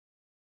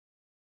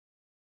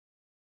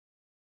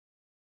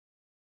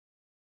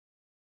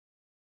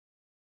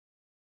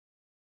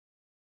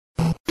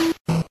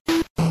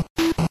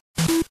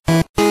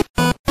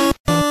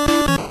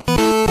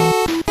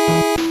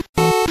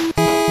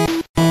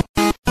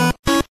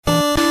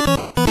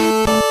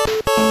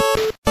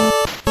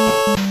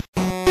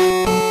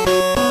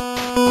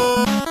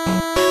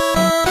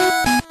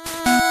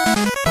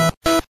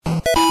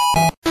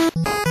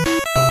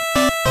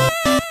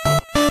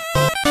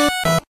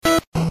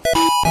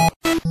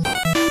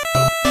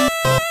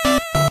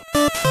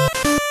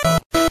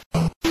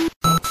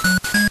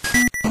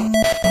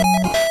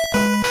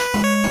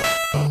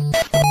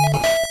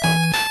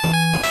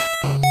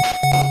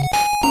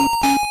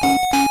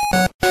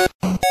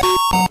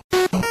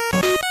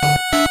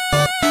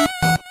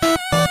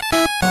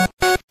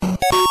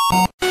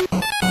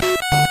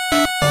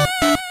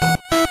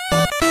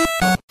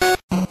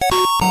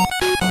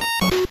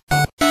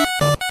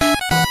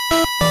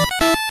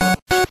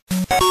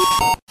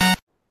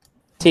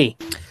T.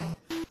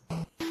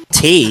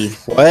 T?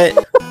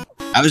 What?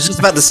 I was just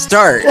about to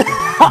start.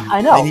 I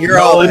know. And you're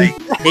all like,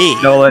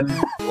 T. Nolan.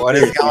 What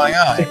is going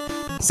on?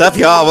 What's up,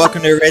 y'all?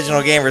 Welcome to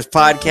Original Gamers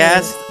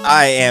Podcast.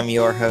 I am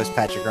your host,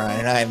 Patrick Ryan,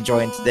 and I am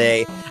joined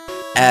today,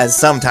 as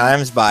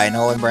sometimes, by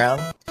Nolan Brown.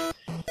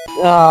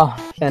 Oh,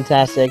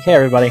 fantastic. Hey,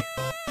 everybody.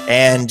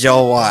 And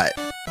Joel Watt.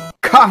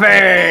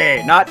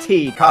 Coffee! Not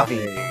tea,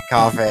 coffee.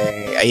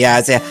 Coffee.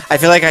 Yeah, I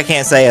feel like I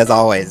can't say as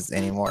always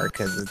anymore,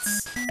 because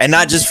it's... And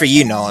not just for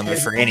you, Nolan, but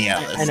for any of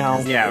us. I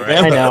know. Yeah,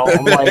 right. I know.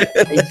 I'm like,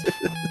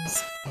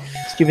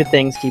 stupid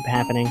things keep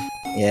happening.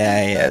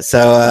 Yeah.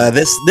 So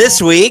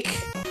this week,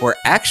 we're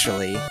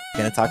actually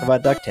going to talk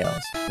about DuckTales,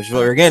 which is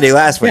what we were going to do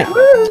last week.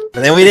 Yeah.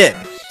 But then we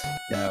didn't.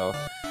 So,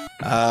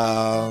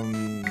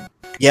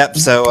 yep.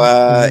 So,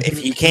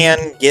 if you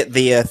can get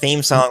the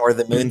theme song or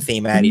the moon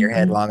theme out of your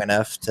head long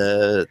enough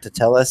to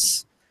tell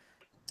us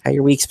how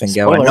your week's been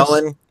going, Spoilers.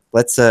 Nolan.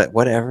 Let's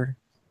whatever.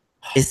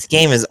 This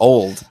game is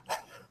old.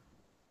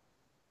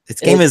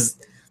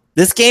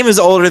 This game is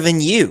older than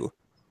you.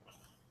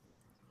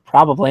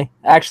 Probably.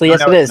 Actually,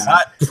 yes, no, it it's is.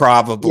 Not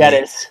probably. Yeah,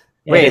 it is.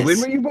 Yeah, Wait, it when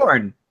is. were you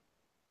born?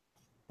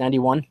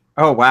 91.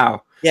 Oh,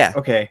 wow. Yeah.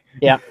 Okay.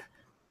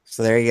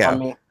 So there you On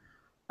go. me.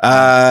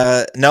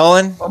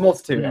 Nolan.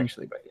 Almost two, Mhm.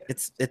 actually, but yeah.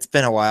 It's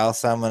been a while,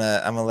 so I'm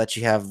gonna let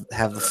you have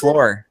the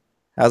floor.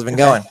 How's it been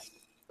going?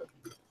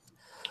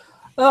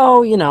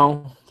 Oh, you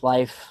know,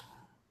 life,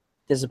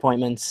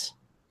 disappointments,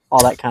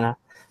 all that kind of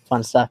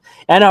fun stuff.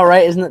 I know,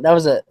 right? Isn't it? That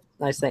was a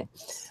nice thing.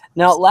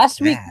 Now,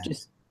 last week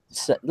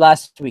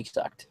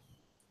sucked.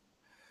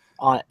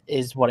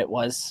 Is what it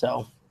was.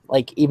 So,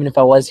 like, even if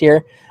I was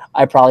here,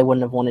 I probably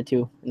wouldn't have wanted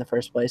to in the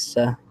first place,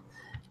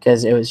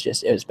 because it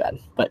was bad.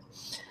 But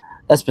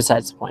that's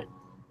besides the point.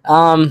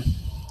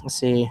 Let's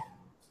see.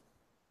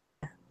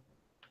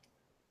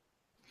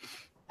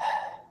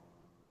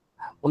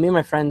 Well, me and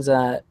my friends,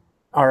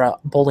 our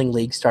bowling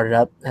league started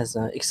up, as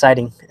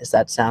exciting as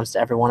that sounds to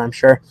everyone, I'm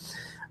sure.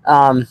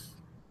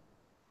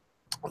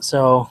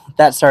 So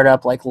that started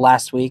up like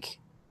last week,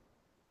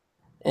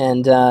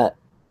 and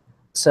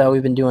so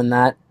we've been doing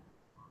that.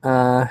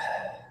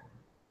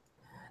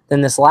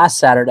 Then this last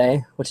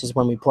Saturday, which is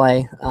when we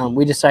play,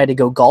 we decided to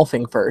go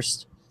golfing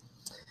first,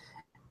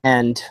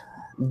 and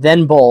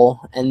then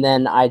bowl, and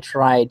then I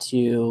try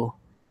to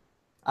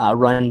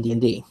run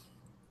D&D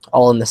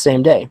all in the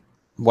same day,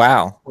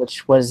 Wow.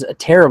 which was a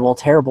terrible,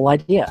 terrible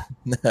idea.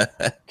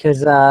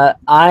 Because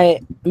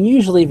I'm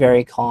usually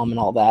very calm and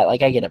all that.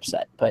 Like, I get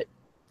upset. But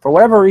for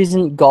whatever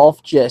reason,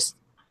 golf just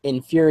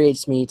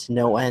infuriates me to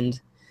no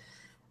end.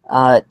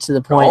 To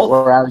the point Golf?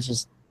 where I was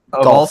just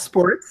Of Golf. all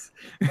sports?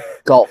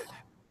 golf.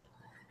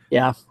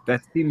 Yeah.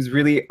 That seems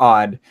really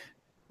odd.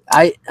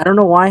 I don't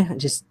know why.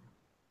 Just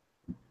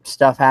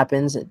stuff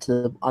happens.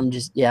 I'm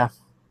just, yeah.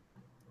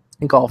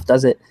 And golf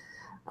does it.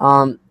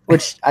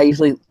 Which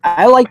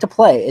I like to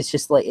play. It's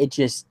just like, it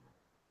just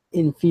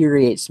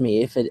infuriates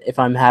me if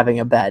I'm having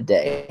a bad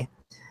day.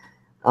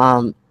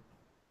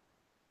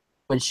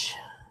 Which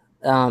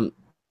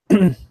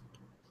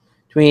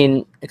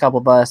between a couple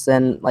of us,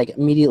 then like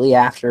immediately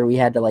after, we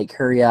had to like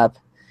hurry up.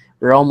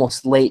 We were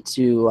almost late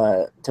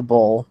to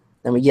bowl.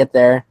 Then we get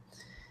there,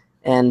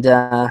 and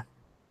so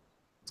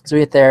we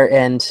get there,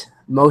 and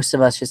most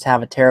of us just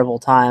have a terrible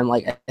time.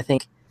 Like, I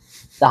think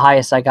the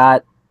highest I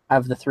got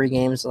of the 3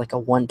 games, like a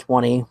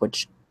 120,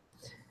 which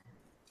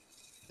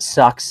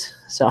sucks.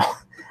 So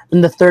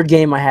in the third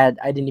game I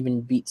didn't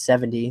even beat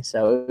 70.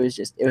 So it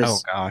was Oh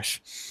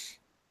gosh.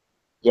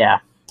 yeah.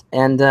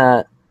 And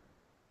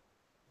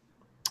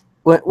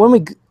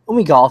when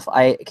we golf,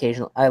 I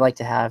like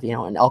to have,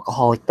 an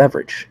alcoholic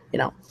beverage,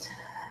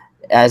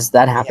 as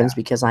that happens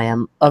because I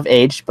am of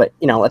age, but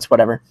that's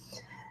whatever.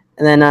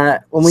 And then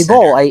when we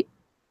bowl, I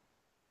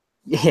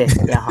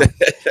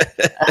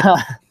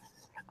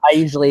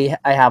usually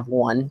have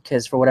one,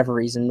 because for whatever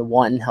reason, the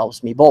one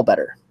helps me bowl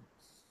better.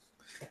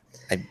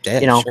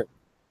 Sure.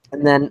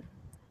 And then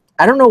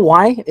I don't know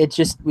why, it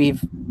just,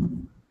 we've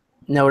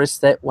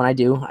noticed that when I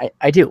do,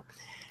 I do,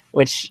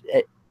 which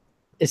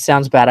it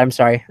sounds bad. I'm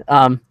sorry.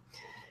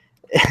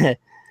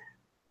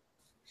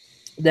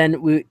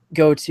 Then we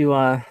go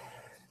to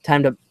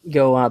time to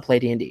go play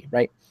D&D,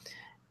 right?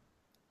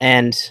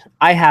 And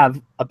I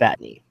have a bad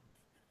knee,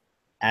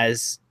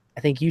 as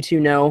I think you two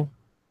know,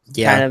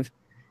 Yeah. kind of,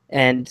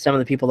 and some of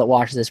the people that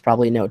watch this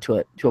probably know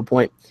to a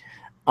point.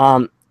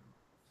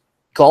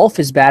 Golf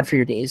is bad for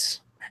your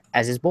knees,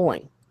 as is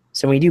bowling.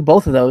 So when you do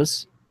both of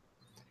those,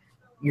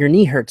 your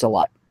knee hurts a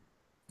lot.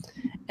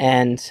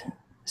 And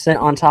so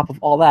on top of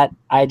all that,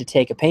 I had to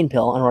take a pain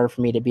pill in order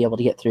for me to be able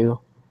to get through.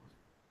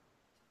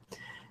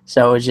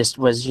 So it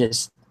was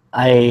just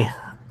a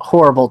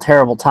horrible,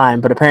 terrible time.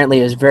 But apparently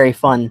it was very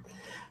fun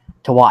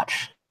to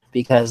watch,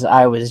 because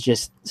I was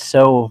just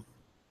so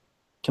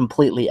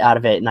completely out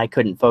of it and I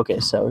couldn't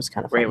focus. So it was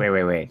kind of funny.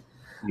 Wait.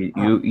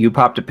 You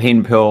popped a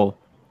pain pill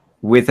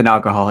with an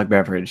alcoholic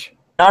beverage.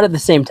 Not at the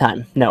same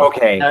time. No.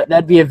 Okay.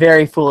 That'd be a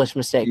very foolish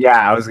mistake.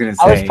 Yeah, I was going to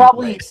say. I was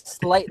probably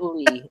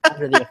slightly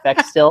under the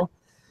effect still.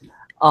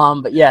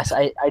 But yes,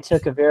 I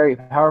took a very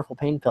powerful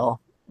pain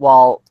pill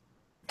while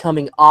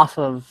coming off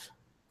of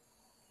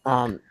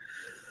a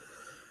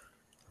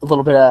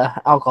little bit of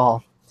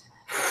alcohol.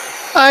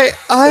 I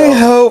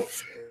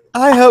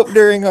hope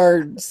during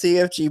our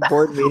CFG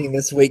board meeting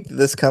this week that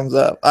this comes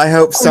up. I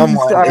hope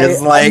someone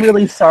is like, I'm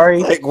really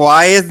sorry. Like,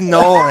 why is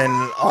Nolan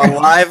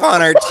live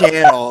on our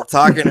channel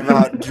talking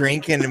about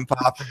drinking and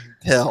popping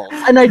pills?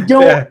 And I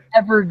don't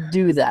ever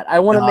do that. I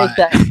want to make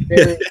that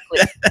very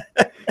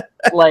clear.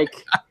 Like,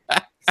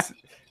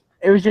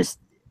 it was just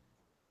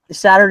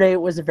Saturday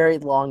was a very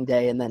long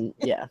day, and then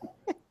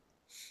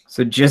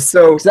So just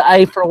so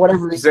for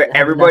whatever reason,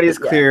 everybody's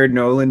clear,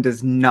 Nolan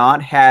does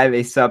not have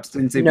a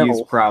substance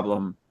abuse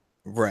problem.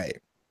 Right.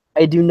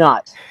 I do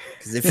not.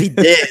 Because if he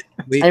did,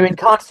 I'm in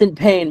constant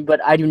pain, but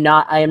I am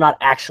not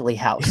actually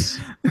house.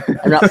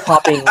 I'm not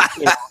popping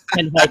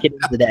 10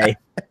 Vicodins a day.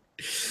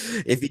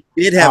 If he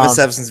did have a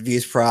substance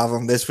abuse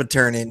problem, this would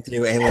turn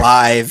into a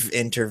live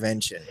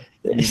intervention.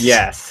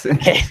 Yes.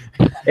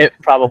 It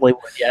probably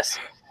would, yes.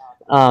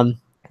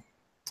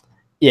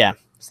 Yeah.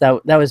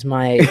 So that was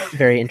my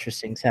very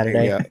interesting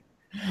Saturday.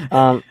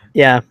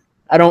 Yeah.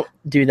 I don't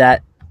do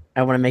that.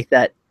 I want to make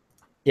that.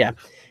 Yeah.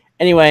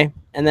 Anyway,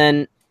 and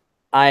then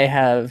I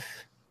have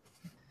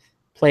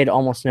played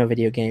almost no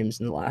video games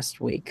in the last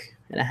week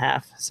and a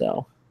half.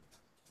 So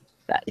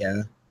that.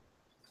 Yeah.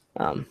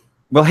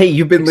 Well, hey,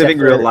 you've been living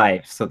real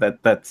life, so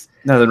that's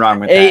nothing wrong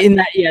with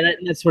that.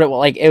 That's what it was.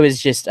 Like, it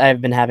was just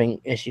I've been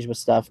having issues with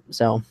stuff,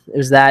 so it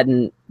was that.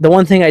 And the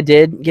one thing I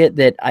did get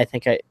that I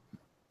think I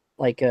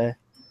like,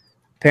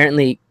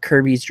 apparently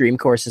Kirby's Dream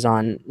Course is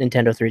on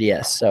Nintendo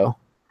 3DS, so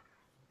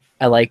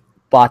I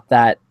bought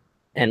that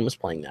and was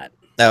playing that.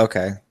 Oh,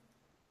 okay.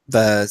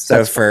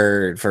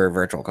 For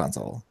Virtual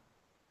Console,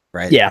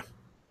 right? Yeah.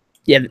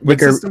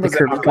 The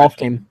Kirby golf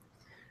game,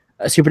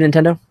 Super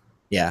Nintendo.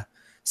 Yeah.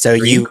 So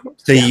you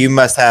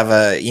must have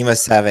a new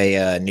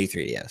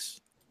 3DS.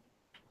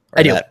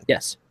 I do.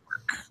 Yes.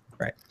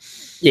 Right.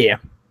 Yeah.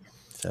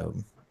 So.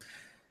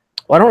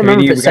 Well, I don't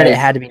remember if it said it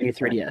had to be new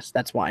 3DS.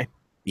 That's why.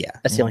 Yeah.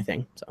 That's the only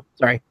thing. So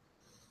sorry.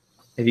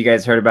 Have you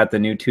guys heard about the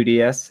new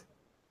 2DS?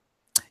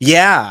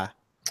 Yeah.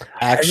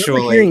 Actually, I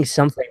remember hearing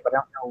something, but I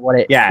don't know what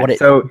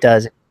it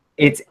does.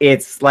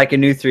 It's like a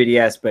new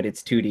 3DS, but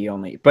it's 2D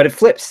only. But it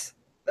flips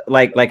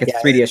like a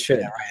 3DS should.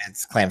 Yeah, right.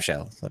 It's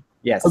clamshell. So.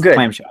 Yes. Oh, good.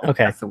 Clamshell.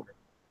 Okay. That's the word.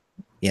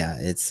 Yeah,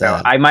 it's.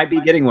 So I might be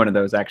getting one of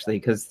those actually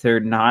because they're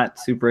not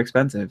super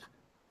expensive.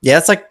 Yeah,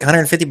 it's like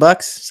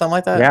 $150, something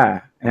like that.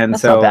 Yeah, and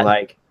That's so not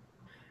bad.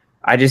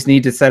 I just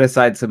need to set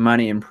aside some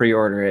money and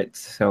pre-order it.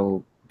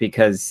 So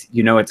because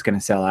it's going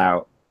to sell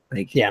out.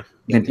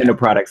 Nintendo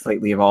products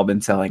lately have all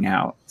been selling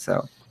out.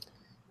 So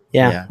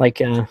like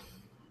the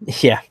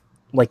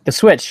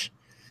Switch,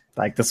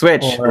 like the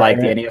Switch, or like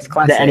the NES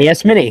Classic, the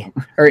NES Mini,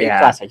 or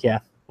Classic. Yeah,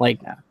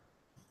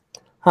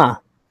 huh?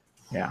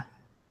 Yeah.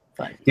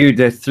 Dude,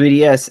 the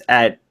 3DS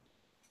at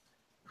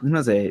when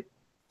was it?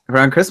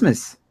 Around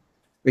Christmas.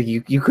 Like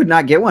you could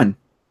not get one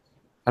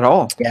at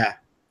all. Yeah.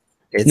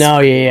 It's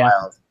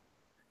wild.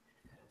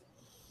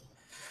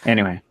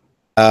 Anyway.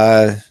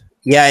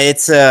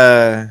 It's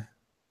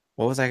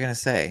what was I gonna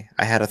say?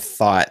 I had a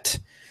thought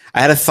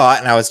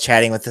and I was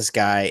chatting with this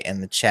guy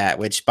in the chat,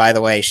 which by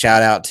the way,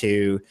 shout out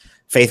to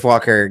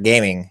Faithwalker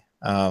Gaming,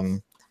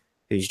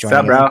 who's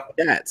joining us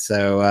in the chat.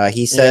 So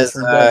he says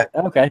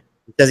okay.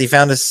 Because he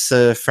found us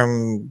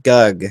from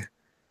GUG,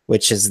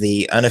 which is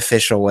the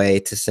unofficial way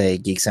to say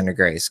Geeks Under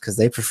Grace, because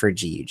they prefer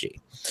GUG.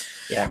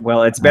 Yeah,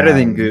 well, it's better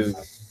than Goog.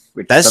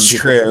 That's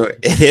true.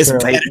 It is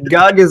better.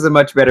 GUG is a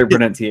much better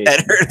pronunciation.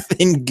 Better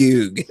than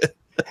Goog.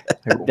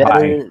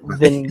 Better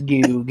than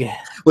Goog.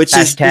 Which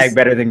is hashtag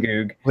better than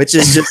Goog. Which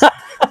is just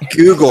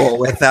Google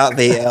without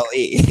the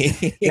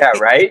LE. Yeah,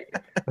 right?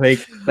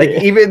 Like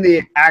even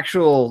the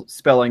actual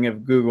spelling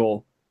of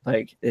Google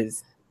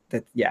is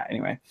that. Yeah,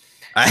 anyway.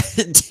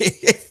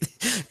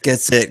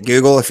 Gets it.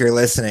 Google, if you're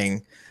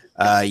listening,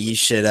 you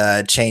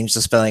should change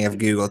the spelling of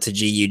Google to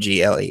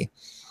Gugle.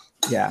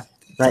 Yeah,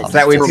 right. So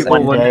that way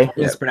people won't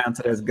mispronounce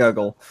it as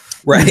Guggle.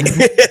 Right.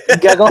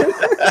 Guggle.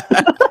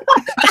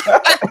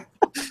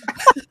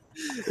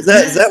 Is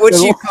that what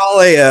you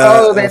call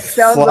a? That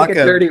sounds like a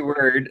dirty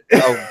word.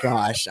 Oh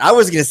gosh, I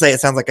was gonna say it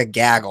sounds like a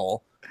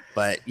gaggle,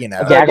 but a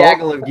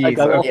gaggle of geese.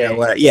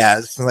 Okay. Yeah,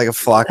 it sounds like a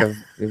flock of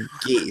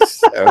geese.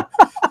 So.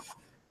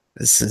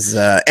 This is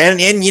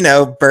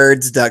and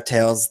birds,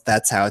 DuckTales.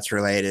 That's how it's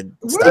related.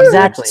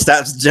 Exactly.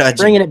 Stops judging.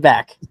 Bringing it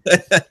back.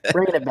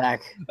 Bringing it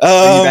back.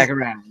 Bring it back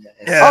around.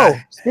 Yeah. Oh,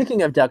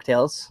 speaking of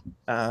DuckTales,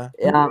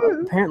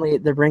 apparently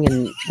they're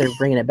bringing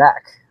it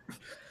back.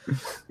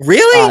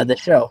 Really? The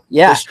show.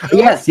 Yeah.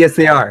 Yes,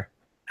 they are.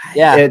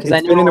 Yeah, it's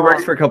been in the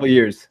works for a couple of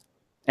years,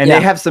 and they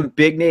have some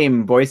big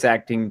name voice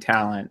acting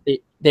talent.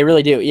 They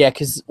really do. Yeah,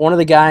 because one of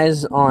the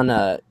guys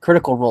on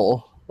Critical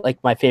Role,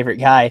 like my favorite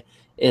guy,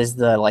 is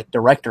the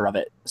director of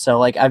it.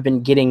 So I've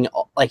been getting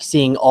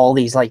seeing all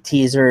these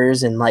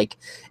teasers and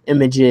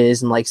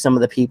images and some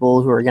of the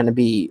people who are going to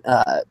be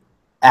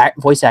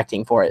voice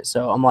acting for it.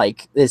 So I'm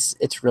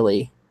it's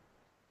really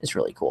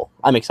cool.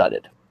 I'm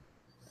excited.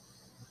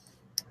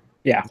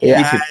 Yeah.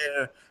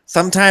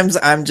 sometimes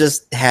I'm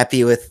just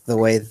happy with the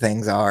way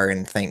things are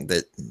and think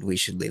that we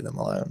should leave them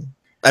alone.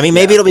 I mean,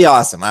 maybe it'll be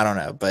awesome. I don't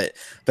know, but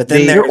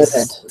then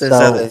there's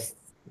other.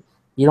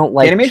 You don't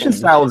like the animation change.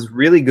 style is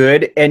really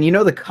good, and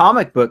the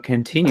comic book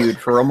continued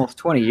for almost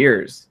 20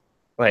 years.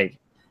 Like,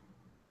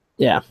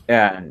 yeah,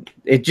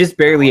 it just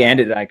barely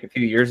ended like a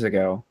few years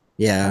ago.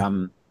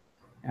 Yeah.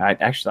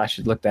 I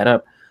should look that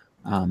up.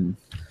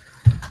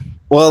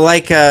 Well,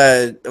 like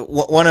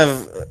one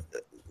of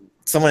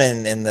someone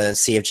in the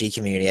CFG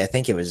community, I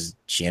think it was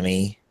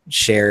Jimmy,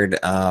 shared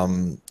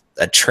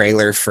a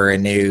trailer for a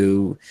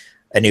new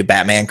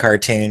Batman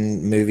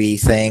cartoon movie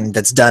thing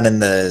that's done in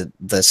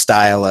the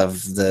style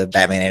of the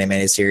Batman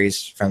animated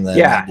series from the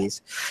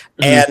 90s.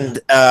 And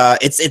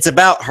it's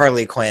about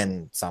Harley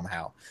Quinn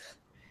somehow.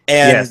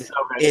 And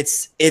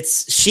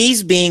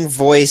she's being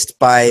voiced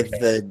by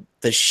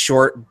the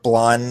short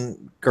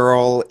blonde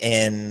girl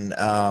in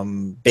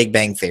Big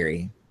Bang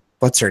Theory.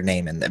 What's her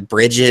name in that?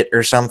 Bridget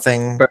or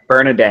something?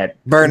 Bernadette.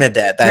 That's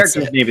the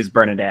character's name is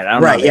Bernadette.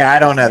 I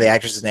don't know the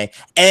actress's name.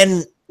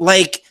 And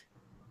like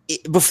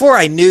before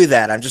I knew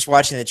that, I'm just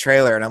watching the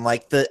trailer and I'm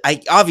like,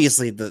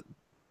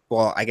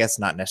 I guess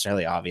not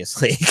necessarily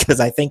obviously, because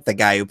I think the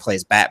guy who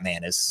plays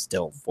Batman is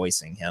still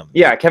voicing him.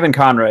 Yeah, Kevin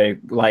Conroy,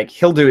 like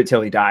he'll do it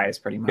till he dies,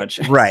 pretty much.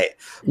 Right.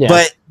 Yeah.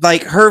 But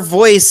like her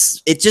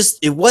voice,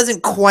 it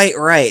wasn't quite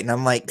right, and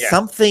I'm like,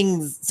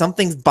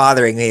 something's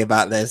bothering me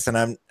about this, and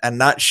I'm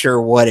not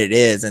sure what it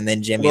is. And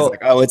then Jimmy's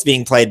like, oh, it's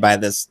being played by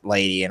this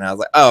lady, and I was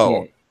like,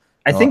 oh. Yeah.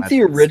 I think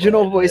the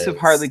original voice of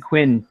Harley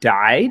Quinn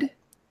died.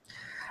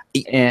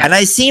 And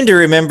I seem to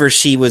remember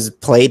she was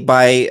played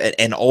by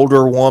an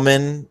older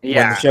woman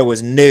when the show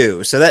was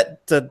new, so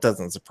that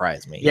doesn't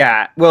surprise me.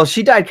 Yeah, well,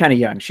 she died kind of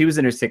young. She was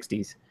in her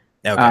 60s.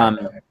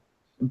 Okay.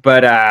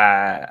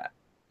 But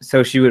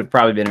so she would have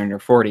probably been in her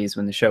 40s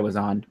when the show was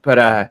on.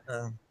 But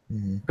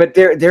but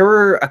there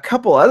were a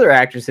couple other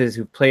actresses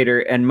who played her,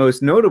 and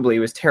most notably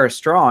was Tara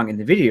Strong in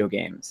the video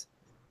games.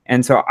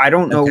 And so I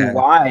don't know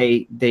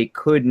why they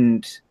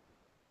couldn't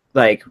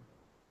like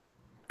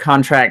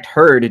contract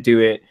her to do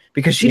it,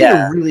 because she did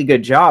a really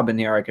good job in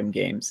the Arkham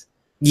games.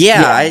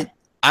 I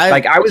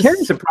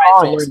was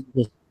surprised.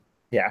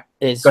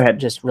 Is go ahead.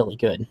 Just really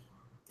good.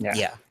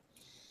 Yeah.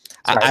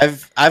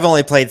 I've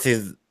only played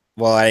through.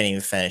 Well, I didn't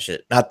even finish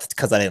it, not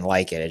because I didn't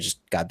like it. I just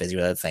got busy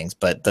with other things.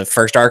 But the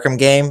first Arkham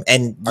game,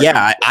 and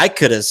I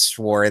could have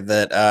swore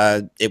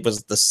that it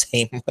was the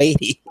same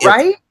lady,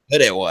 right?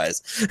 But it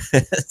was.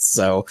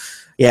 So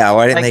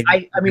why didn't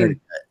they? I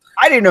mean,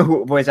 I didn't know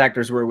who voice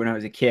actors were when I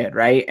was a kid,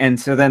 right? And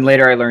so then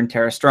later I learned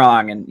Tara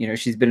Strong, and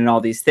she's been in all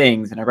these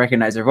things, and I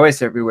recognize her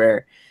voice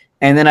everywhere.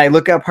 And then I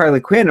look up Harley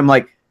Quinn, I'm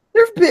like,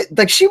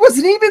 she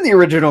wasn't even the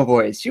original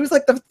voice. She was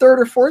like the third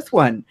or fourth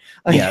one.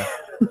 I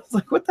was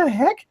like, what the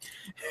heck?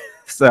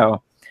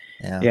 So,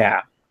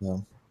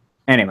 Well,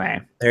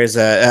 anyway, there's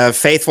a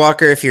Faith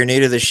Walker. If you're new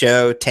to the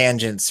show,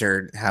 tangents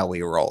are how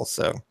we roll.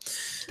 So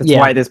that's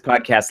why this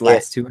podcast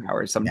lasts 2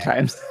 hours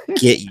sometimes.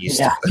 Get used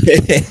to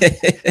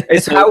it.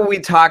 It's how we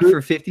talked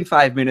for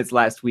 55 minutes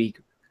last week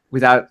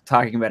without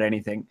talking about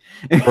anything.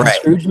 Right.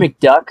 Scrooge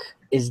McDuck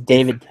is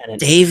David Tennant.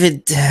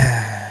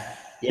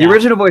 The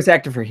original voice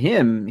actor for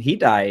him, he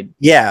died.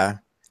 Yeah.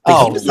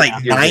 But he was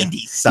like 90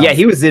 something. Yeah,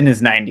 he was in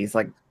his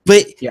 90s.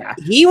 But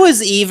he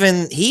was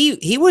even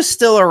he was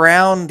still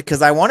around,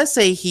 because I want to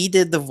say he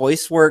did the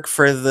voice work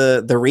for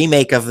the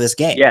remake of this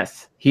game.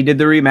 Yes, he did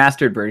the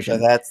remastered version.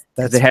 So that's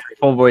they had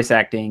full voice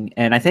acting,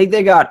 and I think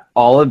they got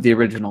all of the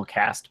original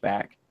cast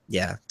back.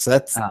 Yeah, so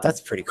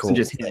that's pretty cool.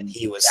 Just that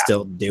he was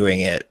still doing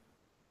it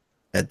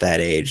at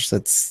that age.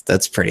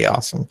 That's pretty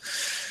awesome.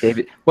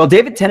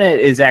 David Tennant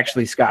is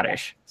actually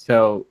Scottish,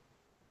 so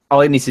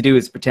all he needs to do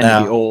is pretend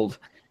to be old.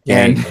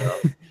 Yeah.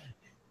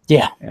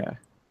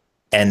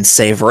 And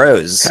save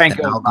Rose. And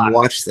I'll go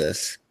watch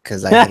this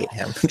because I hate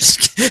him.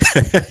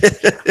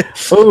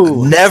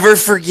 Ooh. Never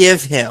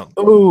forgive him.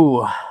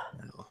 Ooh. All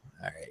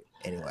right.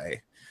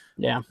 Anyway.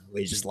 Yeah.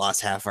 We just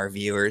lost half our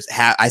viewers.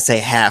 I say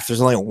half.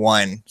 There's only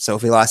one. So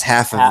if we lost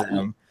half of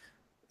them,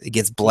 it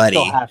gets bloody.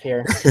 Still half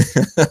here.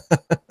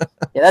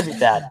 Yeah, that'd be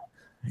bad.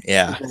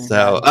 Yeah.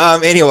 So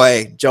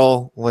anyway,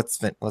 Joel, what's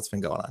been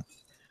going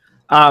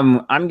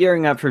on? I'm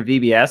gearing up for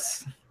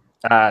VBS.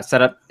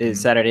 Setup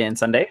is Saturday and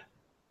Sunday.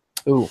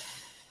 Ooh.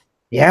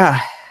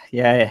 Yeah.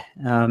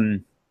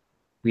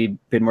 We've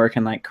been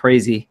working like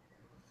crazy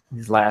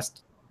these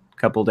last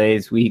couple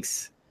days,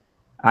 weeks.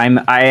 I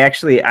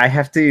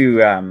have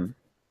to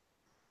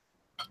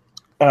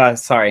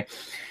sorry.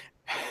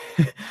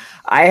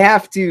 I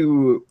have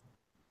to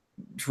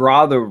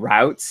draw the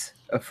routes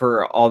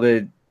for all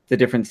the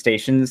different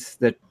stations,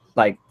 that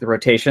like the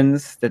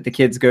rotations that the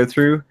kids go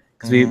through,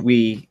 because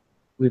we've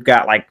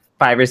got like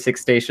 5 or 6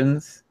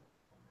 stations.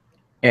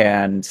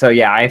 And so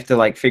I have to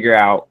like figure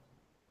out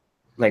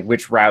like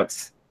which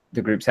routes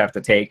the groups have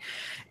to take.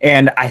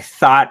 And I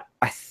thought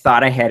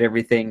I had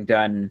everything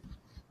done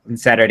on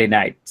Saturday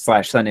night /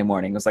 Sunday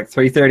morning. It was like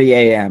 3:30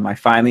 a.m. I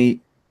finally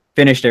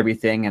finished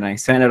everything, and I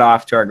sent it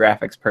off to our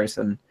graphics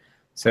person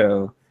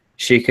so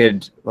she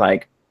could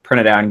like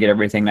print it out and get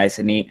everything nice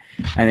and neat.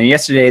 And then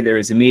yesterday there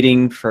was a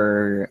meeting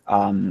for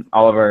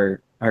all of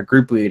our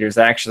group leaders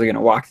that are actually going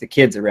to walk the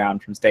kids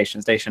around from station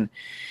to station.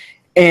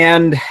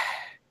 And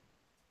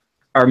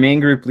our main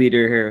group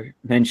leader here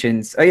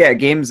mentions, oh yeah,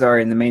 games are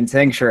in the main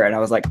sanctuary. And I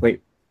was like,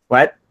 wait,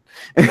 what?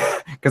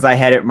 Because I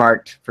had it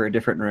marked for a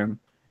different room.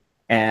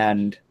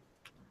 And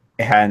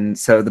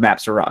so the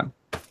maps are wrong.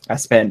 I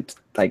spent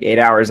like 8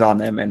 hours on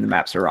them and the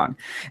maps are wrong.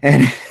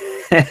 And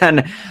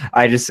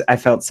I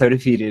felt so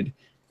defeated.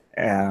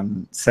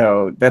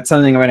 So that's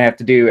something I'm going to have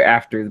to do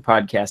after the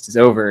podcast is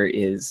over,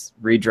 is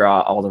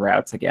redraw all the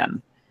routes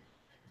again.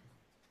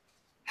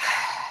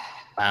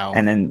 Wow.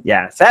 And then,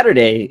 yeah,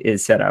 Saturday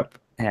is set up,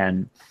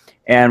 and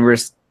we're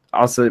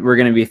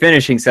going to be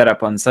finishing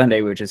setup on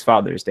Sunday, which is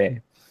Father's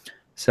Day.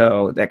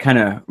 So that kind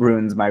of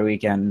ruins my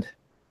weekend.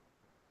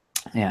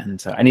 And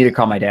so I need to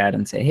call my dad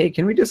and say, hey,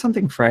 can we do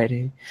something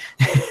Friday?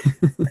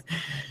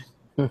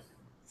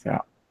 So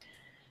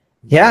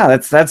yeah,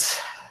 that's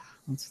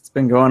what's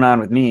been going on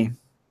with me.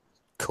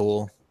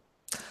 Cool.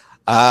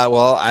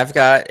 Well,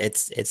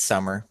 it's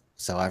summer,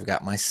 so I've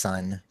got my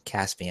son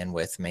Caspian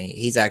with me.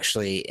 He's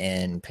actually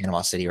in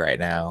Panama City right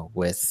now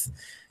with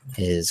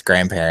his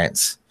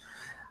grandparents,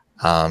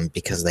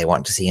 because they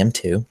want to see him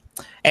too.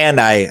 And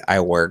I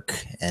work,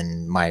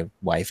 and my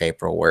wife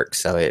April works,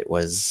 so it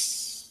was.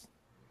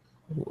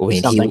 I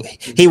mean,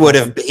 he would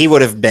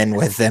have been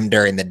with them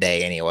during the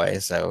day anyway.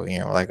 So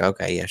like,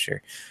 okay, yeah,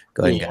 sure,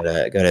 go ahead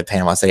and go to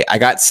Panama City. I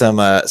got some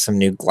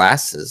new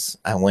glasses.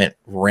 I went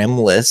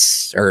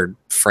rimless or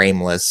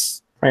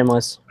frameless,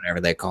 whatever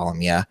they call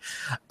them. Yeah,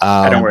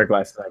 I don't wear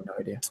glasses. I have no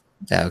idea.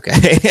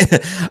 Okay,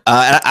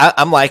 and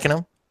I'm liking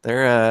them.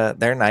 They're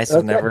nice.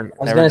 I've never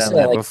done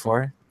that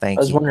before. Thank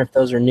you. I was wondering if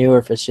those are new or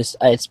if it's just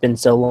it's been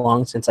so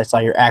long since I saw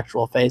your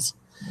actual face.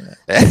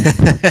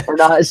 Or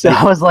not. So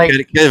I was like,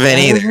 could have been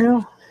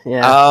either.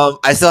 Yeah.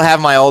 I still have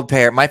my old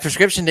pair. My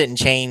prescription didn't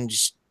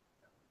change.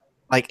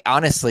 Like,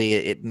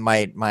 honestly,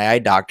 my eye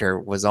doctor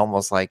was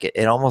almost like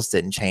it almost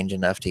didn't change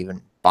enough to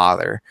even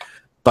bother.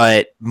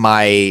 But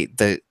my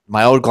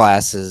old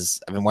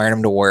glasses, I've been wearing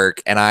them to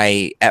work, and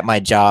at my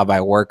job I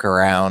work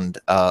around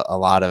a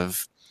lot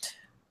of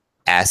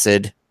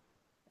acid,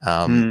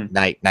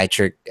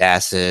 nitric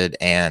acid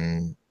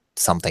and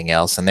something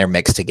else, and they're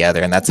mixed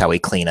together, and that's how we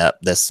clean up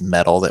this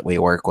metal that we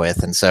work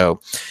with. And so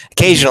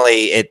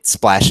occasionally it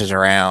splashes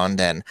around,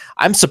 and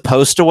I'm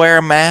supposed to wear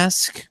a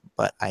mask,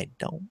 but I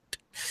don't.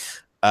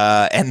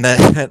 And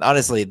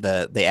honestly,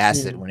 the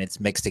acid, when it's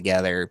mixed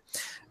together,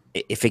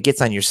 if it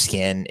gets on your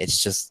skin,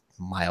 it's just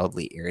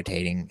mildly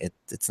irritating.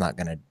 It's not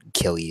going to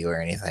kill you or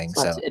anything.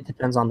 So it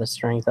depends on the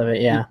strength of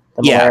it. Yeah.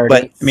 Yeah,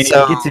 but I mean, if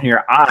it gets in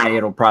your eye,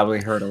 it'll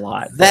probably hurt a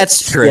lot.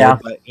 That's true. Yeah.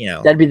 But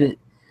that'd be the.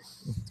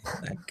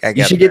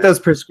 You should get those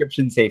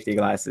prescription safety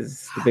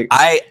glasses.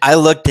 I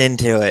looked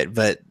into it,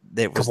 but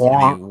it was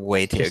going to be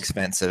way too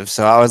expensive.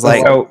 So I was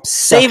like,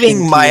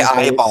 saving my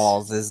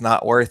eyeballs is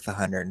not worth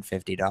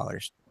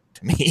 $150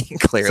 to me,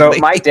 clearly. So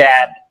my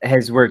dad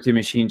has worked in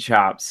machine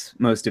shops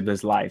most of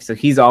his life, so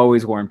he's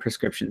always worn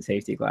prescription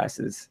safety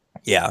glasses.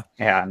 Yeah.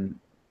 And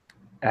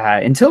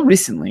until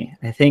recently,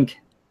 I think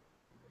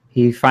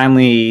he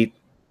finally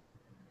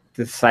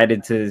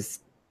decided to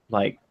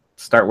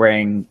start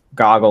wearing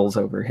goggles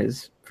over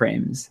his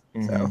frames.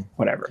 So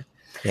whatever.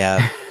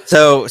 Yeah.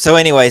 So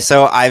anyway,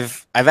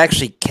 I've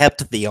actually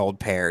kept the old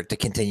pair to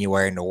continue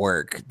wearing to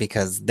work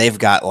because they've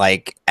got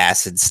like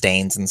acid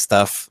stains and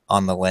stuff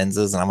on the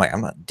lenses, and I'm like,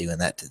 I'm not doing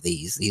that to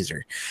these. These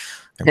are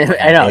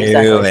I know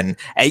exactly. And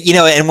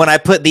and when I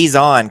put these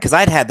on, because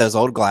I'd had those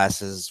old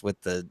glasses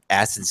with the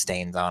acid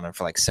stains on them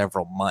for like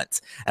several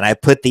months, and I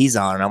put these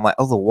on, and I'm like,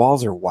 oh, the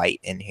walls are white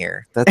in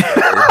here. That's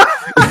weird.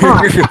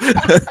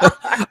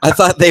 I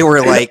thought they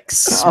were like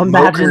smokers.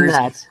 Imagine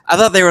that. I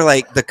thought they were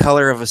like the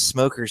color of a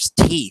smoker's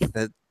teeth.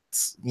 That's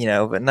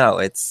but no,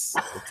 it's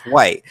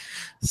white.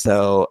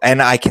 So,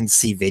 and I can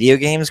see video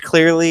games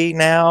clearly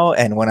now,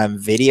 and when I'm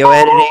video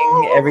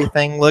editing,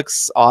 everything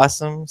looks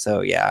awesome.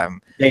 So yeah,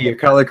 your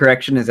color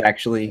correction is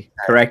actually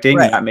correcting,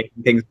 not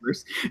making things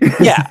worse.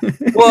 Yeah.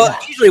 Well,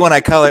 usually when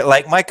I color,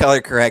 like my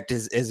color correct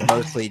is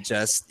mostly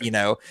just,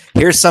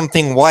 here's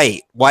something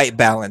white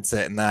balance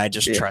it, and then I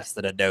just trust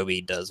that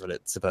Adobe does what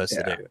it's supposed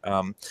to do.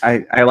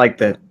 I like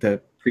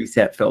the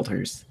preset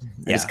filters.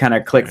 I just kind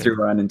of click through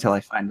one until I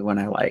find the one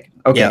I like.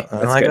 Okay,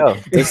 I'm like, oh,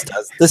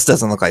 this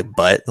doesn't look like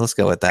butt. Let's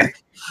go with that.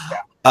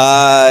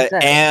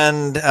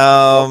 And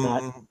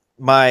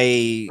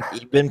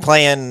you've been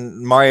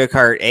playing Mario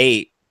Kart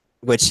 8,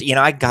 which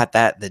I got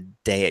that the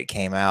day it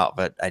came out,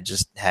 but I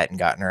just hadn't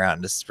gotten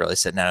around to really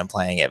sitting down and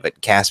playing it.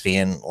 But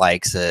Caspian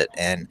likes it,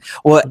 and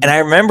I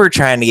remember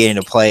trying to get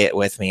him to play it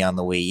with me on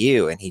the Wii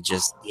U, and he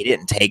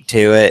didn't take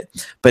to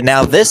it. But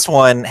now this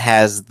one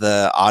has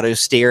the auto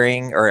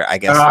steering, or I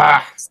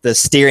guess the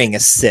steering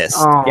assist.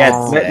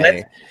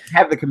 Let's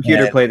have the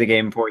computer play the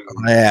game for you.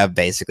 Yeah,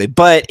 basically.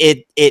 But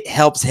it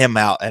helps him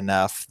out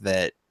enough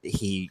that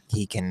he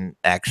can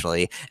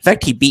actually. In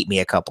fact, he beat me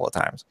a couple of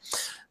times.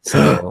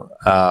 So,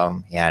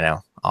 I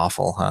know.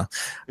 Awful, huh?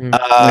 One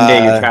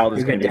day your child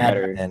is going to be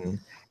better.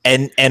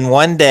 And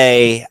one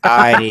day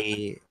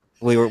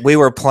we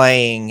were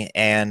playing,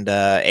 and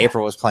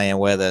April was playing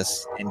with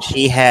us, and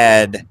she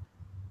had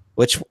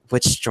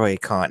which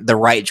Joy-Con? The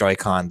right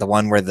Joy-Con, the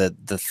one where the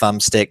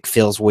thumbstick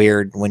feels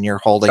weird when you're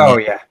holding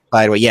it. Yeah.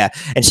 Sideways. Yeah.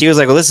 And she was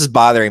like, well, this is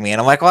bothering me. And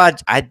I'm like, well,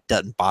 I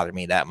doesn't bother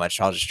me that much.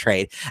 I'll just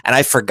trade. And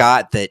I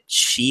forgot that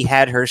she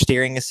had her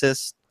steering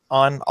assist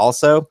on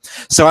also.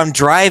 So I'm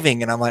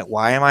driving and I'm like,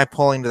 why am I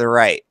pulling to the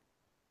right?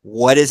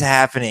 What is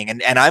happening?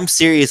 And I'm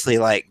seriously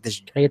like,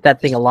 this, Can I get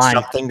that thing aligned?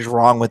 something's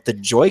wrong with the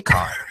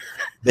Joy-Con.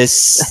 This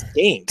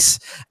stinks.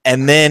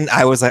 And then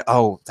I was like,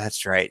 oh,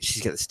 that's right.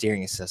 She's got the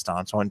steering assist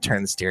on. So I want to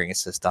turn the steering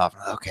assist off.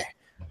 Okay.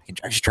 I can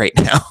drive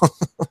straight now.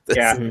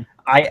 Yeah.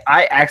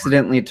 I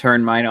accidentally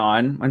turned mine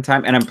on one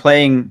time, and I'm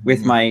playing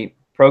with my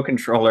Pro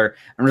controller.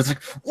 I'm just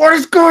like, what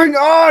is going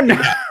on?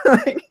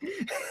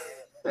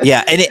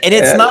 Yeah, and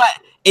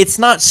it's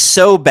not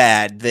so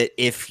bad that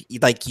if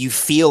like you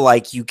feel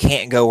like you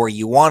can't go where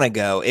you want to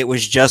go. It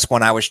was just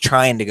when I was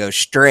trying to go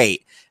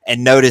straight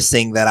and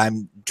noticing that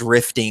I'm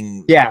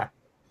drifting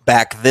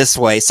back this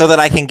way so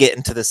that I can get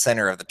into the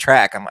center of the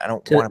track. I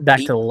don't want to back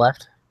to the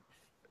left.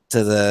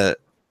 To the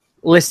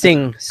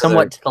listing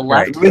somewhat to the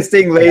left. Right.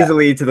 Listing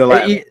lazily to the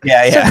left.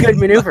 Some good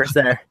maneuvers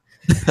there.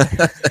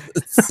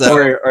 So,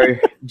 or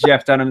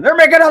Jeff Dunham. They're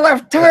making a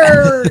left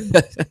turn.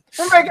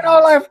 They're making a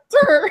left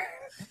turn.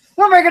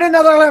 We're making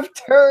another left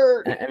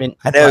turn. I mean,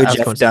 I know I was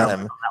Jeff going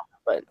Dunham.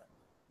 but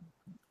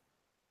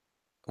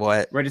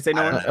What? What did you say?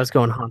 No, I was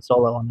going Han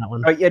Solo on that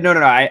one. Oh yeah, no.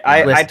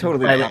 I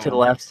totally to the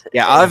left.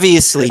 Yeah,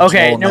 obviously.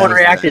 Okay, Joel no one knows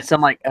reacted, that. so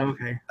I'm like,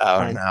 okay. Oh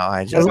fine. no, I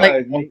I just was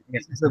like,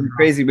 some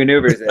crazy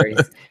maneuvers there.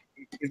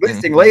 He's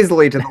listing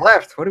lazily to the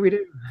left. What do we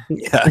do?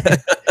 yeah.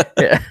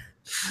 yeah.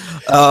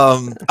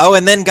 Oh,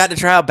 and then got to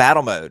try out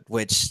battle mode,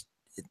 which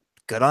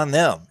good on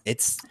them.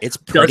 It's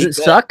pretty Does it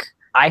good. suck?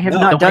 I have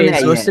No, not the done way that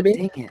it's supposed yet. to be?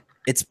 Dang it.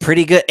 It's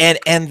pretty good. And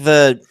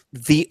the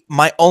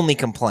my only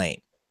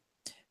complaint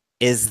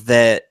is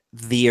that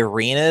the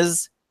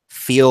arenas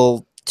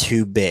feel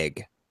too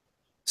big.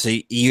 So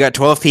you got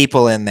 12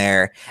 people in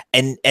there,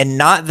 and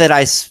not that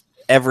I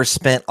ever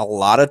spent a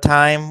lot of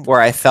time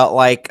where I felt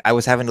like I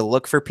was having to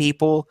look for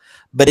people,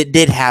 but it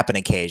did happen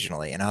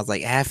occasionally. And I was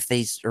like, if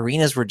these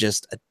arenas were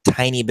just a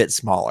tiny bit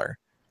smaller.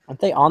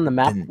 Aren't they on the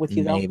map then with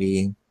you though?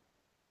 maybe.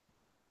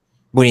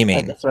 What do you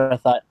mean? That's what I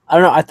thought. I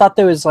don't know. I thought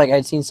there was like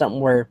I'd seen something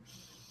where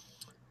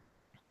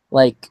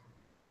like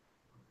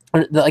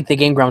the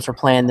Game Grumps were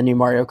playing the new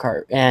Mario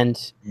Kart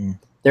and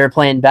they were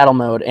playing battle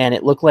mode, and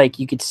it looked like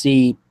you could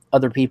see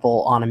other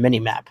people on a mini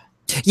map.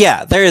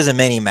 Yeah, there is a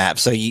mini map,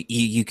 so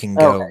you can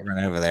go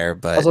run over there.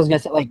 But I was gonna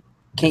say, like,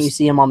 can't you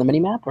see them on the mini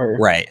map? Or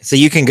right, so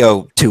you can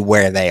go to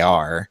where they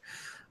are.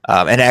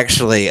 And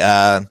actually,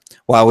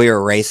 while we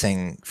were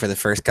racing for the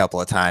first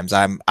couple of times,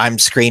 I'm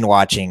screen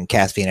watching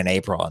Caspian and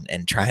April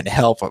and trying to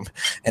help them.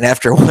 And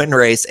after one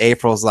race,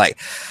 April's like,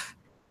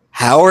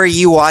 "How are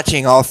you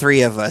watching all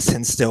three of us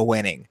and still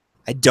winning?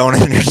 I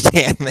don't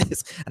understand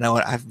this." And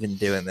I've been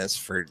doing this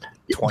for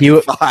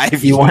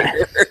 25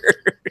 years.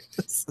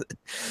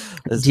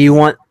 Do you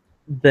want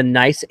the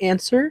nice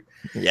answer?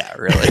 Yeah,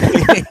 really.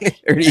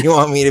 Or do you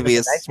want me to be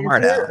a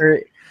smart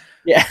aleck?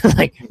 Yeah,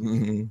 like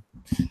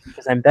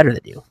because I'm better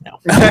than you. No.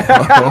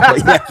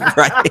 Yeah,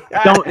 right.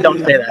 Don't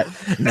say that.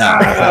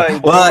 No.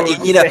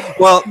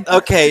 Well,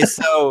 okay.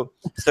 So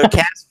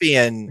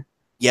Caspian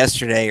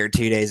yesterday or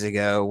 2 days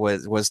ago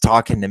was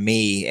talking to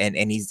me, and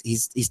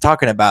he's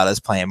talking about us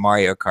playing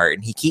Mario Kart,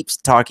 and he keeps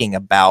talking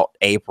about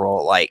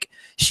April like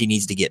she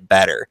needs to get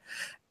better,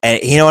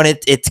 and and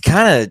it's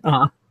kind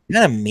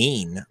of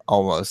mean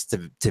almost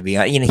to be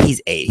honest.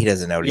 He's 8, he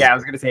doesn't know. I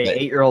was gonna say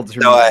 8-year-olds.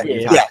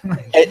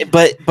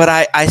 But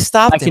I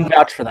stopped. I can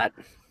vouch for that.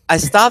 I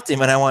stopped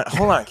him and I went,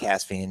 "Hold on,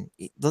 Caspian.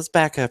 Let's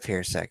back up here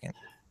a second.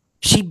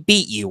 She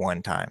beat you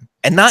one time,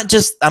 and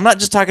I'm not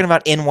just talking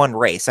about in one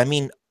race. I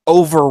mean."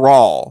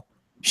 Overall,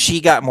 she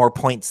got more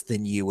points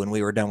than you when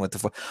we were done with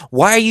the.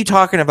 Why are you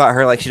talking about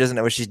her like she doesn't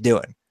know what she's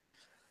doing?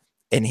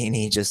 And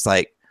he just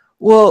like,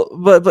 well,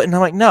 but and I'm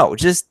like, no,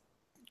 just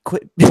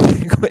quit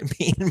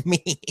being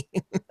mean.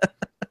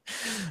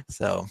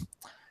 So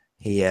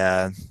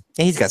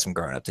he's got some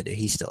growing up to do.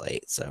 He's still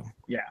 8, so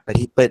yeah. But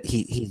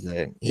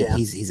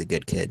he's a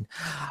good kid.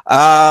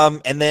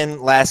 And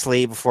then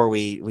lastly, before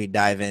we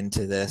dive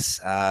into this,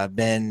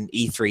 Ben,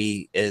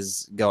 E3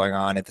 is going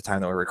on at the time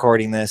that we're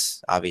recording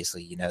this.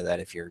 Obviously, you know that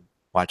if you're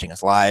watching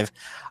us live.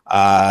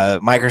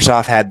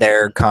 Microsoft had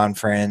their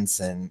conference,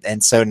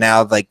 and so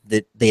now like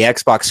the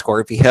Xbox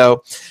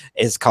Scorpio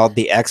is called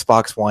the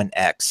Xbox One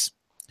X,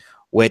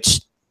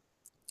 which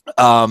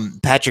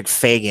Patrick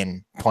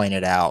Fagan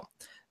pointed out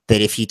that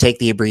if you take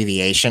the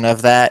abbreviation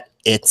of that,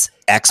 it's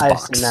Xbox. I've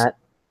seen that.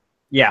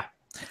 Yeah.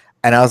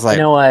 And I was like,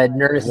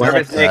 Nervous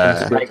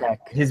Nick,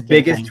 his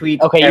biggest tweet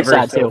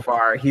ever so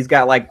far. He's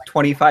got like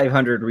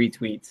 2,500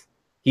 retweets.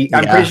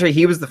 I'm pretty sure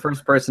he was the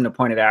first person to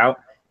point it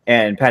out,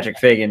 and Patrick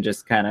Fagan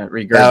just kind of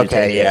regurgitated.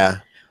 Okay, yeah.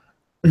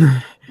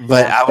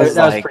 But I was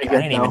like, I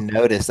didn't even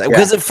notice that.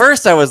 Because at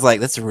first I was like,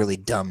 that's a really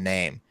dumb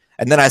name.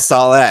 And then I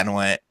saw that and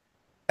went,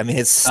 I mean,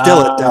 it's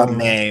still a dumb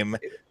name.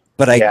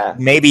 but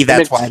maybe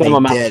that's why they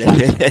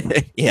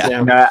did.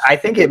 Yeah. No, I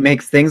think it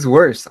makes things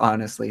worse.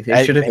 Honestly,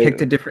 they should have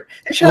picked a different.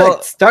 They should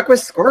have stuck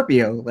with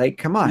Scorpio. Like,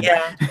 come on.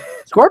 Yeah.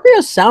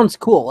 Scorpio sounds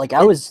cool. Like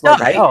I was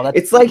like, right? oh, that's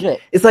it's like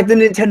the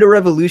Nintendo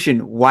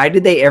Revolution. Why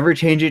did they ever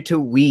change it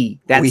to Wii?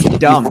 That's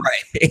dumb.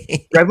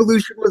 Right.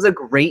 Revolution was a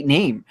great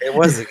name. It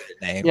was a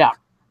good name. Yeah.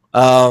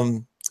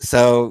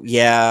 So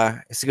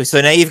yeah.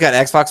 So now you've got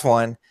Xbox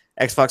One,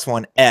 Xbox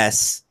One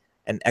S,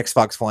 and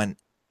Xbox One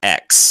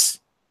X.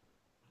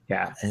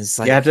 Yeah. And it's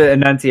like, you have to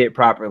enunciate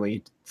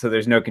properly so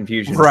there's no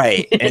confusion.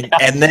 Right.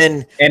 And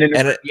then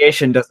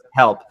enunciation doesn't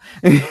help.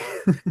 and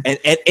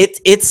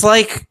it's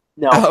like,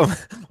 no.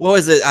 What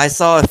was it? I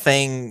saw a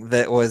thing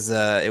that was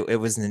it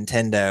was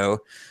Nintendo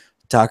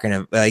talking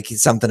about like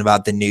something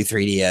about the new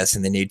 3DS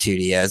and the new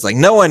 2DS. Like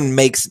no one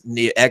makes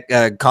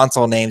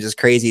console names as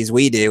crazy as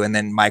we do, and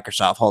then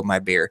Microsoft, hold my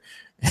beer.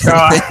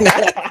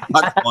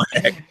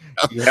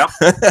 Yep.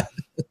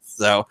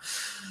 So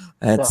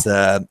that's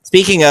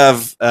speaking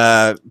of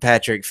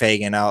Patrick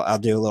Fagan, I'll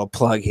do a little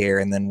plug here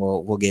and then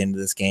we'll get into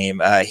this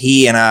game.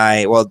 He and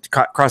I,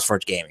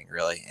 CrossForge Gaming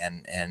really,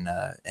 and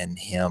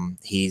him,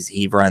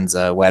 he runs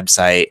a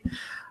website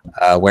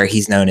where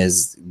he's known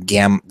as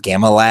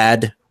Gamma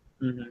Lad,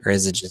 or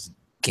is it just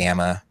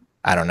Gamma?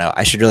 I don't know.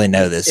 I should really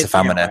know this if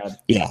I'm gonna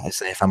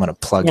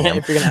plug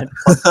him.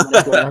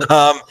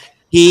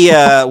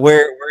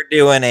 We're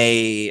doing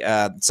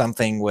a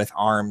something with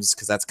ARMS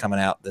because that's coming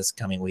out this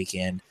coming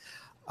weekend.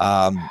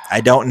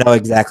 I don't know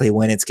exactly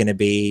when it's going to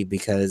be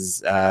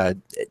because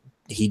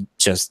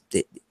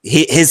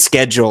his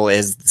schedule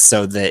is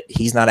so that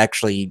he's not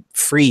actually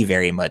free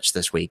very much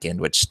this weekend,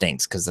 which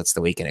stinks because that's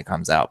the weekend it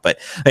comes out. But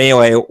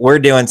anyway, we're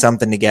doing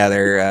something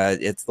together.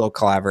 It's a little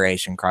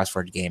collaboration,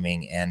 CrossForge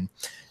Gaming and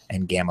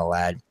Gamma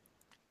Lad.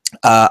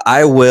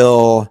 I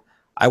will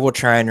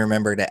try and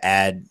remember to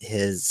add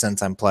his,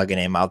 since I'm plugging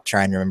him, I'll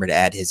try and remember to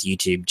add his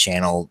YouTube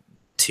channel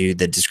to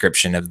the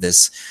description of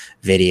this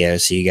video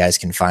so you guys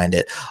can find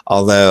it.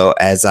 Although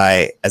as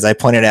I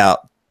pointed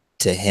out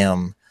to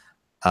him,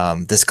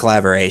 this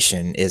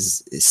collaboration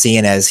is,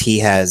 seeing as he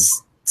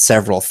has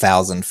several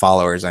thousand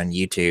followers on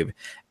YouTube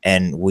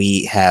and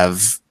we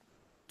have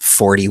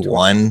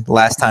 41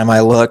 last time I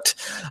looked.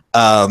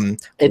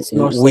 It's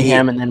mostly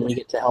him and then we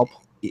get to help.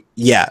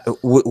 Yeah,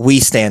 we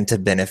stand to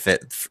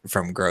benefit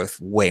from growth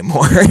way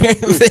more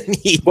than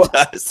he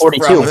does.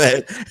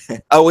 42.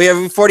 Oh, we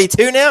have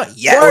 42 now?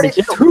 Yes.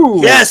 42.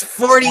 Yes,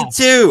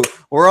 42.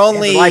 We're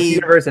only life,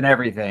 universe, and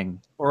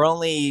everything. We're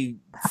only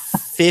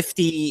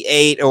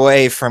 58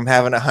 away from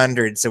having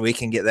 100, so we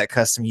can get that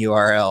custom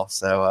URL.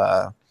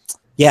 So,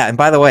 yeah. And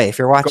by the way, if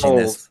you're watching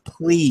this,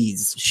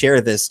 please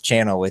share this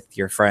channel with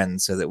your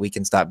friends so that we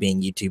can stop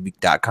being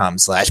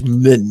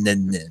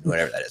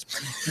youtube.com/whatever that is.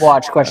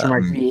 Watch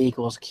 !V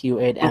equals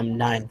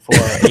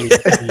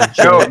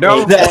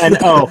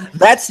Q8M948. No.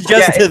 That's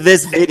just to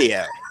this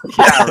video.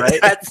 Yeah,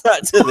 right. That's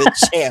not to the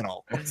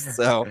channel.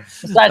 So,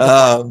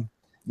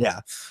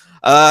 yeah.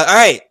 All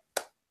right.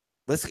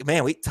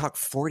 We talked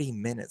 40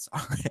 minutes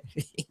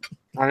already.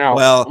 I know.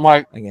 Well,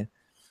 again.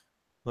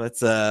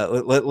 Let's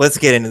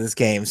get into this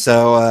game.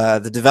 So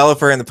the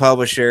developer and the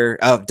publisher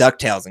of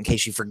DuckTales, in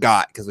case you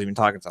forgot, because we've been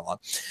talking so long.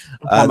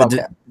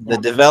 The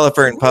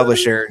developer and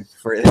publisher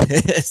for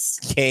this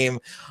game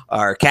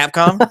are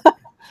Capcom.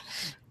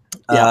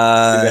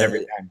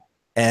 Every time.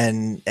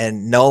 And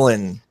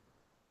Nolan,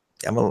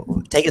 I'm gonna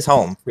take us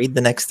home. Read the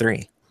next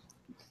three.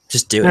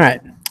 Just do it. All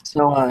right.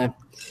 So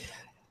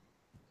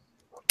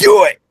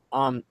do it.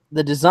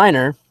 The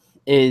designer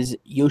is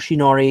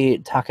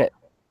Yoshinori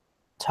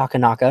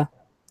Takanaka.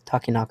 I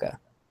feel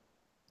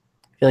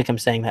like I'm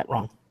saying that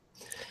wrong.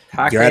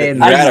 I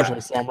usually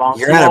say I'm wrong.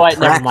 You're out of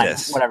Never mind.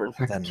 practice. Whatever.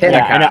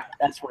 Takanaka. I know.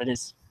 That's what it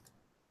is.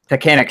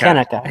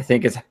 Takanaka. I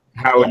think is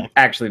how it would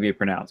actually be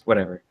pronounced.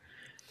 Whatever.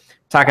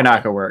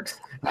 Takanaka works.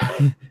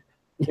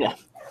 Yeah.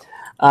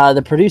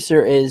 The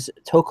producer is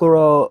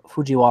Tokuro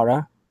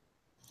Fujiwara.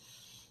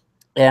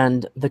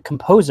 And the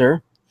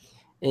composer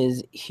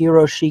is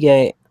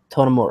Hiroshige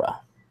Tonomura.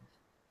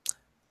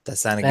 That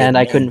sounded good. And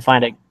I couldn't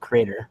find a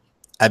creator.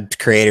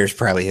 Creator's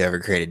probably whoever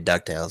created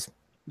DuckTales.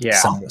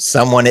 Yeah.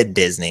 Someone at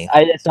Disney.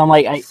 I'm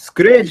like,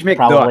 Scrooge McDuck.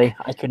 Probably.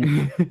 I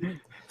couldn't.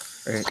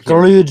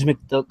 Scrooge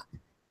McDuck.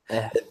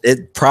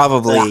 It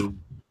probably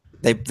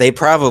they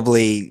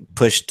probably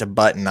pushed a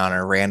button on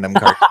a random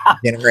cartoon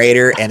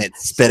generator and it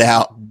spit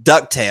out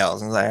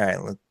DuckTales. I was like, all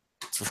right,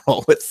 let's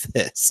roll with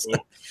this.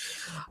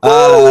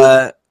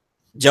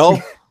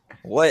 Joel,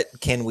 what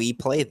can we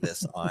play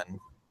this on?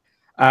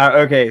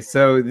 Okay,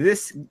 so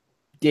this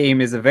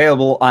game is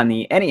available on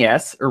the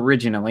NES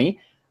originally,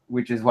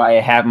 which is why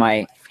I have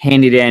my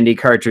handy dandy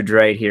cartridge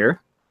right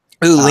here.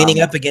 Ooh, leaning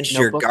up against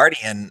your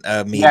Guardian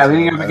amiibo. Yeah,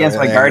 leaning up against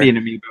my Guardian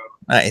amiibo.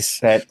 Nice.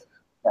 That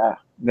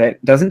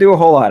doesn't do a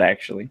whole lot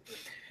actually.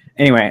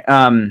 Anyway,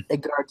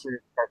 It guards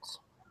your cards.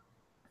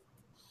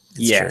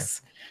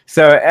 Yes. True.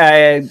 So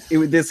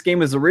this game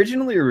was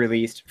originally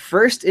released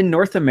first in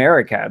North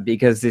America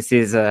because this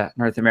is a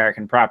North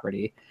American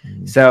property.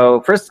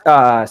 So first,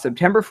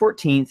 September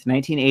 14th,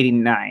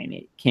 1989,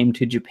 it came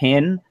to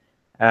Japan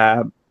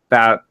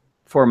about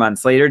 4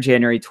 months later,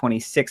 January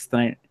 26th,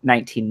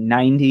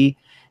 1990,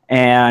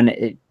 and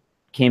it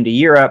came to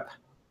Europe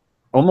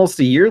almost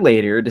a year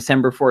later,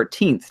 December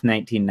 14th,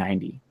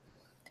 1990.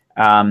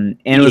 And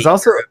it was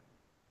also...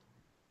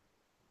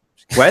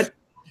 What?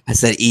 I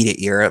said eat it,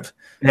 Europe.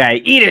 Yeah,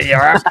 eat it,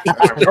 Europe.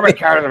 Nobody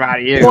cares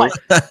about you. What?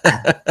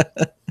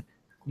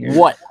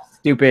 What?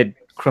 Stupid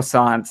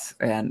croissants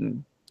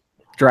and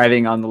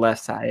driving on the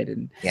left side.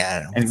 And Yeah,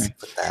 I don't know Anyway.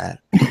 what's with that.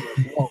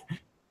 Oh,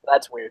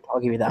 that's weird. I'll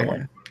give you that Yeah.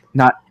 one.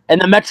 Not... And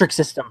the metric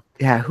system.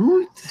 Yeah,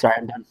 who Sorry,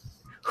 I'm done.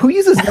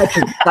 uses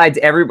metric besides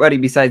everybody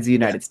besides the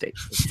United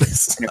States?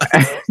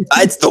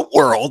 Besides the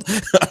world.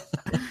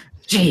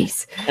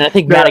 Jeez. And I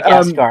think But,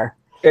 Madagascar.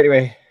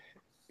 Anyway,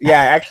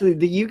 yeah, actually,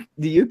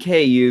 the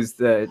UK used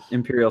the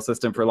imperial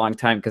system for a long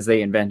time because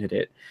they invented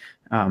it.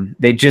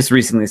 They just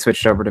recently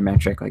switched over to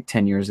metric like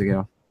 10 years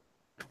ago.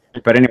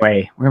 But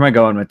anyway, where am I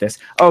going with this?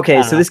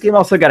 Okay, so this game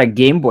also got a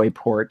Game Boy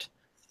port.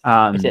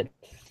 It did.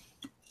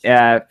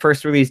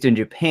 First released in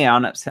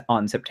Japan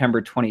on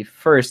September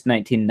 21st,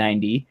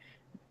 1990.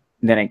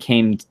 Then it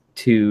came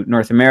to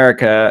North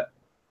America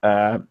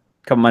a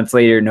couple months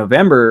later,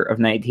 November of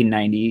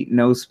 1990.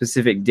 No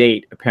specific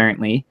date,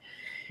 apparently.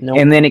 Nope.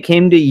 And then it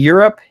came to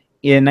Europe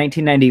in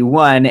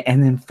 1991.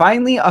 And then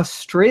finally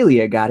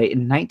Australia got it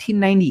in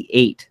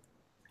 1998.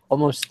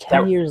 Almost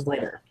 10 years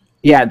later.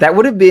 Yeah, that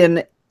would have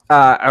been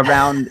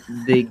around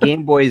the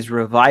Game Boy's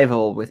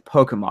revival with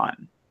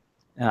Pokemon.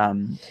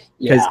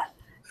 Yeah.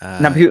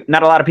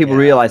 Not a lot of people Yeah.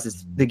 realize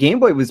this. The Game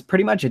Boy was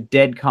pretty much a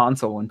dead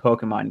console when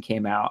Pokemon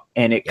came out,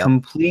 and it Yep.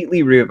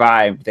 completely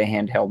revived the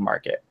handheld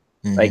market.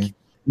 Mhm. Like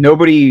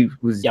nobody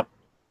was Yep.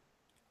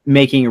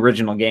 making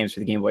original games for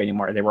the Game Boy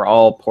anymore. They were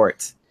all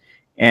ports,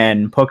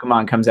 and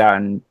Pokemon comes out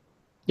and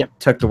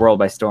took the world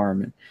by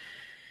storm.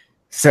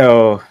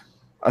 So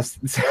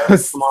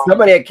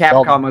somebody at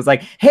Capcom was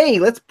like, "Hey,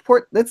 let's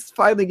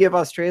finally give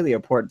Australia a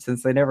port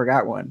since they never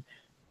got one."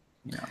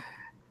 You know.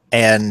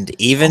 And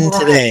even All right,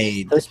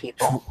 today, those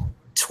people.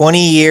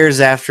 20 years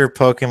after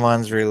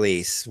Pokemon's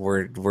release,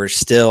 we're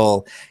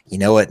still, you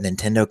know what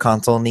Nintendo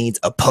console needs?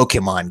 A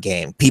Pokemon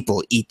game.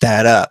 People eat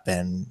that up,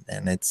 and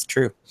it's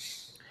true.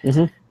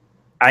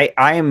 I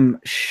am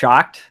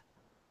shocked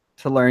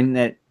to learn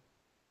that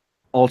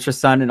Ultra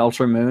Sun and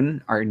Ultra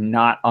Moon are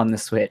not on the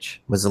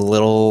Switch. Was a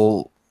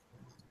little,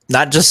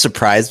 not just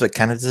surprised, but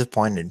kind of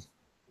disappointed.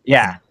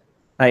 Yeah,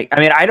 like I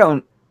mean, I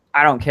don't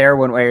care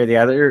one way or the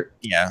other.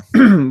 Yeah.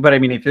 But I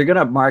mean, if you're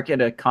gonna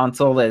market a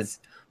console as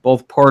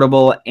both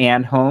portable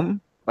and home,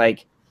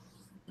 like,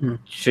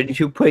 shouldn't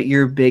you put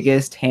your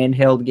biggest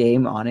handheld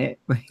game on it?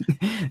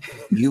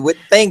 You would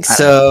think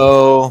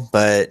so,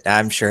 but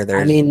I'm sure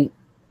there's... I mean,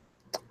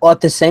 well, at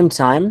the same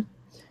time,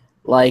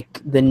 like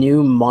the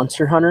new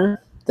Monster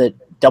Hunter, the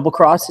Double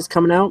Cross is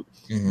coming out,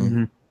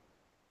 Mhm.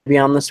 be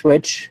on the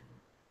Switch,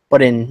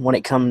 but when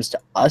it comes to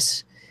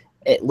us,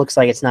 it looks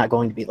like it's not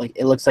going to be like.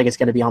 It looks like it's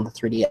going to be on the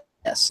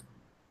 3DS.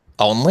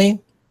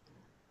 Only?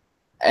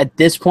 At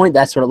this point,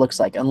 that's what it looks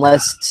like.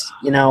 Unless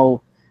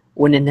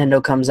when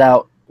Nintendo comes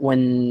out,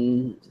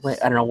 when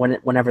I don't know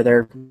whenever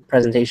their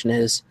presentation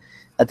is,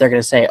 that they're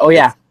going to say, "Oh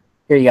yeah,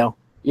 here you go.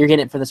 You're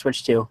getting it for the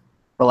Switch too.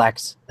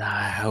 Relax."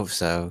 I hope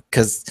so,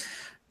 because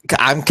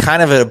I'm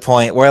kind of at a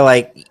point where,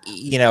 like,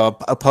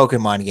 a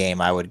Pokemon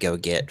game I would go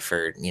get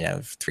for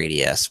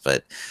 3DS,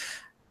 but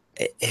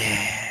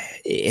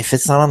if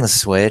it's not on the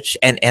Switch,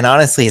 and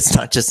honestly, it's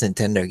not just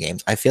Nintendo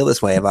games. I feel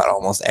this way about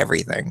almost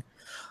everything.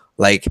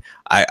 Like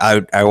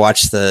I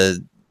watch I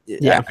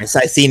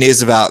see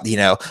news about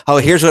oh,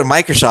 here's what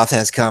Microsoft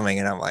has coming,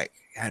 and I'm like,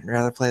 I'd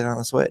rather play it on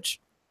the Switch.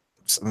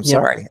 I'm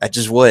sorry, I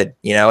just would.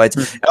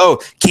 It's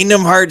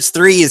Kingdom Hearts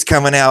 3 is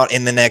coming out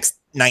in the next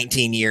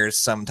 19 years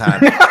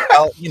sometime.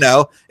 Well,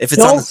 if it's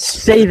Don't on the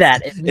say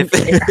that. and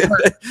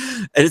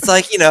it's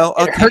like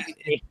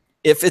okay,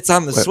 if it's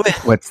on the Switch,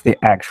 What's the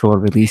actual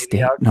release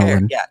date,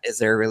 Nolan? yeah, is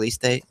there a release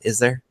date? Is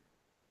there?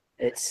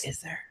 Is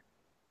there?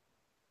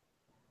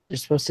 They're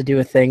supposed to do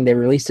a thing. They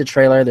released a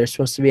trailer. There's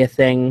supposed to be a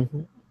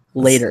thing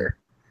later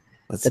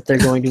that they're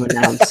going to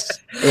announce.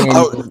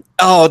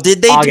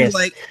 Did they August.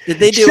 Did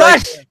they do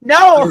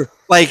No!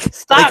 like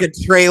a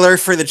trailer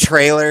for the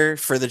trailer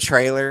for the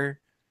trailer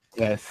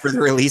Yes. for the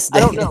release I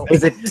date? don't know. It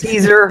was a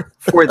teaser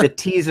for the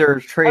teaser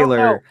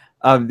trailer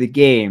of the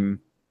game,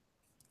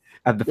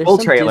 of the There's full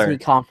some trailer.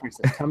 Disney conference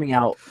that's coming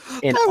out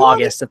in I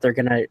want August that they're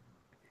going to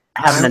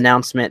have an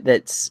announcement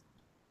that's In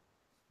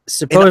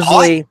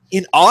supposedly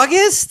in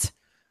August?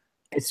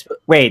 it's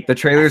Wait, the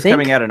trailer is I think-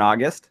 coming out in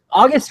August?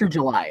 August or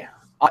July.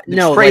 The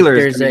No, trailer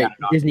is there's coming a out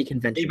in August. Disney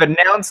convention. They've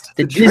announced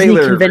The the Disney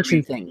trailer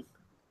convention thing.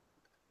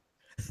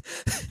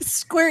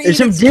 Square There's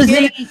some Enix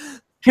Disney can't-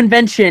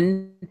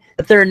 convention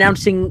that they're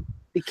announcing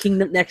the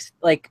Kingdom next,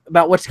 like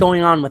about what's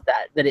going on with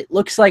that. That it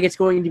looks like it's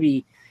going to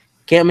be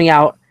coming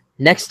out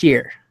next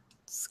year.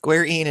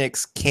 Square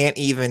Enix can't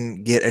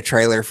even get a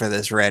trailer for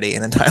this ready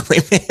in a timely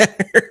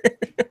manner.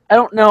 I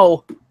don't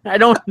know. I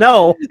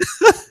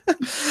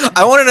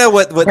I want to know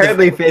what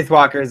Apparently, Faith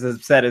Walker is as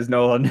upset as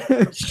Nolan.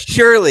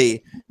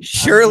 surely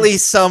surely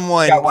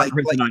someone Got one like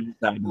person on your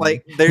side.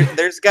 like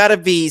there's got to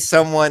be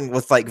someone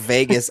with like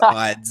Vegas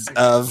odds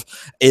of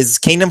is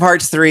Kingdom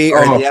Hearts 3 or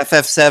the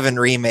FF7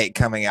 remake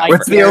coming out.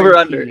 What's the over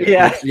under?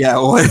 Yeah. Yeah,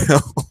 what,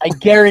 I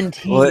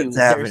guarantee What's you there's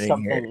happening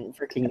something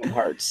for Kingdom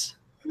Hearts.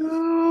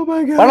 Oh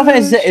my god. Final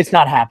Fantasy, it's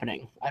not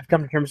happening. I've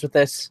come to terms with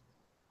this.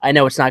 I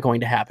know it's not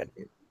going to happen.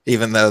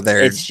 even though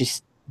It's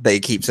just they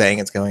keep saying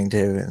it's going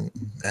to,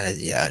 and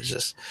yeah, it's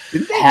just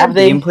Didn't they have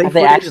they gameplay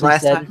actually footage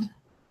last said time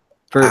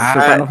for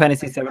Final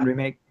Fantasy VII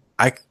remake?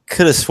 I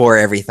could have swore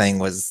everything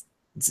was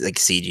like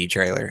CG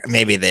trailer.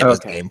 Maybe that was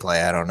Okay.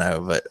 gameplay. I don't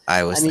know, but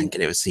I was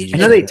thinking it was CG. I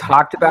know they trailer.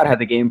 talked about how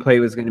the gameplay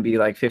was going to be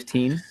like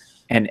 15,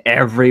 and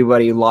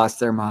everybody lost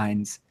their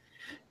minds.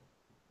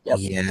 Yep.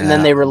 Yeah. And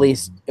then they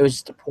released. It was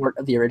just a port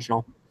of the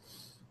original.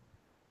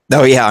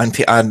 Oh yeah,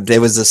 on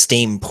there was a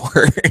Steam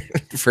port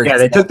for Yeah,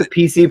 they took the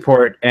PC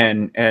port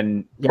and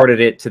ported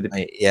it to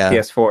the yeah.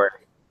 PS4,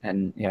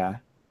 and yeah,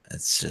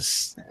 It's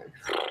just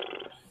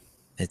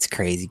it's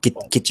crazy.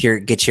 Get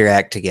your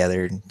act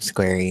together,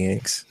 Square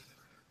Enix.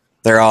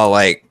 They're all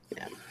like,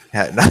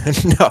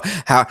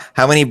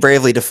 how many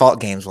Bravely Default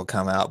games will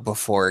come out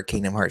before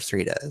Kingdom Hearts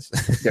 3 does? I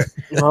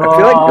feel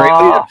like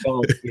Bravely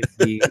Default is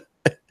the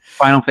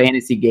Final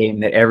Fantasy game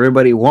that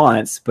everybody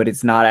wants, but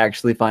it's not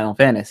actually Final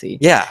Fantasy.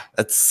 Yeah,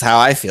 that's how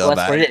I feel Well,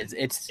 about that's what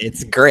it. it is.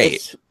 It's great.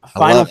 It's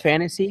Final love it.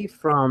 Fantasy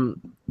from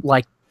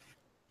like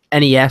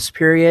NES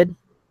period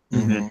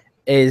Mhm.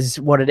 is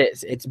what it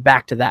is. It's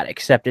back to that,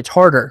 except it's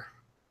harder.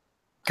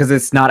 Because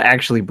it's not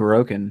actually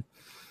broken.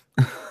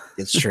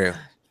 It's true,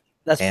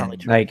 That's And, probably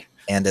true. Like,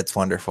 and it's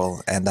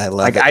wonderful, and I love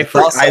like it. I, It's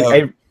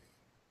also-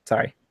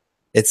 sorry.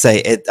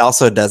 it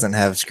also doesn't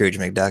have Scrooge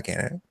McDuck in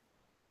it.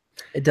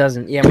 It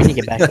doesn't. Yeah, we need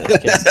to get back to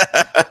this.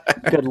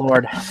 'Cause good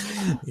lord.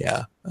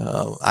 Yeah,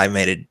 I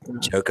made a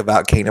joke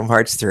about Kingdom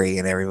Hearts 3,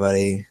 and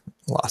everybody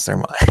lost their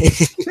mind.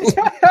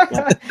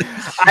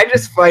 I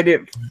just find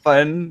it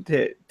fun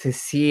to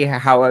see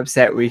how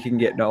upset we can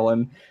get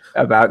Nolan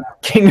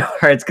about Kingdom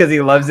Hearts because he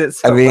loves it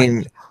so I mean,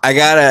 much.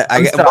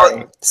 I sorry.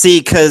 well, see,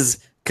 because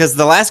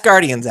the Last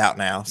Guardian's out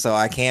now, so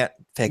I can't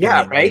pick Yeah,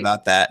 anybody right?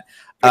 about that.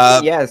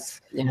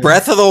 Yes. Yeah.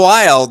 Breath of the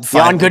Wild,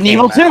 Beyond Good and finally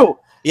Evil came out. 2.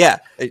 Yeah,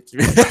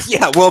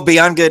 yeah. Well,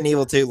 Beyond Good and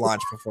Evil 2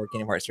 launched before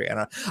Kingdom Hearts 3. I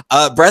don't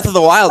know. Breath of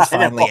the Wild's I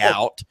know. finally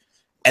out,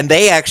 and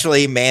they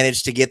actually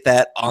managed to get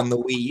that on the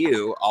Wii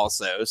U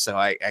also. So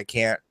I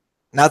can't.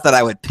 Not that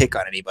I would pick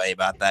on anybody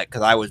about that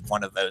because I was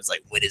one of those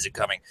like, when is it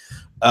coming?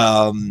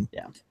 Yeah.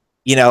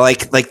 You know,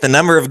 like the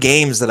number of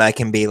games that I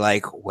can be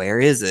like, where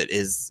is it?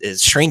 Is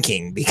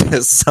shrinking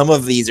because some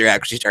of these are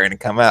actually starting to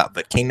come out.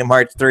 But Kingdom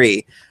Hearts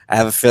 3, I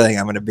have a feeling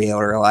I'm going to be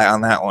able to rely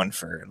on that one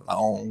for a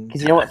long.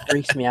 Because you know what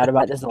freaks me out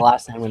about this is the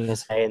last thing I'm going to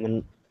say, and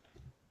then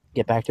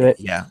get back to it.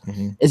 Yeah.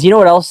 Mhm. Is you know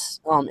what else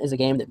is a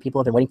game that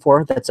people have been waiting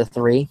for? That's a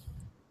 3.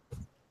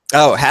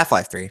 Oh,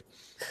 Half-Life 3.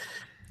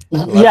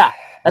 Yeah,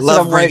 that's what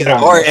Love I'm worried bringing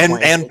about. or at this and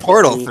point. and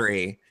Portal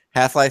 3,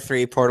 Half-Life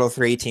 3, Portal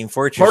 3, Team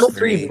Fortress Portal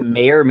 3. 3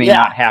 may or may Yeah.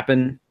 not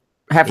happen.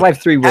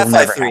 Half-Life 3 will Half-Life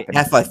never 3. happen.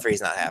 Half-Life 3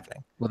 is not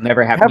happening. Will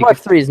never happen. Half-Life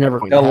because 3 is never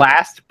going to the happen.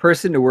 last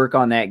person to work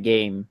on that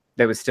game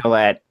that was still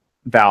at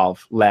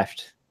Valve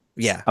left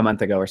Yeah. a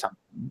month ago or something.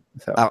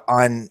 So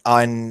On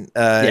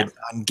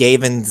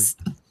Gavin's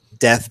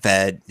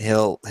deathbed,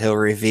 he'll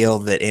reveal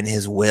that in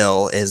his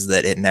will is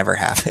that it never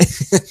happened.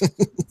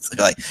 So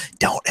like,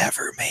 don't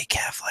ever make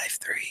Half-Life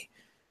 3,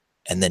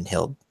 and then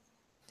he'll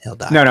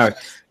die. no, It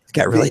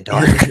got really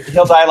dark.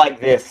 He'll die like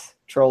this,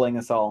 trolling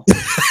us all.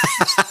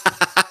 It's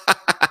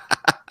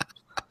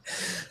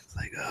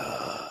like,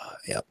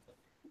 yep,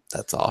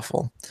 that's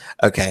awful.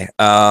 Okay,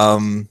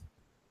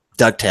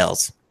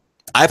 DuckTales.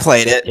 I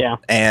played it, Yeah.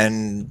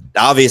 and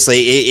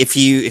obviously, if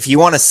you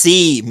want to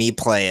see me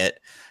play it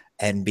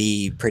and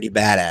be pretty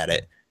bad at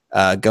it,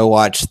 go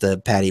watch the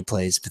Patty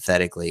Plays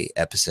Pathetically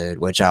episode,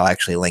 which I'll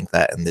actually link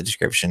that in the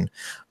description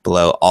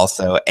below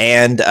also.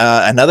 And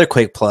another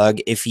quick plug,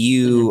 if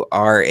you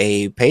are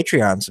a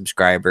Patreon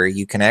subscriber,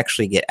 you can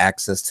actually get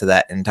access to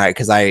that entire,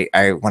 because I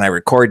when I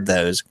record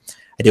those,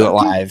 I do it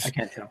live. I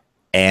can't tell.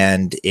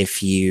 And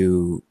if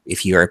you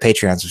are a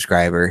Patreon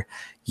subscriber,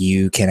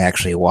 you can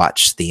actually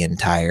watch the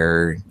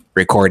entire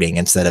recording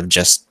instead of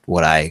just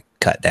what I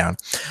cut down.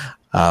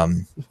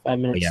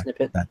 5-minute yeah.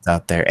 snippet. That's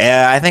out there.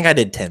 I think I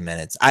did 10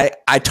 minutes.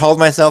 I told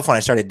myself when I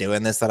started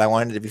doing this that I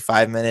wanted it to be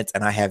 5 minutes,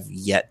 and I have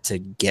yet to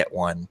get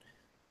one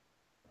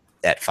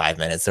at 5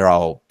 minutes. They're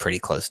all pretty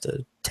close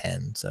to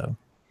 10. So,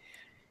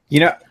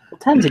 You know,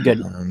 10's a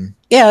good.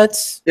 yeah,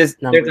 it's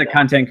there's Number a down.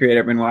 content creator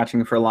I've been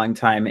watching for a long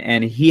time,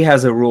 and he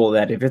has a rule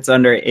that if it's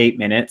under 8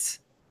 minutes,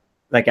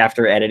 like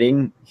after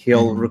editing,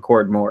 he'll Mhm.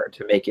 record more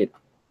to make it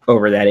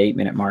over that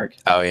 8-minute mark.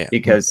 oh yeah,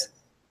 Because,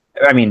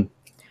 I mean,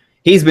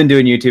 he's been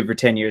doing YouTube for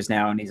 10 years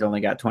now, and he's only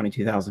got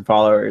 22,000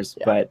 followers,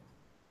 Yeah. but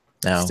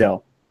no,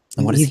 still,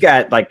 And what is he's he-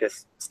 got like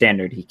this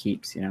standard he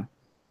keeps, you know.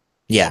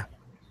 yeah.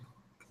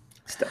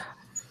 Still.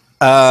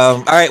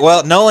 All right.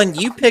 Well, Nolan,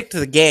 you picked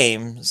the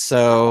game,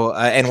 so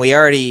and we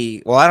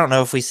already. Well, I don't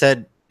know if we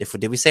said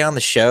did we say on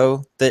the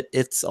show that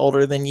it's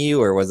older than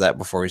you, or was that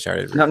before we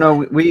started? No,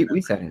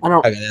 we said it. I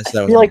don't. Okay, that's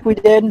I feel like we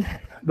did.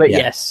 But Yeah.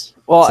 yes.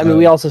 Well, I mean, So-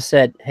 we also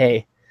said,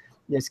 hey,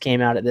 this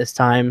came out at this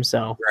time,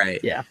 so Right.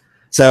 yeah.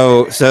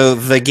 So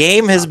the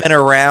game has been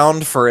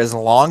around for as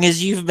long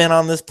as you've been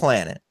on this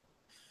planet.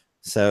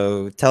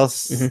 So tell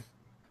us Mhm.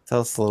 a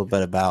little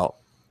bit about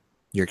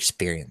your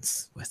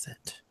experience with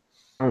it.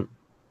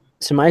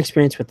 So my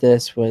experience with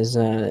this was,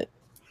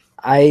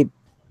 I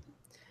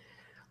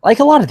like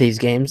a lot of these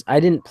games. I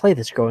didn't play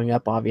this growing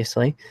up,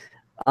 obviously.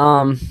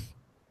 I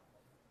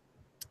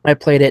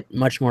played it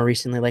much more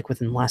recently, like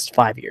within the last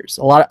 5 years.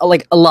 A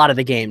lot of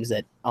the games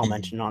that I'll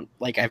mention on,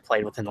 like I've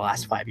played within the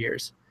last 5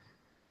 years.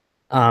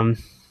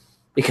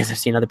 Because I've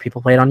seen other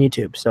people play it on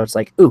YouTube, so it's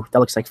like, ooh, that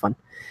looks like fun.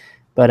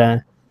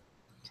 But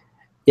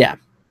yeah.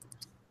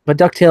 But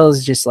DuckTales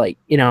is just like,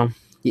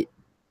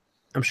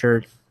 I'm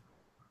sure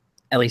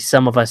at least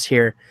some of us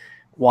here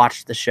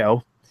watched the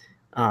show.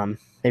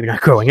 Maybe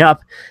not growing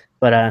up,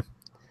 but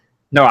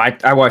No,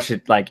 I watch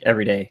it like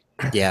every day.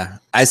 Yeah,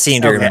 I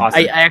seem to Okay, remember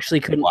awesome. I actually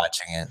couldn't.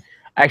 watching it.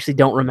 I actually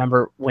don't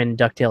remember when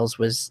DuckTales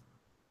was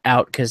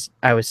out because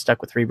I was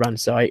stuck with reruns,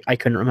 so I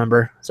couldn't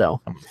remember. So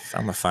I'm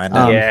gonna find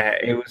out. Yeah,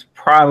 it was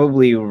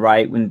probably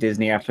right when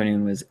Disney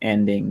Afternoon was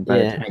ending.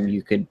 By Yeah. the time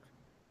you could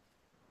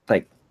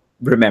like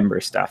remember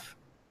stuff.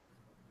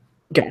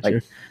 gotcha.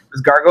 Like,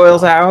 was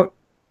Gargoyles out?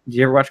 Did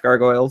you ever watch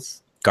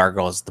Gargoyles?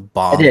 Gargoyles the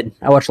bomb. I did.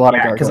 I watched a lot of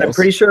Yeah, Gargoyles. because I'm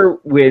pretty sure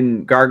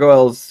when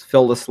Gargoyles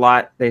filled a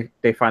slot, they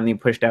finally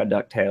pushed out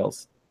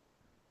DuckTales.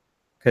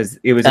 Because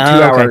it was a 2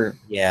 hour it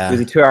Yeah. was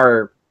a 2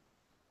 hour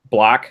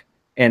block,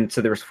 and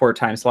so there was 4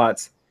 time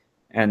slots,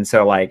 and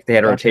so like they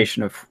had a Gotcha.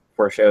 rotation of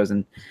 4 shows,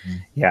 and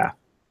yeah,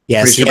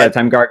 Yeah. pretty So sure you by had, the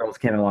time Gargoyles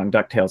came along,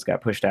 DuckTales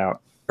got pushed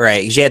out.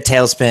 right. You had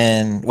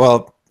Tailspin.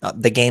 Well,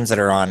 the games that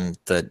are on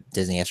the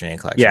Disney Afternoon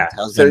Collection. Yeah,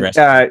 Tailspin, so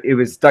Rescue- it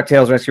was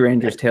DuckTales, Rescue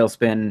Rangers,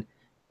 Tailspin,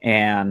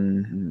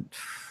 and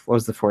what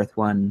was the 4th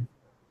one?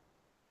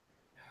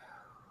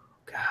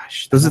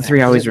 Gosh, those are the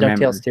 3 I always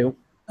remember. DuckTales 2.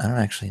 I don't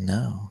actually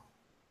know.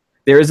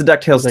 There is a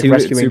DuckTales Like 2.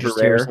 Rescue It's Rangers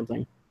super 2 or rare.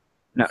 something.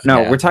 No,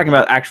 Yeah. we're talking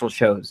about actual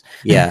shows,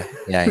 Yeah.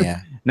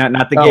 Yeah.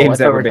 not the I games thought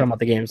that we were were big. talking about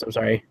the games. I'm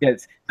sorry.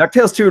 Yes,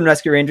 DuckTales 2 and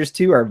Rescue Rangers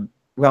 2 are,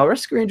 well,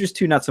 Rescue Rangers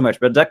 2 not so much,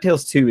 but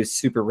DuckTales 2 is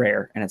super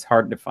rare and it's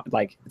hard to find.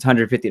 Like, it's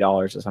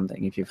 $150 or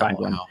something if you find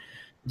one. Wow.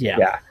 Yeah.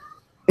 Yeah.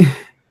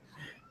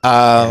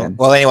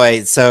 Well,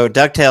 anyway, so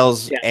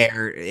DuckTales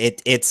Yeah.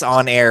 it's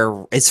on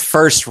air. Its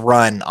first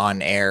run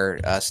on air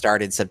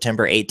started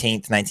September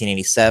 18th,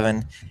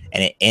 1987,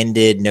 and it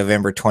ended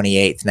November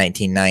 28th,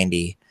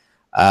 1990.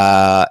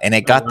 And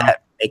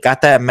it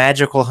got that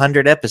magical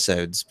 100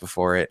 episodes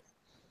before it.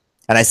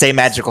 And I say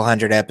magical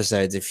 100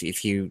 episodes if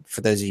you, for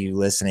those of you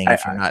listening,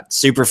 if you're not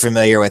super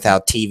familiar with how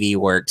TV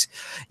works,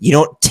 you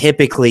don't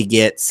typically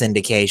get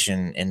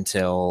syndication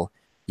until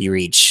you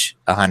reach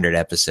 100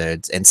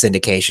 episodes, and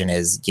syndication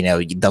is,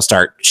 they'll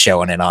start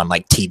showing it on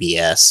like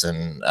TBS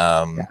and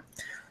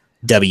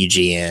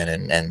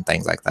WGN and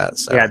things like that.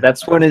 So Yeah,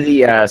 that's one of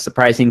the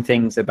surprising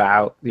things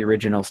about the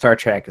original Star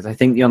Trek, is I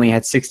think they only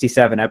had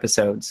 67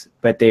 episodes,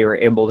 but they were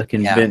able to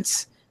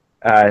convince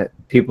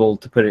people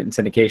to put it in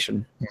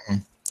syndication.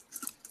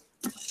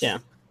 Yeah.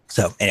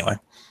 So anyway,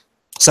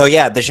 so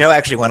yeah, the show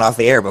actually went off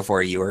the air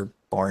before you were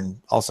born,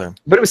 also.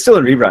 But it was still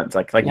in reruns,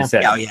 like Yeah. you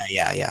said. Oh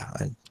yeah.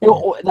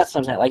 That's what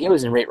I'm saying. Like, it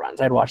was in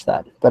reruns. I'd watch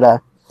that.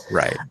 But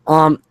Right.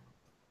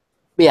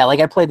 yeah, like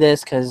I played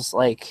this because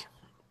like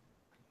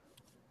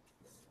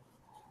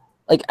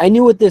I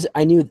knew what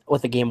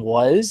the game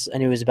was. I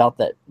knew it was about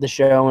the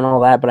show and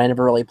all that, but I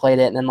never really played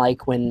it. And then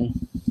like when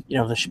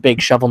the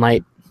big Shovel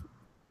Knight,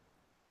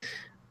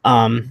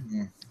 I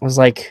was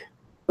like,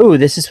 ooh,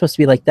 this is supposed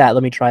to be like that.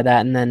 Let me try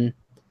that. And then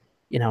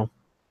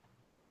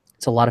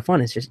it's a lot of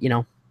fun. It's just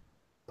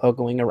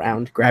pogoing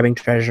around, grabbing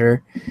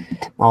treasure,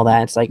 all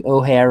that. It's like,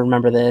 oh hey, I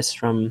remember this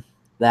from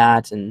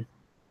that, and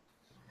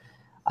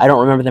I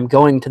don't remember them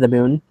going to the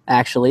moon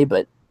actually,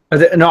 but I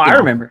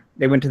remember.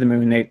 They went to the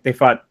moon. They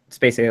fought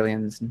space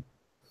aliens. And,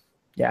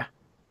 was it?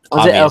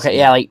 Obviously. Okay,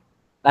 yeah, like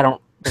I don't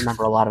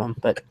remember a lot of them,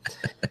 but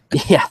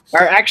yeah,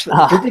 or actually,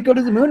 did they go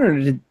to the moon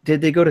or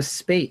did they go to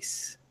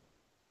space?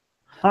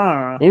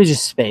 Huh. it was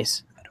just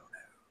space.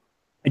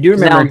 I do 'Cause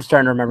now remember. I'm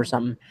starting to remember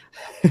something.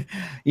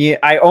 Yeah,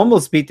 I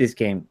almost beat this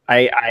game.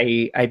 I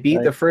beat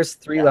Right. the first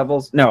 3 Yeah.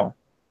 levels. No,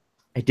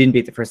 I didn't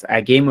beat the first.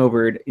 I game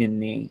overed in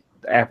the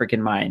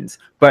African mines.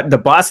 But the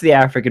boss of the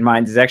African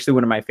mines is actually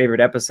one of my favorite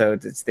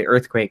episodes. It's the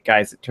earthquake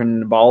guys that turn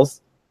into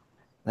balls.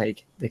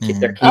 Like their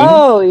king.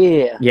 Oh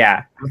yeah.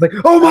 Yeah. I was like,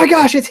 oh my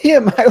gosh, it's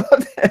him. I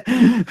love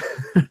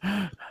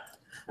that.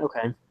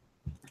 Okay.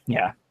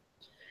 Yeah.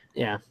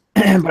 Yeah.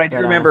 But I do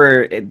But,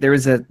 remember there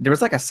was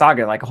like a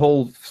saga, like a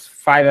whole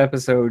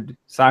 5-episode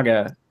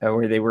saga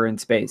where they were in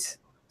space.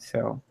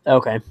 So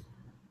Okay.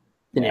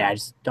 Then Yeah. yeah, I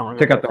just don't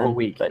remember. took up the it whole then,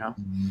 week. but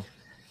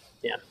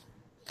You know?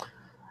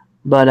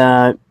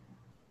 but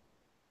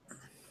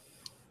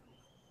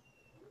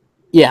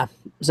yeah.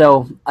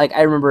 So like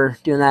I remember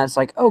doing that. It's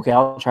like, okay,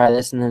 I'll try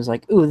this, and then it's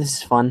like, ooh, this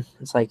is fun.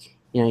 It's like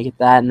you get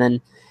that, and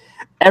then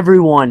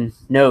everyone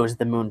knows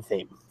the moon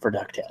theme for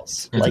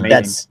DuckTales. It's Like amazing.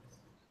 that's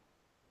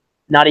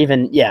not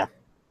even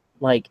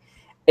like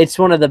it's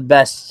one of the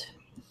best.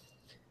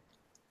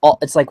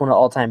 it's like one of the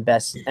all-time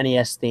best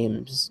NES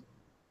themes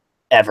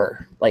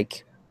ever.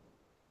 Like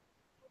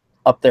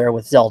up there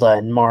with Zelda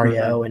and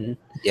Mario and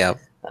Yep.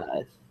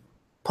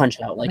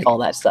 Punch Out, like all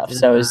that stuff.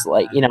 So it's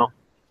like, you know,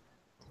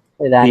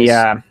 that is,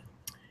 The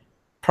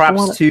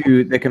props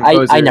to the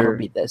composer. I never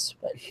beat this,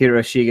 but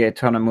Hiroshige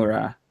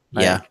Tonomura.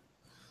 Yeah.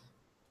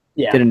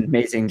 yeah, Did an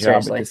amazing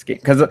job Seriously. with this game.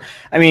 Because,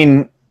 I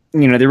mean,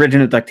 you know, the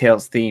original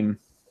DuckTales theme,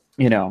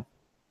 you know,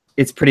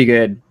 it's pretty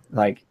good,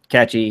 like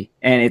catchy,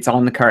 and it's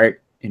on the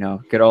cart, you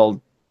know, good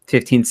old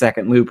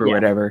 15-second loop or Yeah.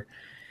 whatever.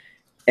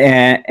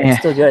 And it's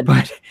still good.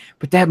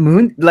 But that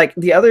moon, like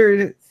the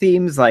other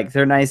themes, like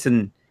they're nice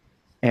and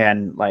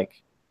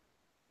like,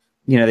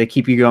 you know, they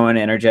keep you going,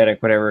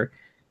 energetic, whatever.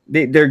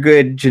 They're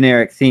good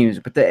generic themes,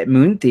 but the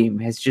moon theme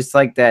has just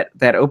like that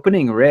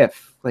opening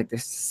riff. Like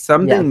there's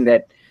something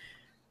that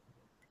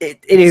it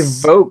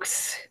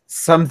evokes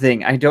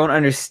something I don't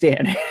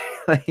understand.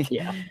 Like,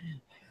 Yeah.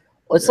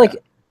 Well, it's like,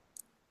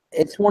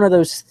 it's one of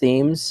those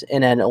themes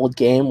in an old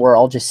game where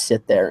I'll just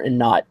sit there and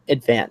not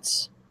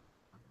advance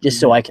just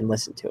so I can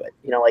listen to it.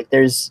 You know, like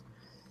there's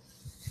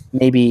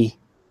maybe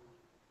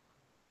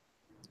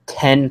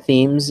 10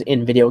 themes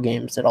in video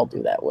games that I'll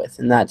do that with.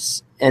 And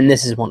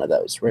this is one of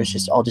those where it's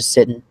just, I'll just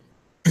sit and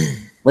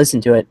listen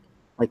to it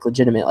like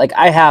legitimate. Like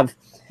I have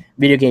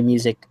video game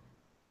music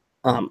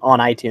on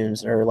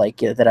iTunes or like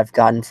that I've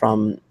gotten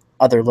from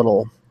other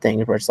little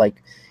things where it's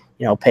like,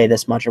 you know, pay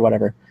this much or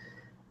whatever.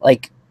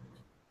 Like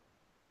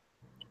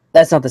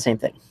that's not the same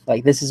thing.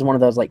 Like this is one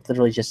of those, like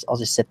literally just, I'll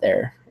just sit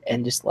there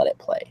and just let it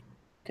play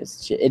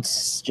because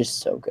it's just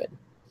so good,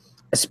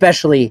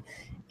 especially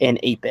in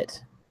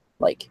 8-bit.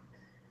 Like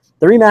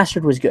the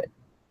remastered was good,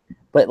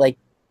 but like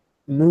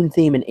Moon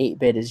theme in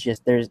 8-bit is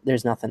just,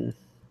 there's nothing.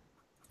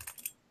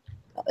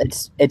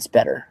 It's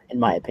better in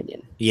my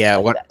opinion. Yeah,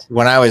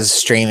 when I was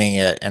streaming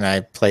it and I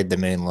played the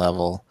Moon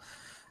level,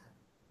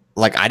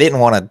 like I didn't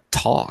want to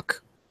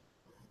talk.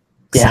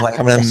 Yeah, I'm like,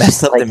 I'm gonna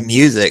mess up the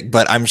music,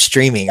 but I'm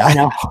streaming. I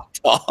know.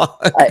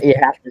 You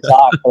have to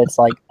talk, but it's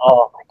like,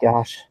 oh my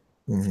gosh,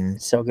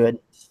 it's so good.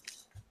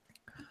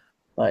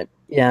 But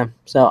yeah,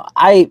 so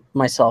I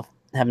myself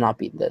have not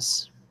beaten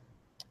this.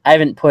 I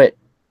haven't put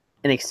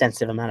an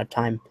extensive amount of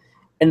time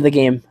into the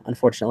game,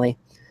 unfortunately.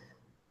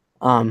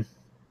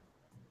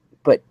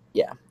 But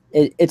yeah,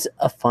 it's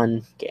a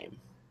fun game.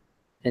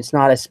 It's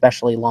not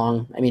especially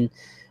long. I mean,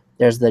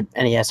 there's the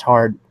NES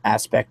hard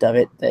aspect of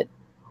it that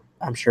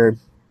I'm sure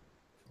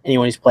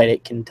anyone who's played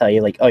it can tell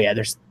you, like, oh yeah,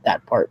 there's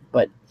that part,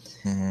 but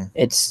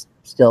it's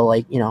still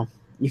like, you know,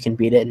 you can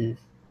beat it in a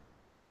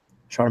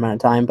short amount of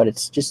time, but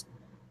it's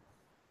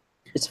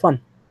fun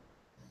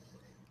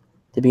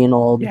to be an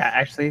old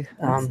actually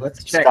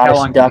let's check Scottish how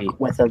long duck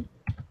with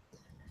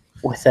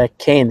a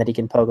cane that he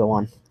can pogo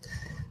on.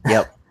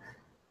 Yep.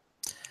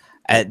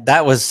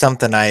 That was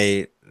something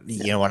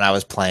when I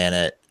was playing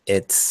it,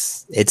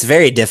 it's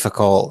very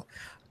difficult,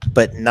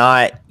 but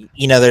not,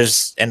 you know,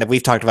 and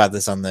we've talked about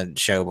this on the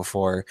show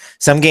before.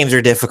 Some games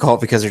are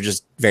difficult because they're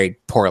just very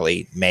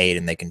poorly made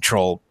and they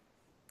control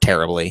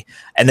terribly.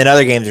 And then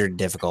other games are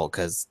difficult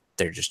because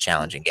they're just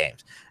challenging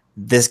games.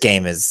 This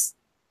game it's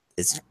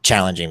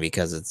challenging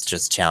because it's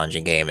just a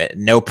challenging game. At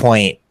no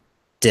point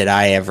did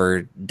I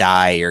ever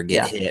die or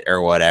get hit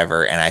or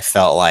whatever. And I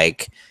felt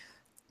like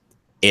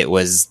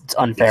it's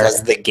unfair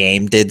because the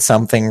game did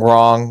something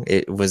wrong.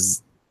 It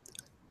was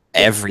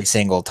every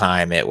single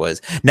time it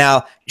was.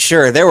 Now,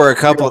 sure, there were a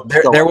couple.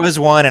 There was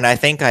one, and I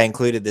think I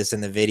included this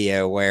in the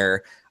video,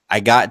 where I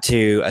got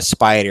to a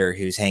spider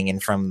who's hanging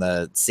from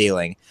the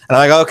ceiling. And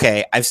I'm like,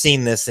 okay, I've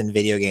seen this in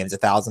video games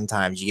 1,000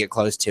 times. You get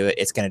close to it,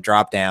 it's going to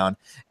drop down,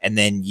 and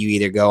then you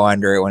either go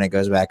under it when it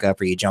goes back up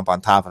or you jump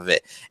on top of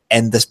it.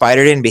 And the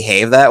spider didn't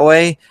behave that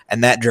way,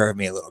 and that drove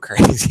me a little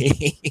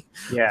crazy.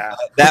 Yeah.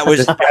 That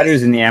was the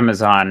spiders in the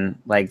Amazon,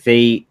 like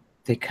they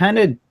kind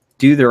of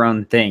do their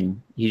own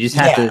thing. You just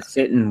have to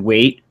sit and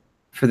wait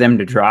for them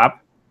to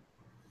drop.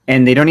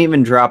 And they don't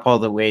even drop all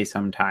the way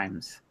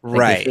sometimes. Like,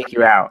 right. They take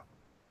you out.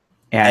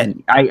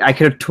 And I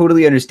could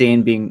totally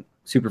understand being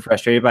super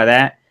frustrated by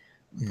that.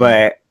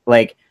 But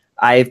like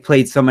I've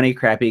played so many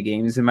crappy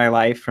games in my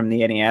life from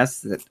the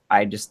NES that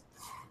I just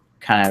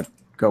kind of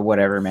go,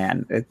 whatever,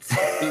 man. It's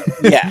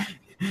yeah.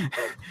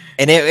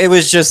 And it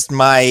was just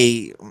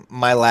my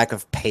lack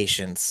of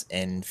patience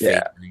in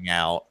figuring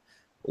out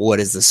what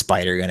is the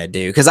spider going to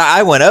do. Because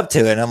I went up to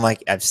it and I'm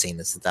like, I've seen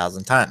this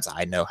 1,000 times.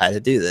 I know how to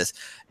do this.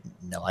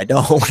 No, I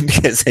don't,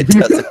 because it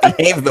doesn't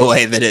behave the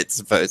way that it's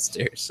supposed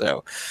to.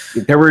 So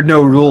there were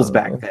no rules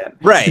back then.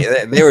 Right.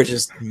 They were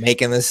just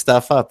making this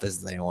stuff up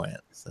as they went.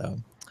 So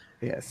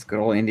yes, good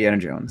old Indiana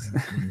Jones.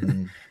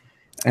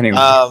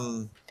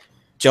 Anyway.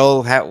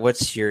 Joel,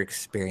 what's your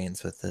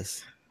experience with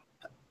this?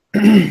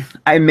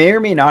 I may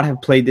or may not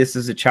have played this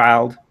as a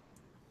child.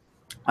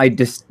 I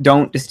just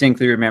don't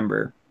distinctly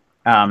remember.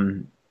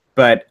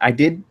 But I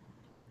did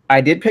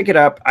pick it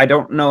up. I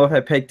don't know if I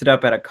picked it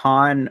up at a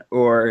con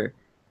or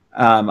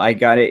I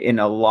got it in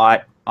a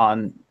lot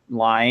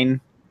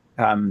online.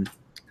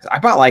 I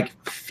bought like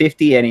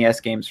 50 NES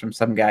games from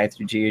some guy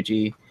through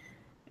GOG,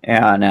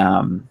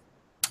 and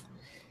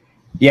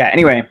Yeah.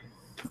 Anyway,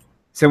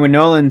 so when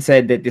Nolan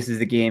said that this is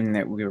the game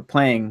that we were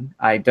playing,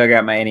 I dug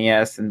out my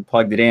NES and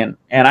plugged it in,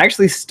 and I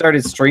actually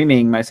started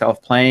streaming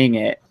myself playing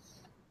it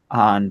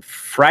on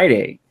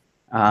Friday.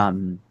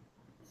 And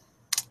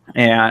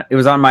it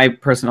was on my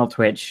personal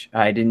Twitch.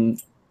 I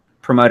didn't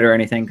promote it or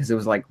anything because it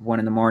was like 1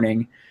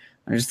 a.m.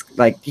 I'm just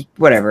like,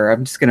 whatever.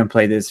 I'm just gonna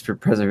play this for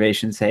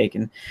preservation's sake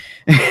and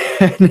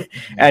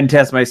and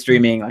test my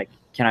streaming. Like,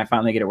 can I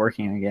finally get it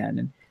working again?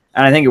 And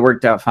I think it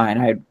worked out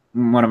fine.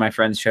 One of my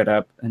friends showed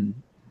up and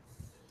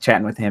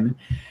chatting with him,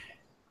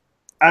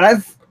 and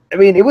I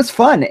mean, it was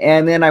fun.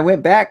 And then I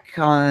went back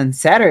on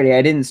Saturday.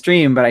 I didn't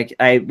stream, but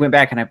I went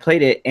back and I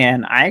played it,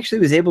 and I actually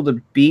was able to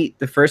beat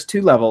the first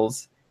 2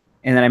 levels,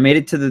 and then I made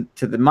it to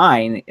the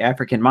mine,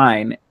 African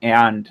mine,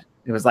 and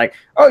it was like,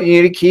 oh,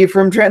 you need a key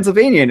from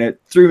Transylvania, and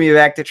it threw me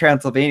back to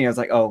Transylvania. I was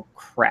like, oh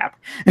crap,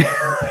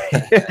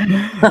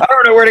 I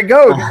don't know where to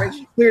go because I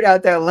just cleared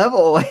out that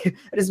level. I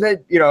just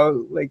spent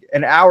like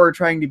an hour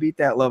trying to beat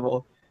that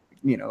level,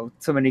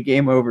 so many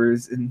game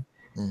overs, and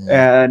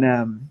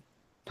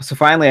so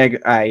finally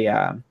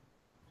I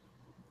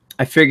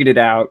figured it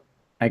out.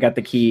 I got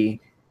the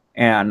key,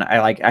 and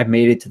I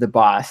made it to the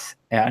boss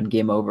and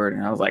game over,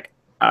 and I was like,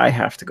 I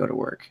have to go to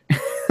work.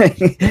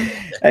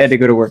 I had to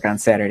go to work on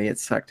Saturday. It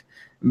sucked.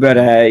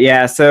 But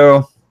yeah,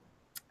 so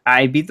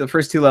I beat the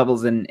first 2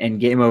 levels and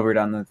game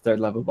overed on the 3rd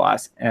level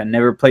boss and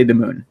never played the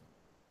moon.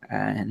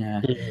 And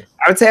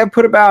I would say I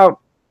put about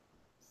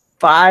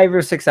 5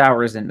 or 6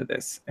 hours into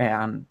this.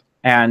 And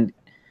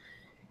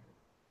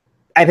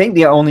I think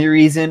the only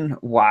reason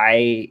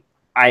why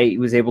I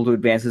was able to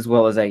advance as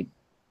well as I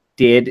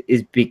did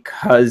is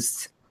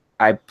because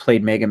I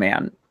played Mega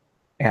Man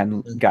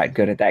and got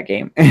good at that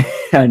game.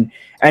 and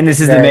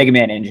this is the Mega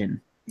Man engine.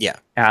 Yeah.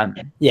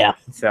 Yeah.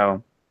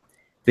 So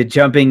the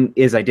jumping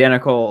is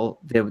identical.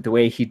 The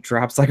way he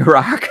drops like a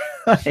rock,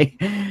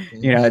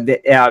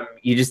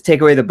 you just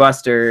take away the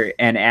Buster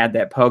and add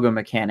that pogo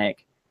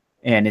mechanic,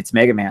 and it's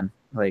Mega Man.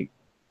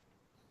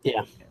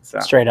 Yeah, so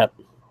straight up.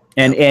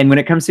 And when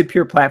it comes to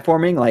pure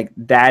platforming, like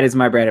that is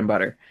my bread and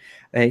butter.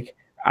 Like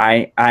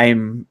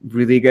I'm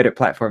really good at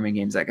platforming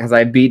games because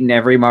I've beaten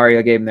every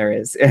Mario game there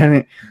is,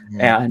 and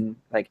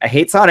like I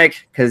hate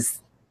Sonic because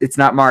it's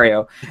not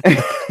Mario.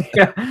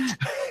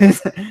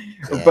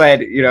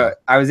 But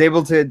I was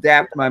able to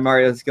adapt my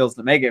Mario skills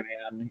to Mega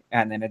Man,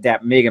 and then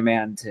adapt Mega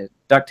Man to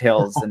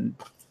DuckTales, and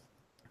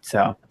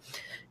so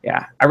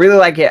yeah, I really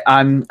like it.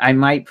 I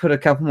might put a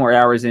couple more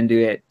hours into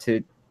it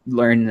to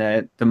learn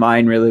the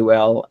mine really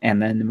well,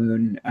 and then the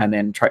moon, and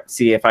then try to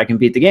see if I can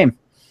beat the game.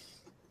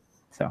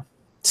 So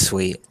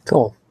sweet,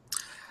 cool.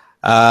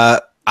 I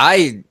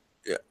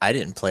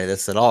didn't play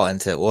this at all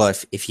until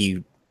if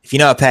you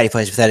know how Patty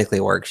Plays Pathetically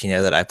works, you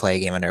know that I play a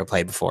game I never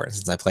played before. And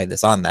since I played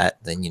this on that,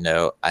 then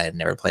I had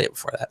never played it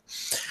before that.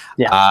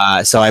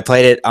 Yeah. So I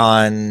played it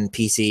on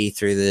PC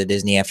through the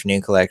Disney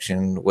Afternoon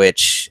Collection,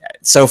 which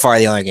so far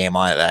the only game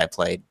on it that I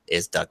played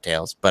is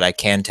DuckTales. But I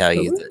can tell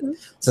you that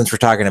since we're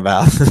talking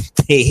about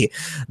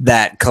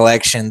that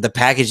collection, the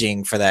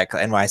packaging for that,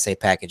 and when I say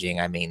packaging,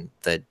 I mean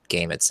the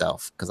game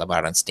itself, because I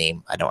bought it on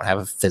Steam. I don't have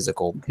a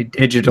physical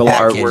digital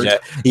artwork.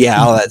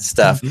 Yeah, all that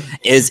stuff.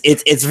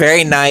 It's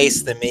very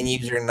nice. The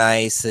menus are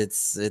nice.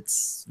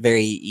 It's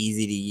very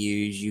easy to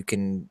use. You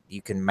can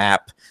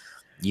map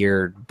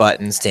your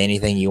buttons to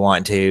anything you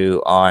want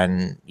to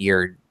on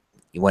your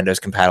Windows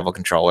compatible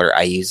controller.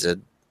 I use a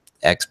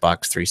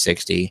Xbox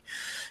 360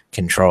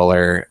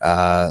 controller,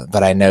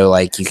 but I know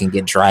you can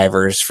get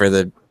drivers for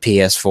the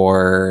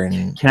PS4.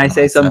 And can I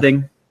say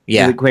something?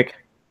 Yeah, really quick.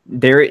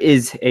 There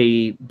is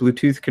a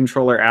Bluetooth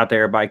controller out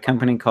there by a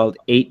company called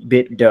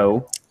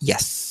 8BitDo.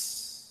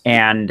 Yes,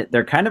 and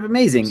they're kind of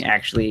amazing,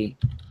 actually.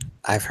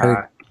 I've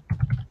heard.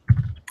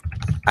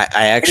 I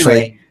actually.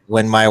 Anyway,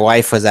 when my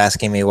wife was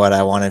asking me what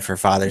I wanted for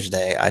Father's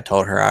Day, I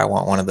told her I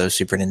want one of those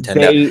Super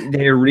Nintendo.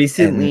 They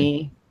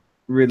recently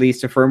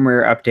released a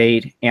firmware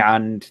update,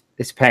 and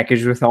it's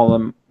packaged with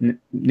all the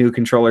new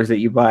controllers that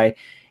you buy.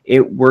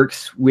 It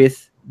works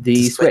with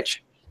the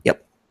Switch.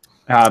 Yep.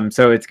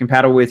 So it's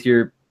compatible with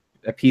a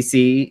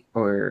PC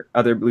or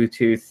other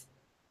Bluetooth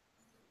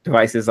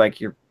devices I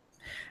think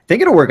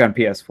it'll work on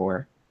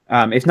PS4.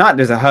 If not,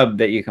 there's a hub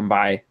that you can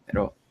buy.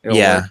 It'll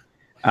work.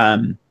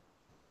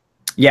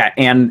 Yeah,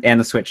 and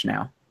the Switch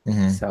now.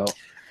 Mm-hmm. So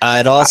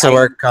it'll also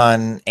work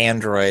on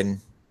Android.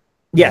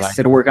 Yes,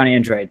 it'll work on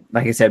Android.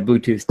 Like I said,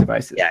 Bluetooth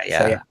devices.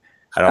 Yeah.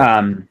 So,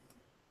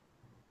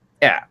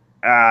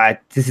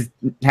 this is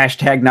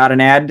hashtag not an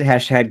ad.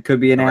 Hashtag could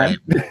be an ad.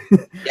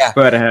 Yeah.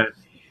 But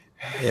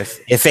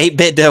if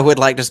 8BitDo would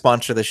like to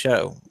sponsor the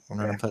show,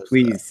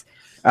 please.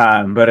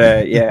 I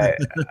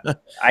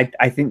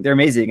think they're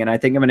amazing, and I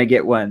think I'm gonna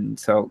get one.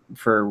 So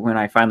for when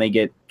I finally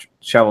get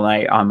Shovel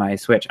Knight on my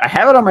Switch, I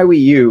have it on my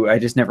Wii U. I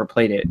just never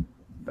played it.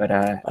 But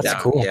that's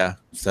cool. Yeah.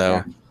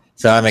 So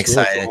I'm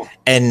excited. Really cool.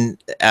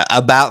 And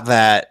about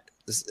that,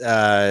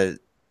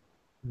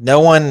 no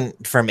one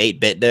from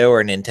 8BitDo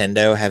or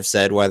Nintendo have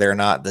said whether or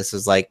not this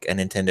is like a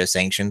Nintendo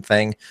sanctioned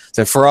thing.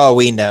 So for all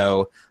we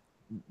know,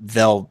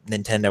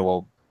 Nintendo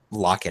will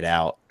lock it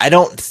out. I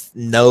don't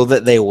know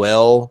that they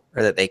will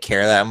or that they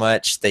care that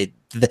much. The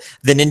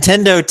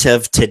Nintendo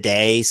of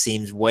today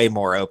seems way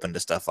more open to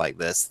stuff like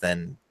this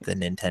than the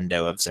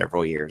Nintendo of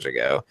several years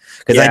ago.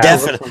 Because I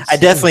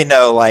definitely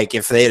know, like,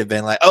 if they'd have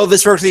been like, "Oh,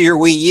 this works with your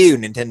Wii U,"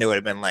 Nintendo would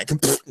have been like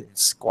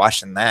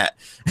squashing that,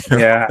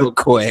 real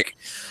quick.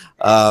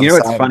 You know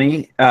what's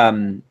funny?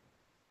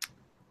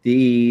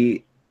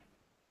 The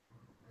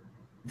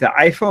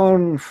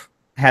iPhone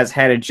has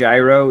had a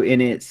gyro in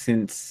it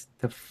since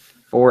the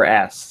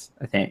 4S,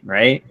 I think,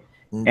 right?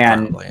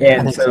 And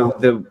so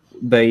the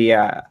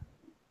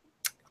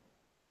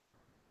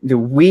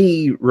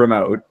Wii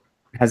remote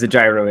has a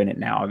gyro in it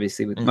now,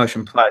 obviously with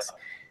Motion Plus.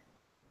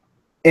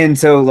 And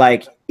so,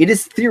 like, it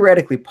is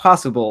theoretically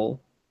possible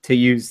to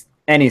use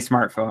any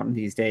smartphone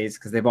these days,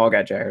 because they've all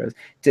got gyros.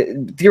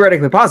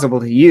 Theoretically possible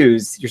to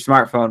use your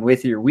smartphone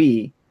with your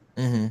Wii,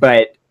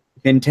 but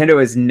Nintendo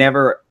has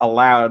never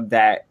allowed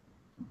that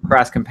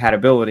cross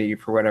compatibility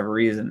for whatever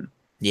reason.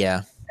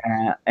 Yeah,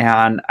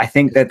 and I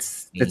think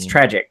that's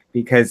tragic,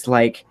 because,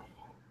 like,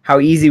 how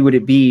easy would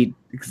it be?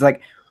 Because,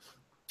 like,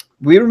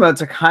 Wii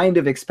remotes are kind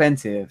of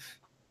expensive,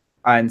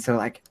 and so,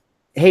 like,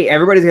 hey,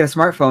 everybody's got a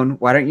smartphone.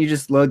 Why don't you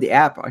just load the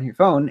app on your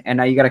phone, and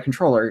now you got a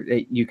controller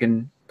that you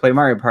can play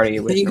Mario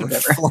Party with, you or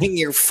whatever. Fling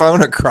your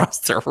phone across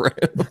the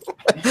room.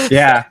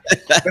 Yeah,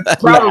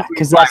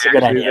 because that's a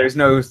good idea. There's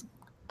no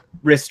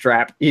wrist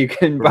strap you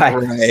can buy.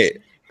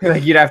 Right.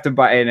 Like, you'd have to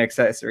buy an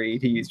accessory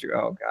to use your.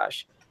 Oh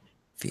gosh.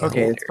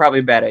 Okay, it's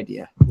probably a bad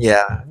idea.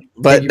 Yeah,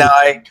 but no,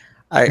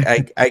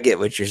 I get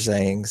what you're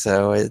saying.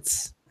 So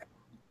it's.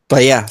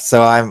 But yeah,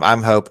 so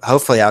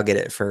hopefully I'll get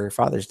it for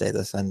Father's Day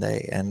this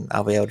Sunday, and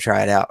I'll be able to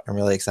try it out. I'm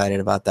really excited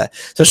about that,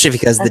 especially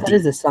because that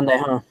is a Sunday,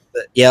 huh?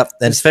 Yep,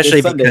 and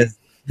especially because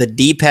the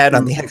D-pad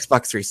on the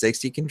Xbox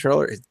 360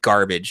 controller is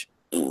garbage.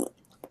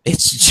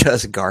 It's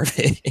just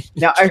garbage.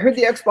 Now, I heard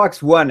the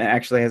Xbox One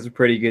actually has a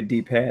pretty good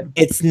D-pad.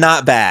 It's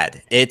not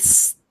bad.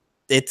 It's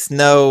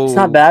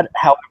not bad.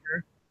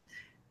 However,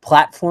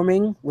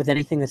 platforming with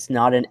anything that's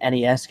not an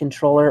NES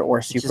controller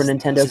or Super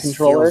Nintendo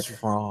controller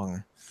feels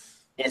wrong.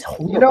 It's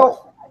horrible. You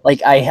know,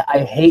 like, I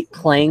hate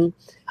playing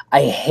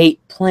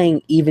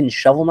even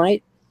Shovel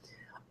Knight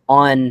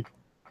on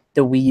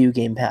the Wii U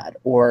gamepad,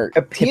 or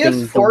a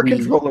PS4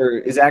 controller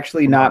is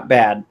actually not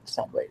bad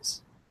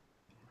sideways.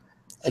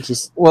 It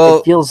feels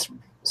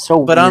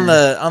so but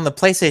weird. on the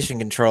PlayStation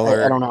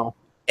controller, I don't know.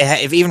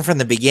 If even from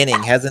the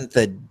beginning, hasn't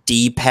the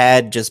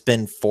D-pad just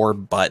been 4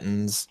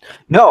 buttons?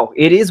 No,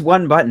 it is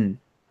one button.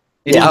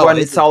 It is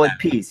one solid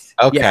piece.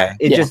 Okay. Yeah,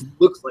 it just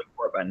looks like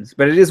 4 buttons,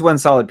 but it is one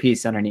solid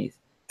piece underneath.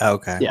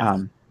 Okay. Yeah.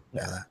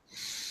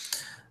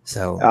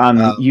 So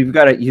you've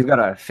got a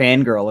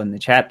fangirl in the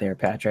chat there,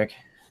 Patrick.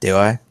 Do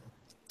I?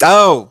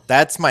 Oh,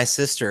 that's my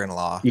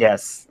sister-in-law.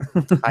 Yes.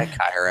 Hi,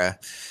 Kyra.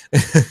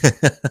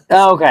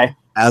 Oh, okay.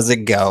 How's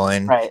it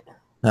going? Right.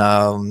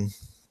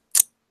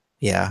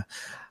 Yeah.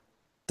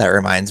 That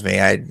reminds me,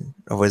 I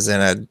was in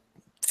a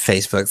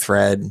Facebook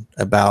thread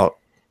about,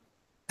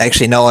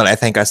 actually, Nolan, I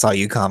think I saw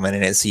you comment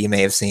in it, so you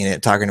may have seen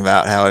it, talking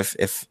about how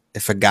if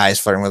a guy's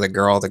flirting with a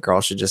girl, the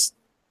girl should just,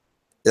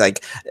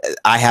 like,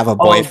 I have a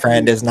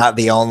boyfriend is not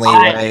the only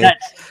way. That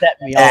set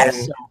me off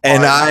so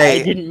and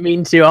I didn't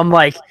mean to. I'm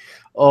like,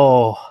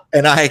 oh.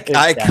 And I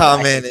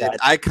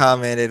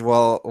commented,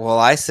 well,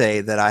 I say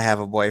that I have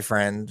a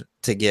boyfriend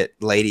to get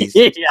ladies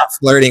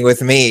flirting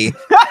with me.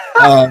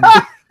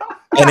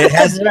 And it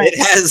has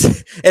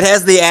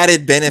the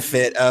added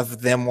benefit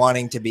of them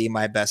wanting to be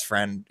my best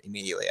friend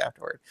immediately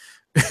afterward.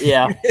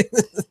 Yeah.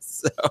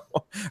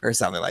 Or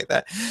something like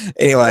that.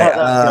 Anyway,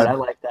 I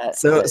like that.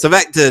 So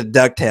back to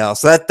DuckTales.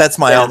 So that's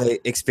my only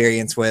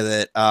experience with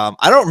it.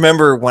 I don't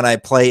remember when I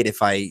played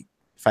if I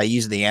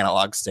used the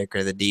analog stick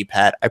or the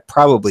D-pad. I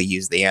probably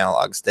used the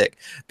analog stick,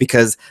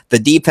 because the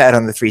D-pad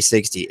on the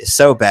 360 is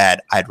so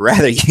bad. I'd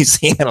rather use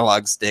the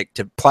analog stick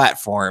to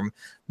platform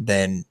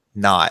than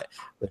not,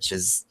 which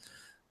is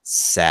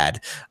sad.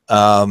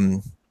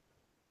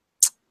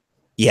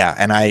 Yeah,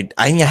 and I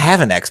have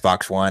an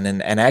Xbox One,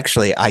 and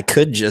actually I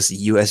could just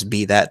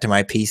USB that to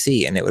my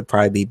PC and it would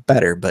probably be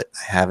better, but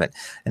I haven't.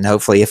 And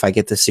hopefully if I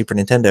get the Super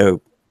Nintendo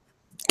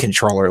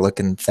controller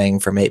looking thing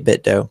from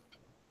 8BitDo,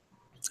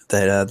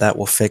 that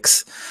will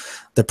fix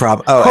the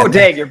problem. Oh,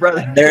 dang, your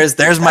brother.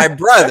 There's my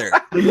brother.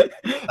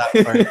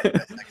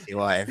 Sexy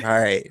wife. All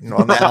right.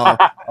 Well, now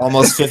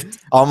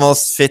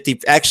almost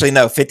 50. Actually,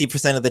 no,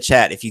 50% of the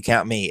chat, if you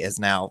count me, is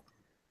now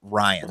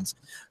Ryan's.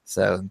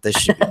 So this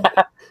should be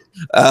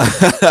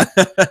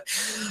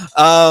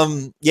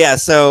yeah,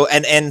 so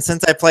and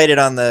since I played it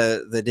on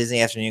the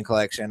Disney Afternoon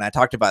Collection, I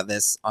talked about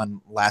this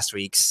on last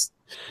week's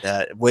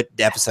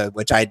episode,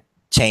 which I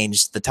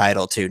changed the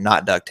title to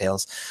Not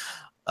DuckTales.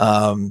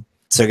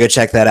 So go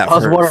check that out. I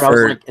was wondering, I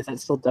was like, is it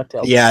still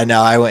DuckTales? Yeah,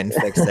 no, I went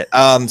and fixed it.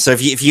 So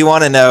if you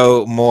want to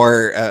know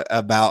more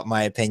about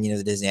my opinion of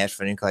the Disney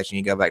Afternoon Collection,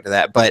 you go back to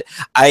that. But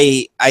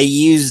I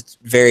used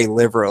very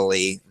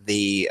liberally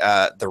the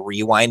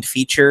rewind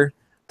feature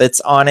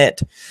that's on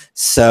it.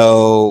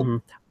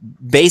 So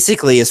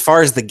basically, as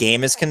far as the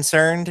game is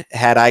concerned,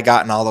 had I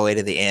gotten all the way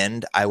to the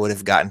end, I would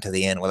have gotten to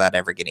the end without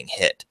ever getting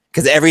hit.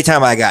 Because every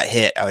time I got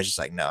hit, I was just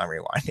like, no, I'm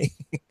rewinding.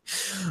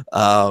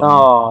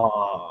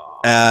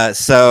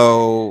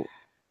 So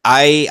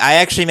I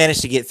actually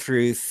managed to get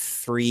through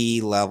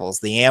 3 levels.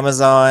 The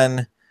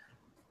Amazon,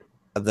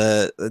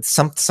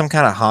 some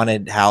kind of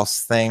haunted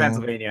house thing.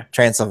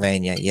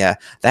 Transylvania, yeah.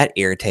 That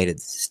irritated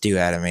the stew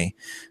out of me.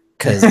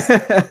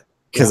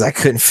 Because I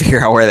couldn't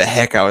figure out where the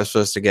heck I was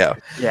supposed to go.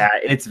 Yeah,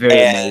 it's very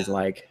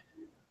maze-like.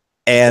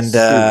 And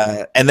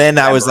then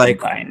I was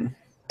like,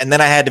 and then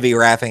I had to be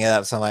wrapping it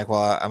up. So I'm like,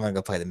 well, I'm gonna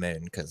go play the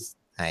moon because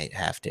I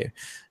have to.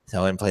 So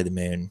I went and played the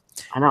moon.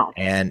 I know.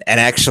 And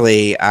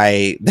actually,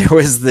 there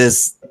was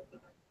this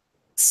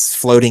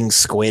floating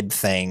squid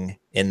thing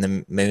in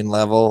the moon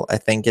level, I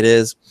think it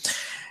is.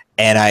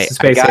 And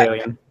Space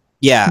alien.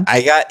 Yeah,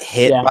 I got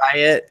hit by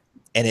it.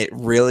 And it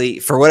really,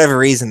 for whatever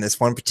reason, this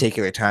one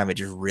particular time, it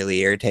just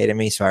really irritated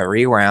me. So I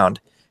rewound,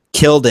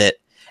 killed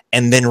it,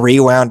 and then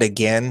rewound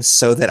again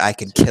so that I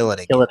could kill it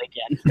again.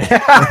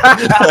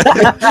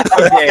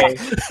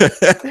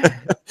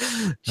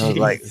 I was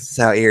like, this is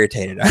how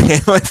irritated I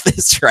am with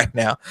this right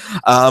now.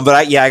 But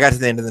I got to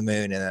the end of the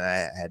moon, and then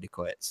I had to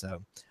quit.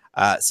 So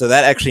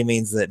that actually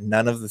means that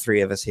none of the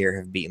 3 of us here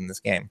have beaten this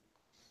game.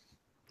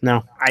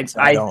 No. I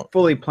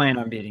fully plan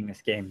on beating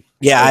this game.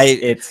 Yeah,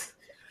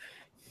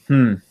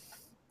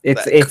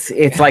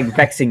 it's like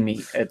vexing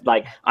me. It's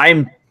like,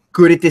 I'm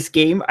good at this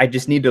game. I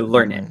just need to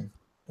learn it.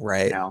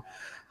 Right. Now.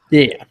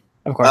 Yeah.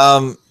 Of course.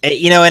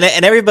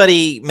 And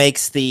everybody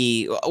makes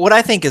what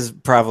I think is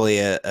probably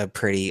a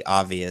pretty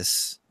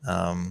obvious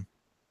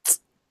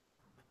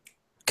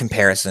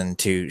comparison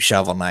to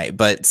Shovel Knight,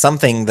 but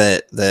something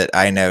that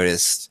I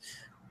noticed,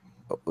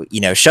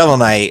 Shovel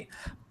Knight,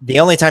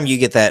 the only time you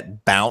get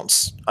that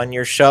bounce on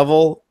your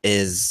shovel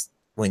is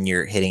when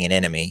you're hitting an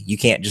enemy. You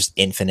can't just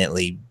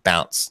infinitely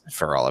bounce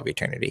for all of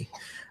eternity.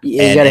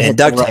 You gotta hit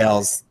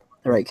DuckTales,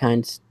 the right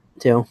kinds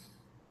too.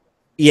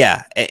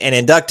 Yeah, and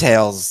in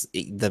DuckTales,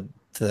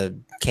 the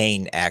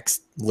cane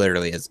acts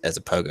literally as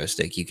a pogo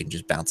stick. You can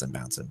just bounce and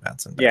bounce and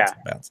bounce and bounce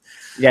and bounce.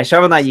 Yeah,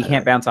 Shovel Knight, you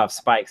can't bounce off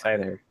spikes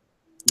either.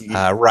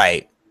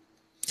 Right.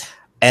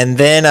 And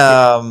then,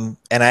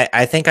 and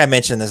I think I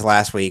mentioned this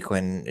last week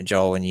when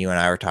you and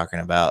I were talking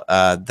about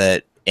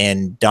that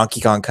in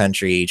Donkey Kong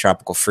Country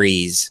Tropical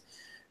Freeze,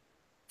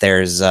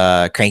 there's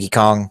Cranky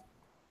Kong,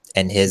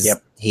 and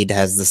he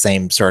has the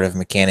same sort of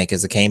mechanic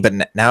as the cane. But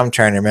now I'm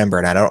trying to remember,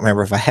 and I don't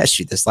remember if I asked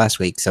you this last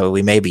week, so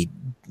we may be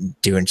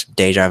doing some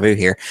deja vu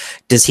here.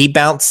 Does he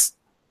bounce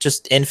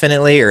just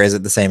infinitely, or is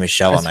it the same as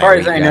Shovel Knight? As far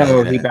as I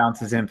know, he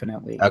bounces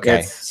infinitely.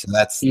 Okay, so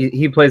that's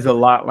he plays a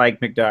lot like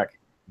McDuck.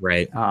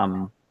 Right.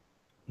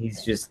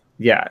 He's just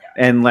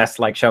and less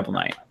like Shovel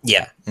Knight.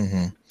 Yeah.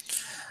 Mm-hmm.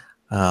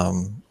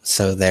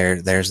 So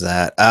there's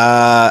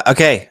that.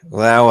 Okay.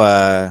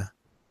 Well,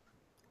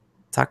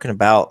 talking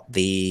about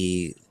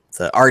the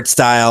art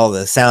style,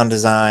 the sound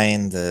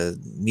design, the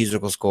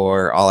musical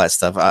score, all that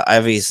stuff.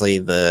 Obviously,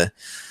 I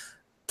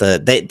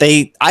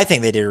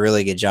think they did a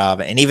really good job.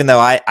 And even though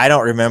I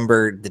don't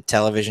remember the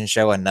television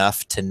show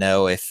enough to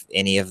know if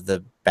any of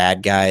the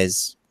bad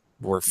guys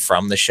were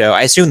from the show,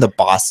 I assume the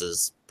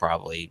bosses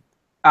probably.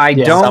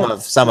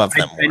 Some of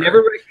them. I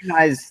never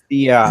recognized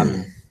the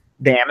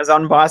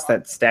Amazon boss,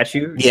 that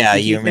statue. Yeah,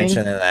 you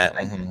mentioned that.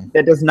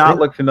 That does not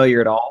look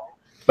familiar at all.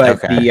 But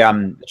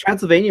the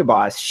Transylvania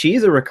boss,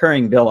 she's a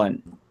recurring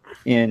villain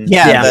in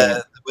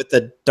with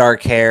the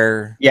dark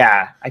hair.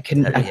 Yeah, I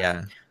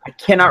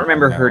cannot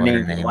remember her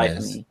name for the life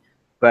of me.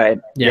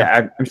 But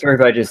I'm sorry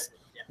if I just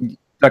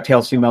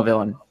DuckTales female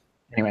villain.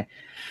 Anyway.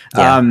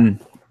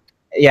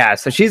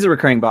 So she's a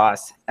recurring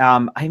boss.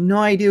 I have no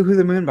idea who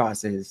the moon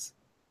boss is.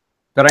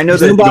 But I know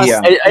that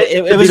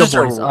it was just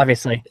boys,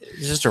 obviously.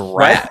 It's just a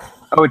rat.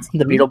 Oh, it's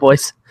the Beetle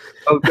Boys.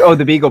 Oh,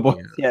 the Beagle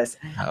Boys. Yes.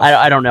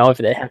 I don't know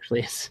if it actually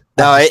is.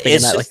 No,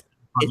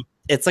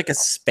 it's like a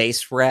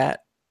space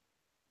rat.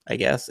 I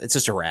guess it's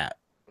just a rat.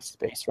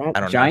 Space rat. I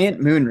don't know. Giant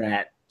moon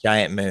rat.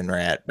 Giant moon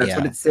rat. That's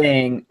what it's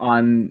saying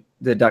on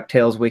the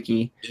DuckTales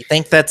wiki. You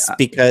think that's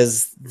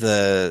because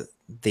the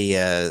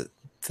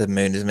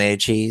moon is made of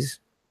cheese?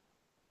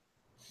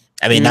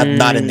 I mean,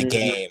 not in the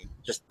game.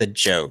 Just the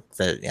joke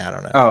that I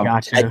don't know. Oh,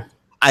 gotcha.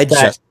 I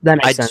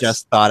makes sense.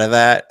 just thought of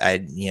that. I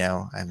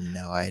have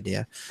no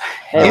idea.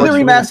 In the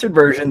remastered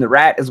version, the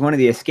rat is one of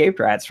the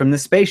escaped rats from the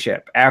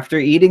spaceship. After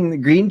eating the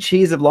green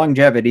cheese of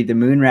longevity, the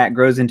moon rat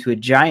grows into a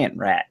giant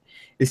rat.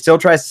 It still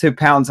tries to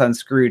pounce on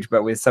Scrooge,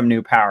 but with some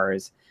new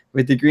powers.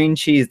 With the green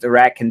cheese, the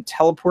rat can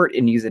teleport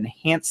and use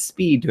enhanced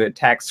speed to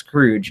attack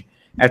Scrooge.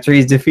 After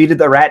he's defeated,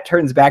 the rat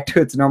turns back to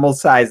its normal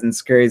size and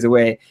scurries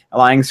away,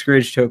 allowing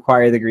Scrooge to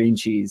acquire the green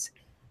cheese.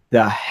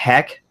 The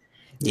heck?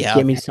 Yeah.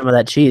 Give me some of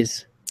that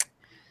cheese.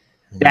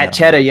 That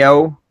cheddar,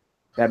 yo.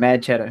 That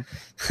mad cheddar.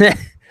 Sorry,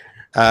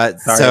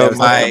 so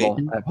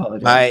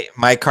my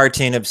my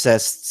cartoon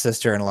obsessed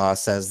sister-in-law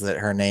says that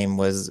her name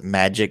was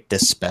Magic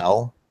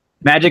Dispel.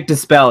 Magic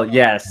Dispel,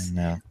 yes.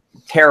 No.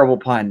 Terrible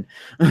pun.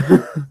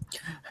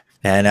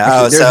 And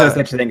there's no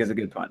such thing as a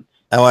good pun.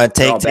 I want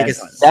to They're all take bad a,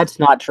 puns. That's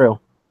not true.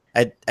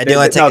 I do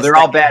want to take No, a they're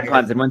all second bad here.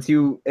 puns, and once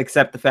you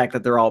accept the fact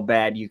that they're all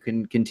bad, you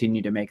can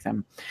continue to make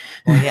them.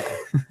 Well,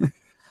 yeah.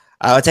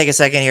 I'll take a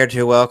second here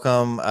to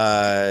welcome.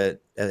 I'm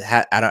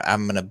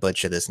gonna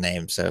butcher this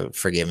name, so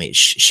forgive me.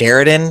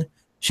 Sheraton,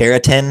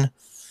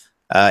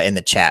 in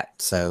the chat.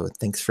 So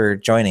thanks for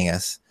joining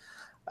us.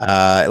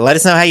 Let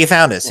us know how you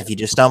found us. If you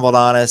just stumbled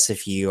on us,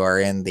 if you are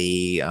in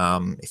the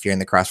if you're in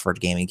the CrossForge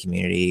gaming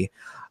community,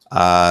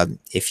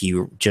 if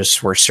you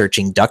just were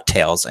searching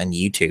DuckTales on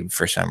YouTube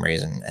for some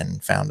reason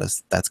and found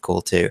us, that's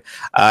cool too.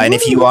 And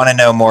if you want to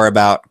know more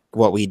about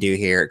what we do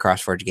here at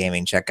CrossForge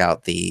Gaming, check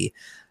out the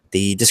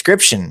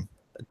description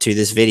to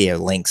this video,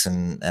 links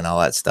and all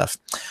that stuff.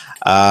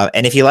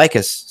 And if you like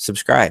us,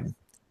 subscribe.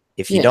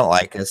 If you don't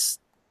like us,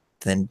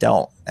 then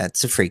don't.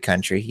 That's a free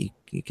country.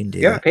 You can do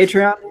that.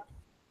 Patreon.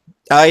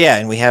 Oh yeah,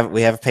 and we have a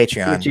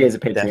Patreon. CFG has a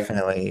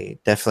Patreon.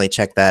 Definitely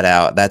check that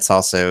out. That's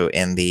also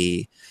in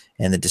the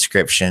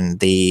description.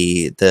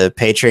 The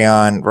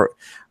Patreon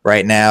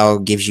right now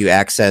gives you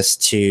access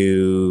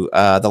to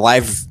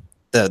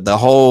the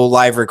whole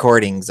live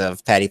recordings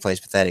of Patty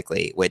Plays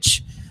Pathetically,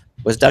 which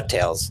was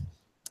DuckTales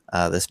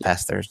this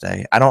past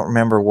Thursday. I don't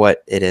remember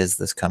what it is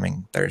this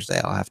coming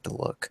Thursday. I'll have to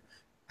look.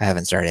 I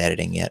haven't started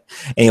editing yet.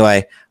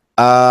 Anyway,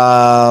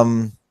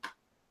 where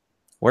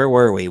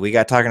were we? We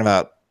got talking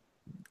about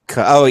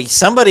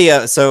somebody.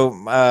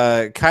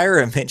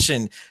 Kyra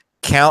mentioned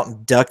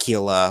Count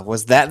Duckula.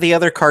 Was that the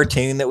other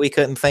cartoon that we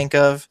couldn't think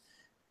of?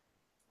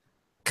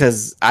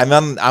 Because I'm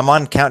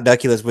on Count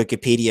Duckula's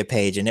Wikipedia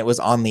page, and it was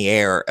on the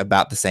air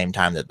about the same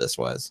time that this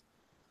was.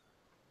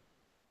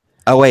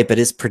 Oh wait, but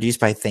it's produced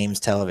by Thames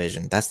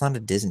Television. That's not a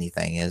Disney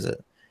thing, is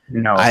it?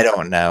 No, I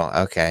don't know.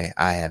 Okay,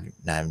 I have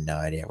no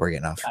idea. We're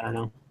getting off. I don't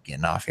know.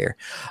 Getting off here.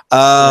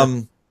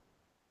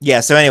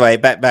 Yeah. So anyway,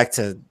 back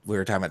to we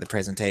were talking about the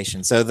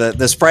presentation. So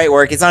the sprite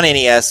work, it's on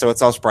NES, so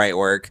it's all sprite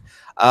work.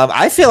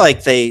 I feel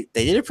like they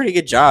did a pretty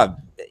good job.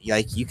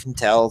 Like you can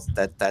tell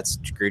that that's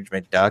Scrooge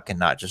McDuck and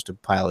not just a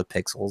pile of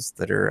pixels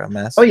that are a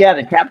mess. Oh yeah,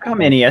 the Capcom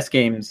NES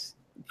games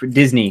for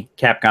Disney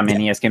Capcom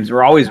NES games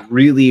were always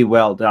really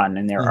well done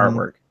in their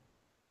artwork.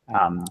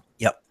 I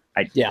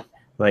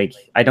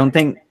don't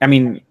think. I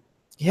mean,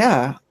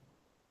 yeah,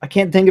 I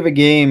can't think of a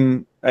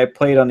game I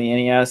played on the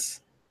NES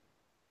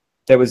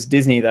that was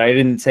Disney that I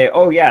didn't say,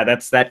 oh yeah,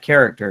 that's that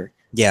character.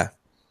 Yeah.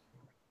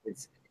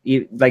 It's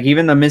like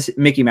even the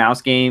Mickey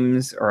Mouse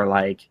games, or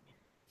like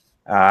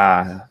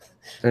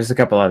there's a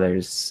couple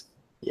others.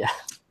 Yeah.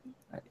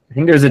 I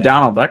think there's a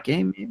Donald Duck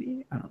game,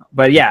 maybe. I don't know.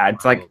 But yeah,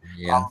 it's like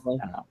I don't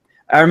know.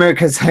 I remember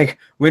because like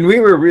when we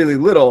were really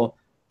little,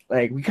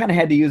 like we kind of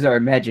had to use our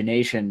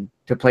imagination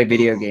to play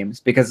video games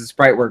because the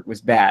sprite work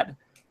was bad.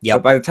 Yeah.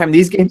 But by the time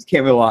these games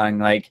came along,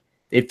 like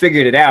it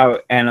figured it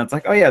out, and it's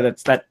like, oh yeah,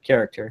 that's that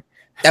character.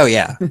 Oh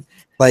yeah.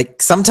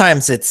 Like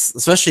sometimes it's,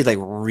 especially like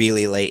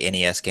really late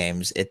NES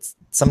games,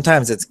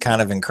 sometimes it's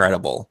kind of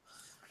incredible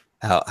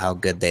how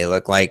good they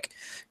look. Like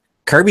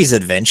Kirby's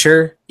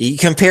Adventure. You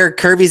compare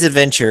Kirby's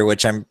Adventure,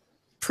 which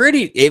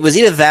it was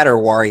either that or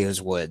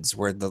Wario's Woods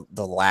were the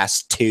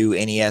last two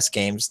NES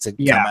games to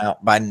come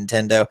out by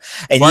Nintendo.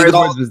 And Wario's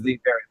Woods was the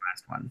very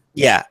last one.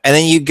 Yeah. And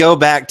then you go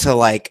back to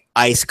like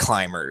Ice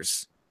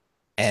Climbers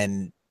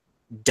and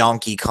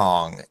Donkey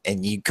Kong,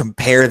 and you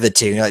compare the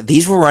two. You're like,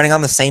 these were running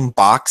on the same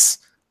box.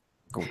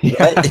 What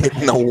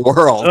in the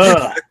world?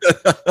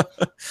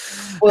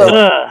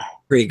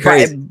 Pretty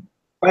crazy.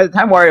 By the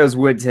time Wario's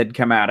Woods had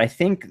come out, I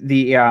think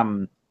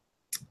the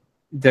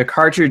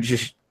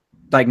cartridge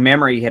like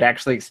memory had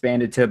actually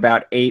expanded to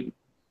about 8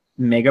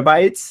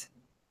 megabytes.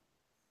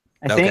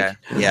 I think.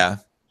 Yeah.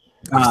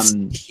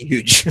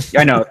 Huge.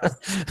 I know.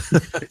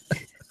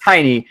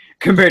 Tiny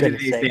compared to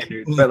these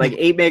standards, but like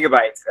 8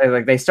 megabytes.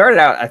 Like they started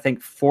out, I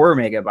think 4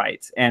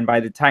 megabytes, and by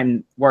the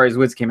time Wario's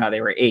Woods came out,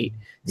 they were 8.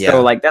 Yeah.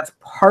 So like that's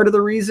part of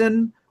the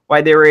reason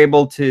why they were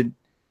able to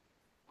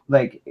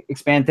like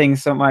expand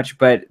things so much,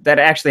 but that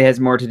actually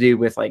has more to do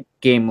with like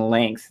game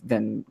length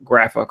than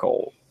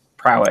graphical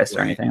prowess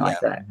or anything like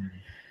that.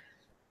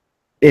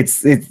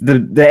 It's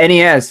the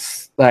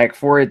NES, like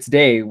for its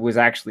day, was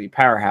actually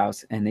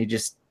powerhouse, and they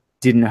just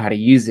didn't know how to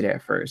use it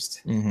at first.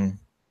 Mm-hmm.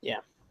 Yeah.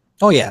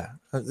 Oh yeah.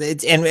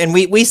 And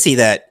we see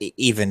that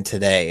even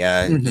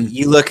today.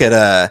 You look at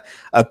a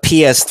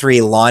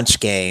PS3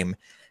 launch game,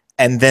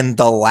 and then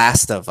The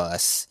Last of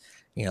Us.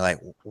 You're like,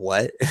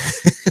 what?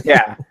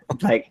 Yeah,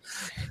 like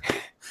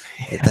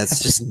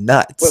that's just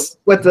nuts.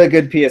 What's a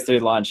good PS3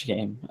 launch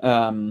game?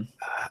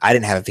 I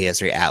didn't have a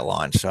PS3 at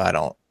launch, so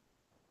I'm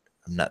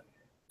not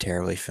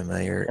terribly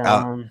familiar.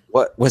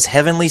 What was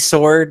Heavenly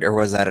Sword, or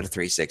was that a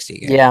 360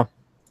 game? Yeah,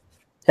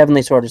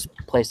 Heavenly Sword is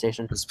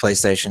PlayStation. It was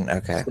PlayStation.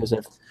 Okay.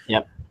 Exclusive.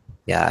 Yep.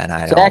 Yeah, and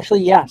I so don't...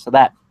 actually, so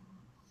that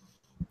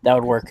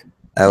would work.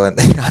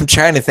 I'm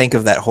trying to think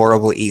of that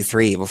horrible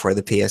E3 before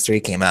the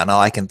PS3 came out, and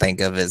all I can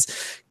think of is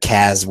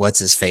Kaz, what's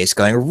his face,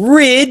 going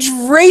Ridge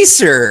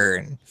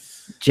Racer,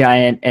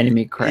 giant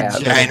enemy crab,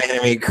 and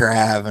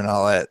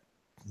all that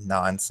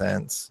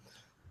nonsense.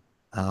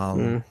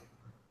 That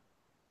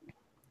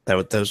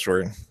those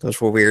were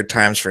weird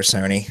times for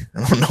Sony.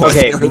 I don't know what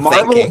Okay, they were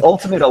Marvel thinking.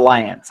 Ultimate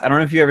Alliance. I don't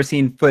know if you've ever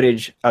seen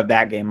footage of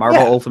that game,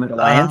 Marvel Yeah. Ultimate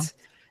Alliance.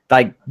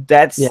 Like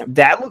that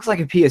Yeah. looks like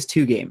a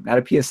PS2 game, not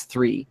a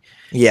PS3.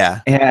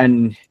 Yeah,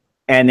 And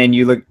then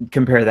you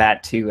compare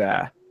that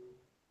to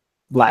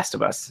Last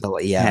of Us,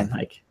 yeah. and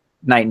like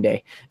night and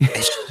day.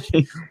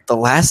 The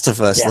Last of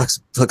Us Yeah.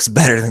 looks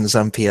better than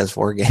some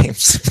PS4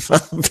 games.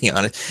 I'll be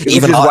honest. Which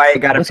is why it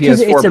got a It's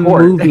because PS4 it's a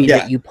port. movie Yeah.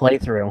 that you play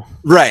through.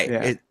 right.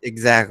 Yeah.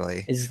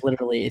 Exactly. It's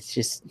literally, it's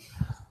just,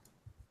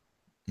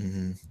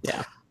 Mhm.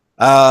 Yeah.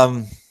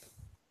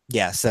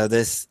 Yeah. So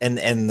this and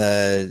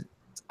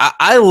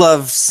I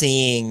love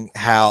seeing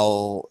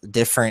how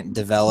different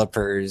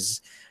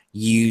developers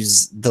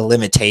use the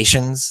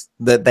limitations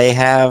that they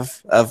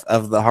have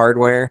of the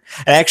hardware.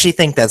 I actually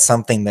think that's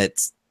something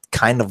that's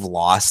kind of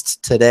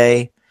lost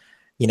today.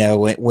 You know,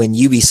 when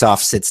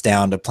Ubisoft sits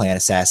down to plan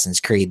Assassin's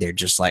Creed, they're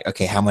just like,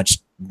 okay, how much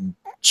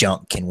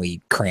junk can we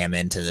cram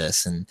into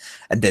this? And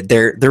that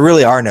there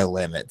really are no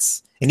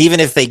limits. And even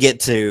if they get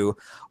to,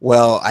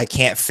 well, I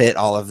can't fit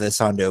all of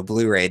this onto a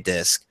Blu-ray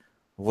disc,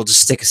 we'll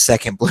just stick a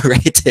second Blu-ray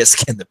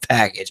disc in the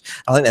package.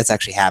 I don't think that's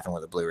actually happened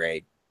with a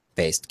Blu-ray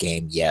based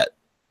game yet,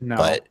 No.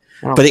 but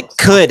I don't but think it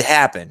so. could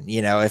happen,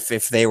 you know,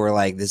 if they were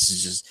like, this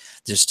is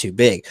just too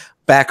big.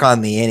 Back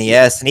on the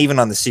NES and even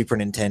on the Super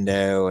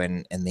Nintendo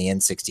and the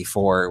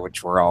N64,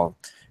 which were all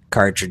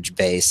cartridge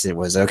based, it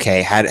was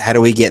okay. How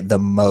do we get the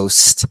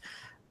most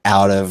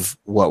out of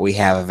what we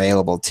have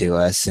available to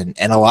us? And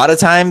a lot of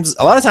times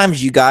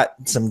you got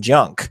some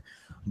junk,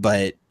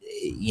 but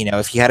you know,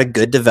 if you had a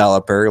good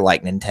developer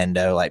like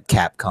Nintendo, like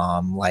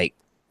Capcom, like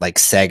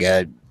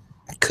Sega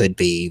could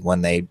be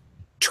when they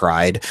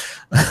tried,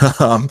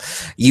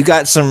 you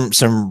got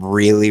some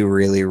really,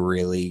 really,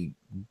 really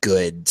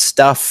good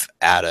stuff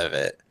out of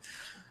it.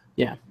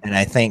 Yeah. And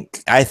I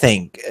think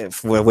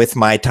if, with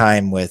my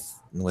time with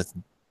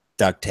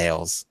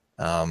DuckTales,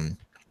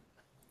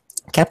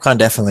 Capcom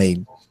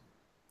definitely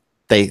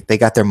they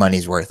got their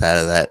money's worth out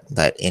of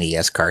that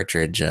NES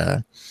cartridge,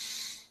 and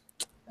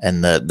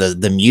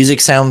the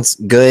music sounds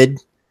good.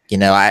 You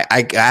know, I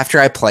after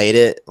I played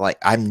it, like,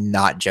 I'm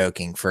not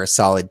joking, for a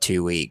solid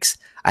 2 weeks,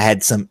 I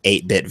had some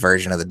 8-bit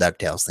version of the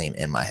DuckTales theme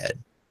in my head.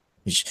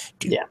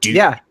 Yeah.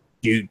 Do.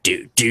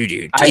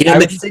 I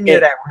would sing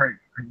it at work.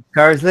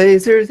 Cars,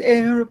 lasers,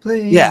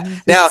 airplanes. Yeah.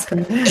 Now,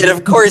 it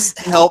of course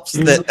helps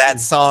that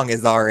song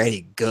is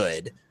already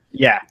good.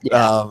 Yeah.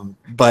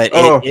 But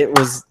Oh. it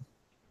was.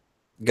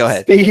 Go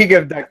ahead. Speaking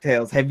of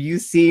DuckTales, have you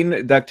seen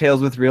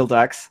DuckTales with real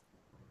ducks?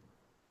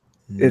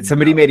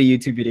 Somebody made a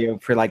YouTube video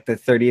for like the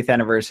 30th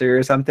anniversary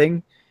or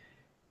something.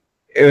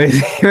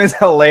 It was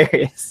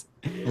hilarious.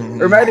 Mhm.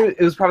 Or it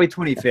was probably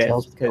 25th.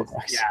 DuckTales with real 'cause-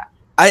 ducks. Yeah.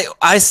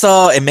 I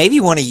saw, and maybe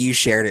one of you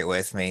shared it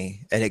with me,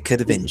 and it could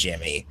have been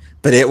Jimmy,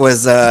 but it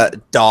was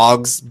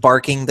dogs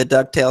barking the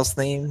DuckTales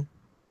theme.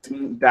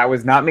 That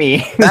was not me.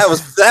 That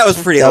was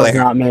pretty That was hilarious.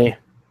 not me.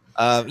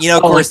 You know,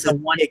 of Oh, course, like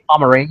the one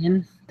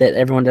Pomeranian that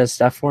everyone does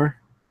stuff for.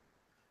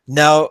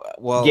 no,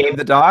 well, Gabe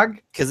the dog?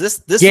 because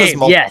this was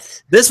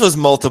Yes. this was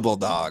multiple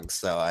dogs,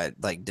 so I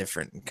like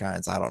different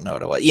kinds. I don't know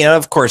what it was. You know,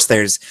 of course,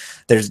 there's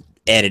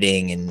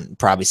editing and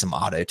probably some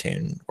auto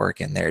tune work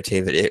in there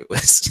too, but it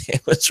was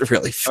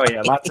really Oh funny.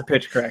 yeah, lots of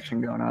pitch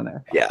correction going on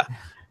there. Yeah,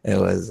 it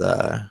was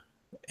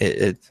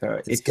it's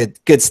So it's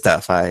good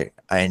stuff. I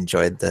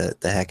enjoyed the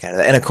heck out of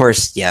that, and of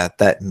course, yeah,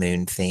 that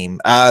moon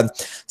theme.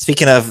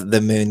 Speaking of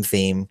the moon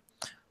theme,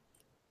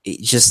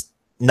 it just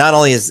not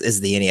only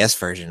is the NES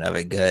version of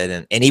it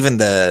good, and even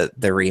the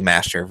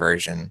remaster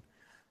version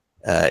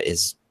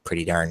is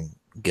pretty darn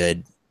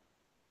good.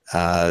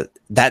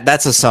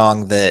 That's a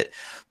song that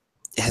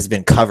has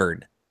been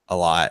covered a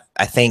lot.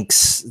 I think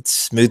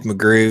Smooth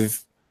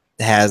McGroove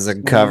has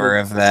a cover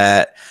of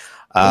that.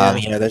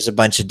 You know, there's a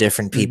bunch of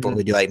different people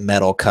who do like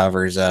metal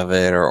covers of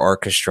it or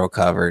orchestral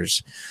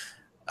covers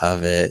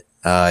of it.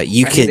 You I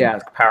could need to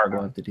ask Power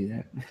Glove to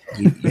do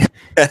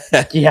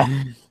that. Yeah.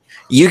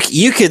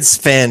 you could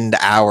spend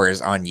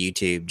hours on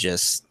YouTube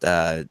just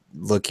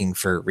looking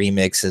for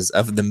remixes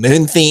of the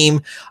moon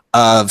theme,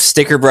 of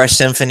Sticker Brush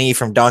Symphony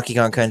from Donkey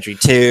Kong Country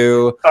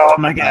 2, Oh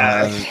my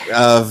gosh.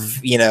 of,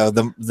 you know,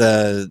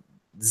 the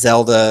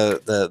Zelda,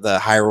 the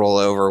Hyrule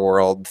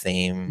Overworld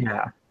theme.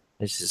 Yeah.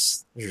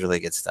 There's really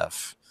good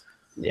stuff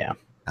Yeah.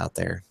 out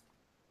there.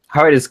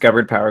 How I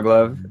discovered Power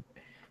Glove.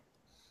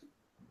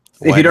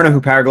 If What? you don't know who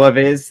Power Glove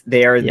is,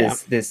 they are Yeah.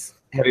 this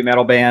heavy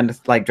metal band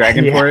like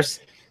Dragon Yeah. Force.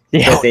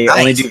 Yeah. But they nice.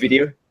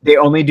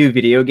 only do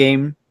video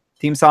game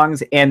theme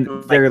songs, and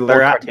Like their folk their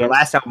cartoons.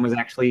 last album was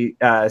actually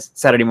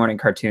Saturday Morning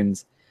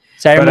Cartoons.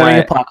 Saturday But, Morning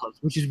Apocalypse,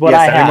 which is what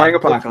I Saturday have. Morning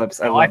Apocalypse.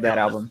 I Oh, love I that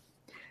know. album.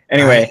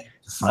 Anyway,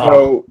 Wow.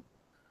 so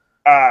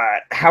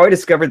how I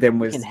discovered them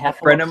was Can a have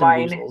friend of some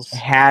mine measles.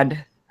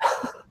 had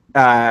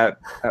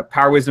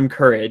Power Wisdom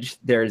Courage,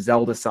 their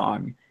Zelda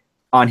song,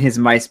 on his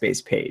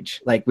MySpace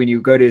page. Like when you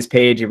go to his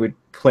page, it would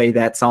play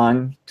that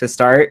song to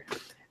start,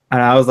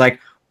 and I was like,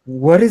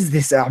 "What is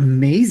this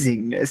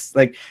amazingness?"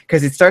 Like,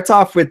 because it starts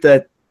off with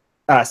the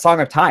Song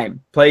of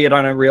Time, play it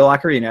on a real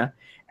ocarina,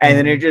 and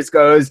then it just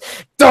goes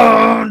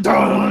dun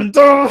dun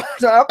dun,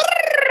 dun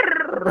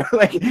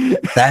like,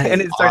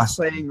 and it starts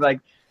playing like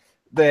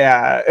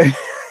the.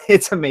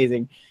 It's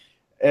amazing.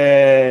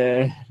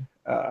 I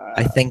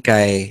think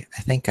I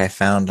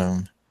found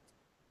them.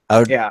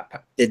 Oh yeah.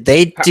 Did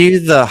they do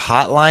the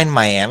Hotline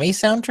Miami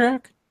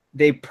soundtrack?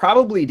 They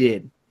probably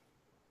did.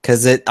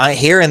 Because I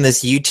hear in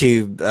this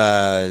YouTube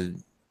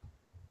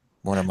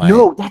one of my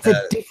no, that's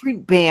a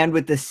different band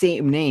with the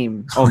same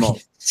name.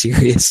 Almost.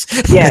 Serious?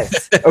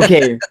 Yes.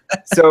 Okay.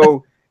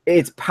 So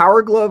it's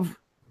Power Glove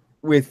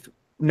with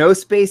no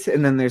space,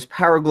 and then there's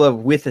Power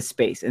Glove with a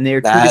space, and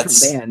they're two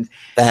different bands.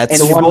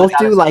 That's and they both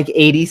do like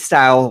 80s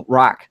style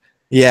rock.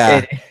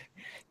 Yeah,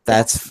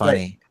 that's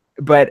funny.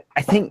 But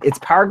I think it's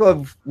Power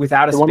Glove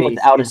without a space. One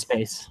without a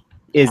space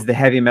is the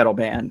heavy metal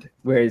band,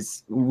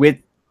 whereas with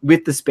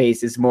the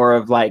space is more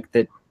of like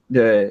the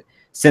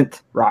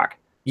synth rock.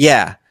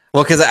 Yeah.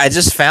 Well, because I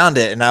just found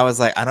it and I was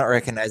like, I don't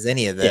recognize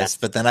any of this. Yeah.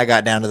 But then I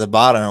got down to the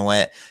bottom and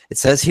went, it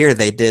says here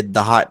they did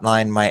the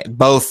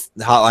both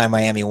Hotline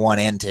Miami 1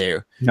 and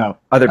 2. No,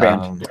 other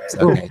band.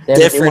 Okay.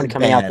 Different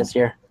coming out this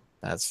year.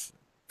 That's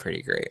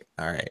pretty great.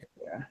 All right.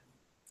 Yeah.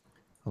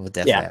 We'll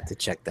definitely have to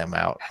check them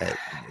out at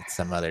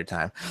some other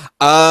time.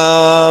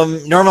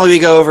 Normally we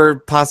go over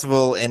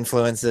possible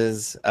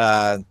influences.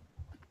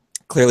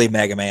 Clearly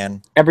Mega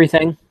Man.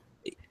 Everything.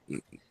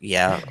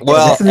 Yeah.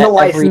 Well, this is a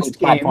licensed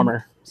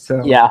platformer.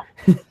 So yeah,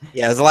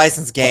 it was a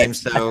licensed game.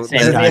 So it was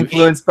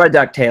influenced by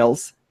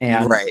DuckTales,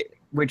 and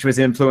which was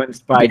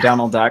influenced by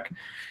Donald Duck,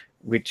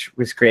 which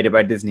was created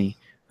by Disney.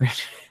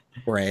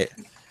 Right.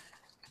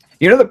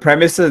 You know the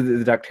premise of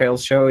the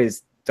DuckTales show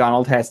is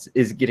Donald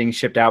is getting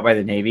shipped out by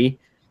the Navy.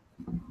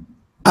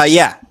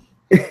 Yeah.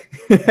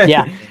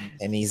 Yeah.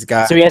 And he's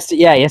got. So he has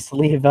to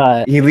leave.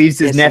 He leaves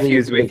his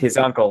nephews with his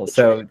uncle.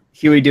 So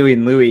Huey, Dewey,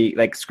 and Louie,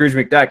 like Scrooge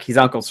McDuck, he's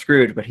Uncle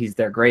Scrooge, but he's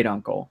their great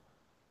uncle.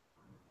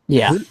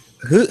 Yeah.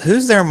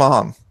 Who's their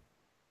mom?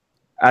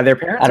 Their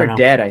parents are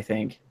dead, I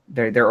think.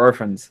 They're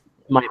orphans.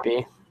 Might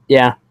be.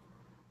 Yeah.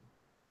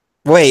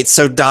 Wait,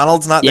 so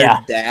Donald's not their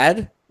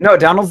dad? No,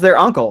 Donald's their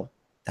uncle.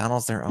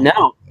 Donald's their uncle.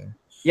 No.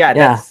 Yeah,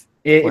 that's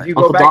if you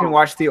go Uncle back and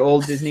watch the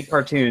old Disney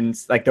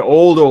cartoons, like the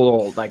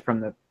old, like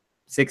from the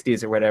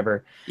 60s or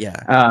whatever.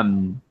 Yeah.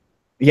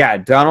 Yeah,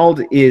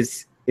 Donald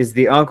is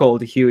the uncle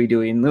to Huey,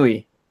 Dewey, and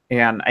Louie.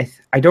 And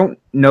I don't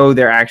know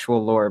their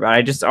actual lore, but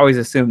I just always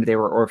assumed they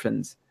were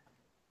orphans.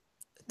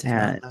 Did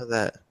not know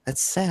that.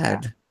 That's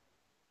sad.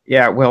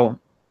 Yeah, well,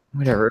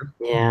 whatever.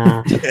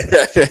 Yeah.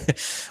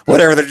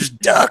 Whatever, they're just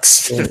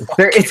ducks.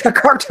 It's a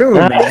cartoon,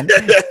 man.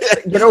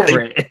 Get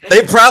over it.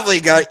 They probably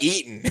got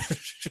eaten.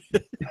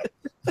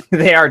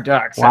 They are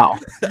ducks. Wow.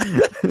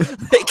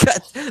 They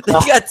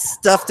got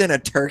stuffed in a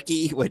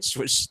turkey, which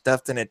was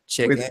stuffed in a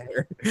chicken.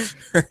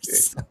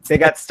 They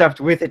got stuffed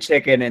with a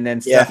chicken and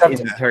then stuffed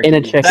in a turkey. In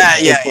a chicken.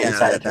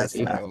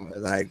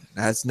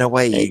 That's no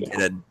way you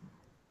get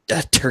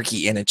a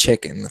turkey in a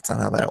chicken. That's not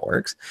how that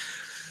works.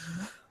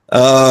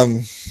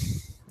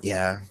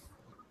 Yeah,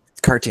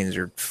 cartoons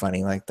are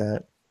funny like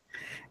that.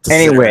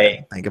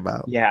 Anyway, think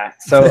about. Yeah,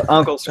 so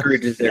Uncle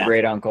Scrooge is their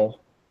great uncle,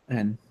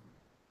 and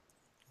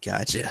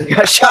gotcha. He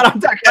got shot on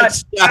Duck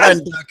Hunt.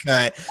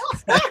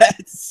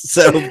 That's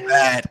so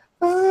bad.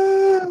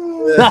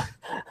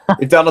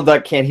 If Donald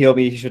Duck can't heal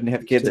me, he shouldn't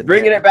have kids.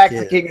 Bringing it back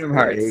to Kingdom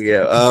Hearts. There you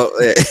go.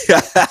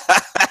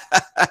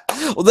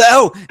 Well,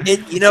 no,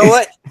 you know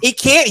what? He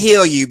can't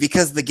heal you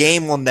because the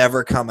game will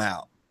never come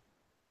out.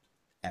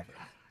 Ever.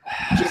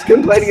 She's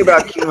complaining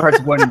about Kingdom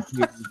Hearts 1 and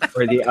 2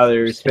 or the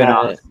other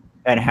spin-offs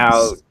and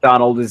how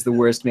Donald is the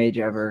worst mage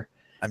ever.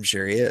 I'm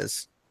sure he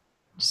is.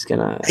 Just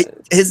gonna.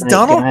 Is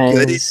Donald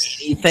good at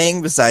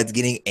anything besides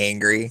getting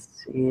angry?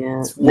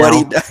 Yeah.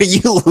 Are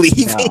you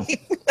leaving?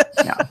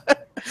 No.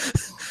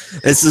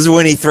 This is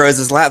when he throws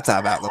his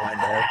laptop out the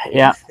window.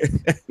 Yeah.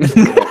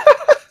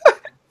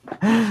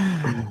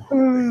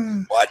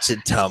 Watch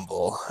it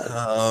tumble.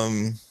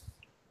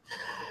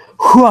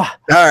 All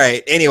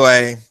right.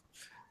 Anyway,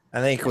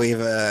 I think we've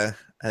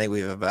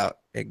about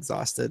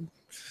exhausted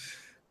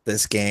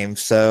this game.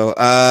 So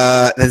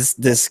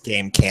this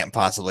game can't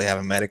possibly have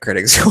a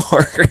Metacritic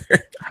score.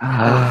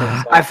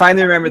 I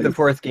finally remembered the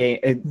fourth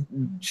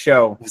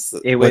show.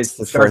 It was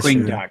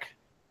Darkwing Duck.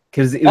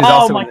 Because it was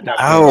also in the Duck.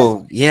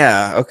 Oh,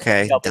 yeah.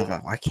 Okay.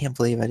 I can't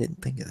believe I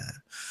didn't think of that.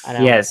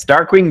 Yes,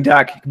 Darkwing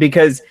Duck,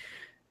 because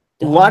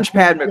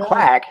Launchpad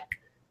McQuack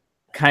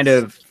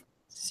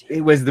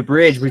it was the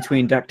bridge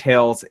between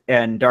DuckTales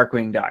and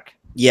Darkwing Duck.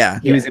 Yeah.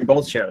 He was in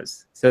both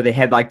shows. So they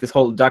had like this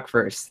whole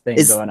Duckverse thing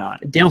going on.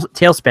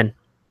 Tailspin.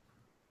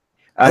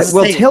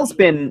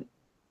 Tailspin.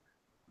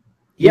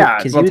 Yeah,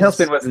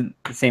 Tailspin wasn't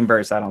the same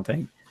verse, I don't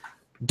think.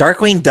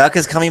 Darkwing Duck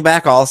is coming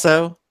back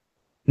also?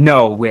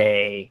 No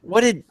way.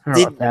 What did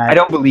I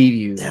don't believe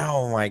you.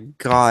 Oh my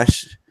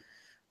gosh.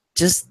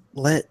 Just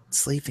let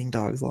Sleeping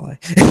Dogs lie.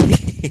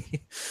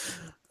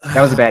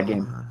 That was a bad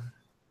game.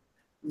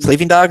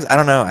 Sleeping Dogs? I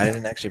don't know. I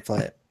didn't actually play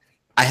it.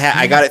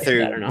 I got it through.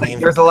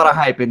 There's a lot of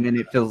hype and then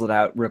it fizzled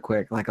out real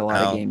quick, like a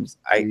lot of games.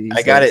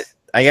 I got it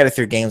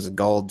through Games with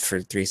Gold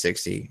for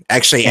 360.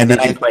 Actually, and then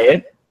I play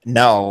it.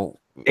 No.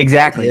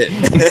 Exactly.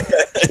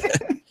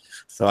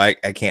 So I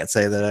can't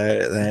say that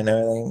I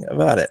know anything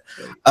about it.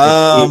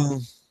 All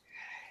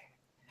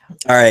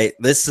right.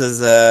 This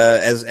is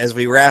as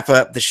we wrap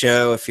up the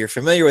show. If you're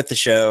familiar with the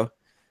show,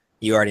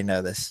 you already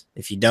know this.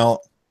 If you don't,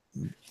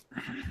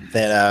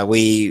 then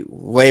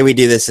way we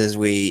do this is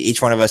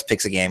each one of us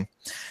picks a game,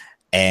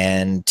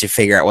 and to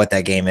figure out what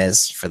that game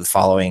is for the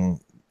following.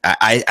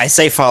 I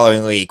say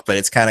following week, but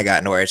it's kind of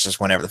gotten to where it's just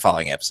whenever the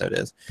following episode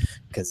is,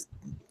 because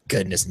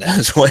goodness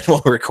knows when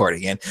we'll record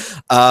again.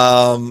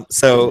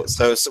 So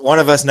one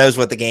of us knows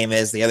what the game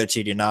is, the other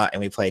two do not,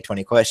 and we play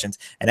 20 questions.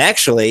 And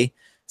actually,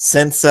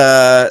 since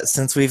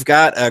we've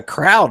got a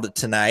crowd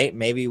tonight,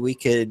 maybe we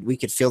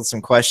could field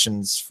some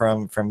questions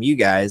from you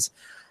guys.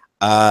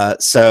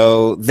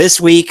 So this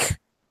week,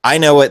 I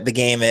know what the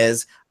game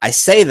is. I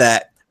say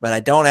that, but I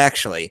don't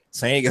actually.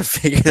 So I need to go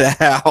figure that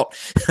out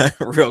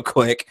real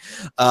quick.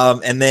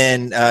 And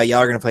then y'all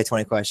are going to play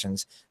 20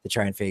 questions to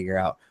try and figure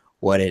out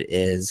what it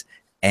is.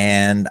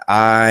 And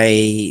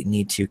I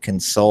need to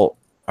consult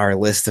our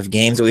list of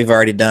games that we've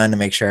already done to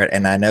make sure.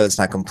 And I know it's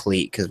not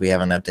complete because we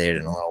haven't updated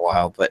in a little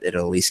while, but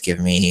it'll at least give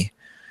me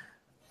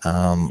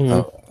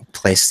a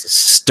place to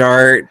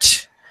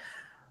start.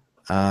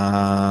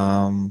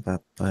 I don't know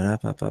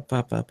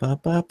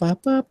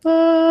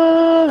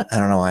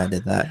why I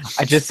did that.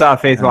 I just saw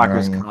Faith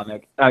Walker's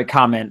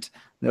comment.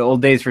 The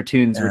old days for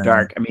tunes were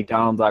dark. I mean,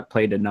 Donald Duck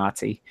played a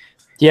Nazi.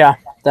 Yeah,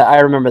 I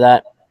remember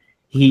that.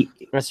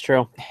 That's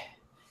true.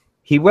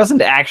 He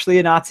wasn't actually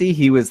a Nazi.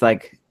 He was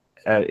like,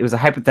 it was a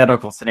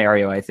hypothetical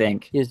scenario, I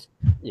think. Yeah.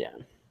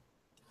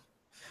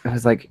 It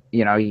was like,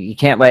 you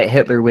can't let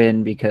Hitler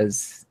win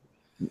because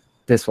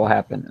this will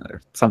happen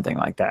or something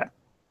like that.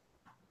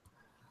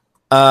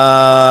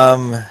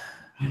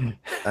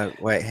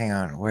 Wait, hang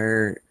on.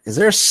 Where is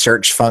there a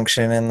search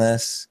function in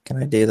this? Can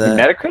I do that? In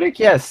Metacritic,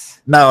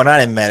 yes. No,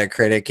 not in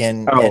Metacritic.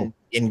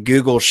 In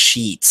Google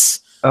Sheets.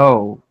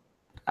 Oh,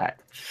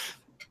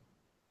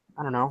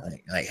 I don't know.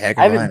 Like heck,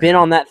 I haven't been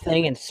on that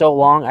thing in so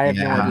long. I have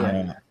no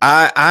idea.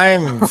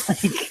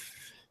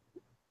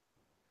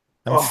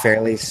 I'm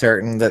fairly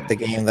certain that the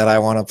game that I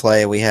want to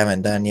play we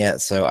haven't done yet,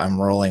 so I'm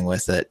rolling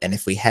with it. And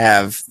if we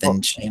have,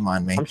 then shame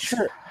on me. I'm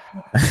sure.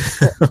 I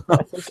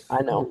think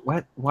I know.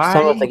 What? Why?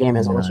 Some of the game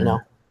is, I'll let you know.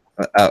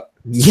 Oh,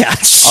 yeah,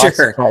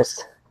 sure.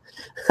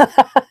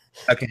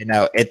 Okay,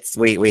 no,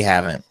 we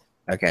haven't.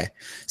 Okay,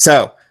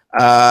 so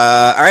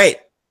all right,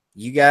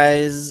 you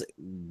guys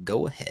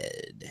go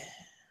ahead.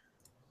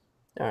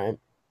 All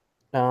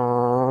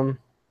right.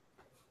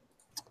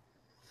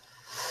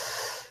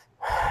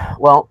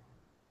 Well,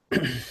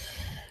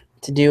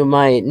 to do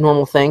my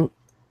normal thing,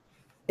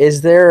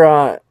 is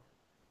there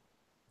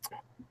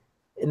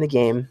in the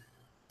game,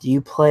 do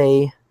you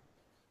play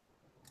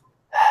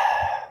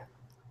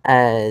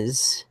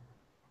as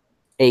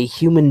a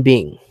human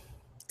being?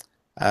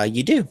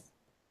 You do.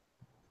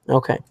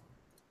 Okay.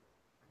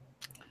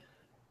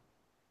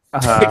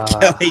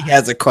 Kelly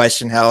has a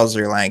question. How's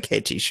your Lion K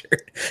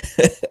t-shirt?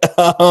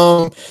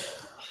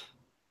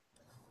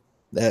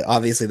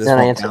 Obviously, this then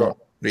I won't answered count.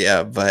 it.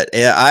 Yeah, but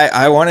yeah,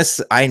 I want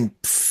to. I'm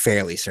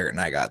fairly certain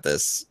I got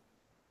this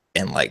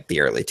in like the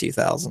early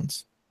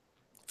 2000s.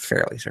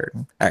 Fairly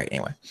certain. All right.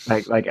 Anyway,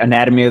 like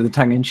Anatomy of the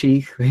Tongue in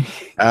Cheek.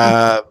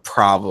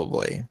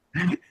 Probably.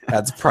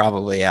 That's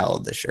probably how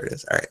old this shirt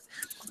is. All right.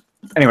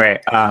 Anyway,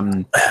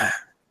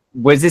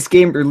 was this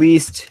game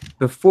released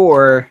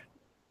before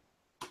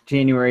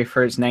January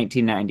 1st,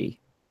 1990?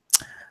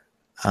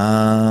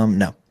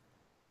 No.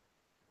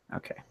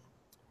 Okay.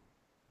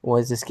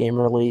 Was this game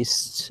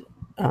released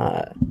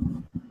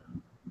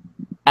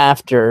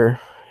after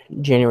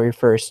January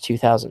 1st,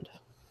 2000?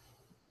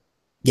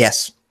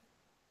 Yes.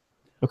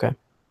 Okay.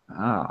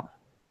 Oh.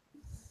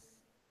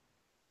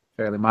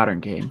 Fairly modern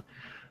game.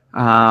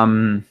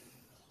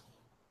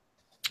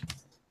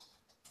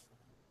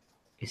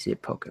 Is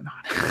it Pokemon?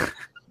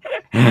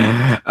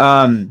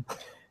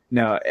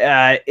 No.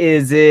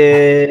 Is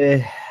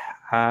it?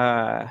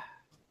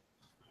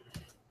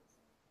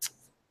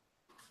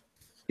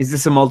 Is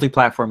this a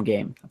multi-platform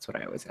game? That's what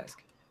I always ask.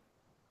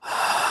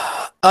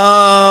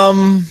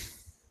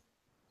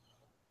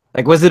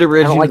 Like, was it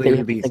originally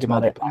released? Think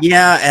about it.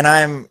 Yeah, and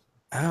I'm.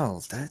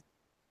 Oh, that.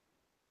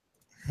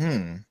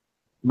 You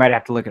might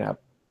have to look it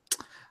up.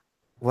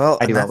 Well,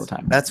 I do all the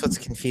time. That's what's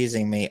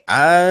confusing me.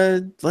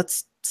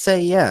 Let's say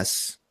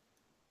yes.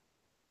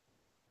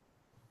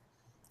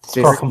 It's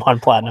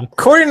Pokemon Platinum.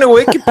 According to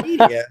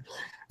Wikipedia,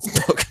 it's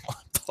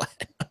Pokemon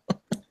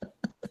Platinum.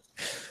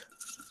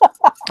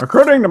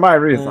 According to my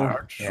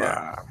research.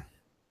 Yeah.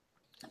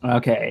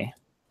 Okay.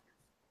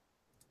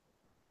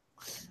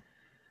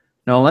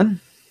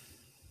 Nolan?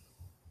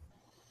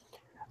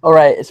 All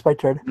right, it's my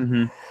turn.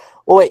 Mm-hmm.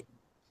 Well, wait.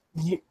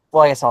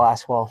 Well, I guess I'll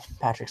ask while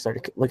Patrick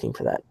started looking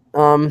for that.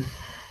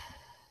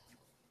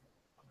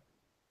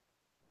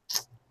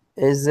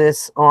 Is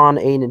this on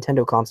a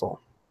Nintendo console?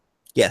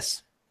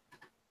 Yes.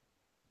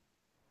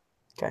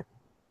 Okay.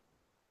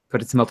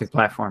 But it's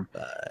multi-platform.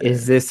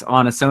 Is this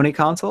on a Sony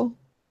console?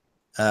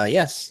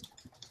 Yes.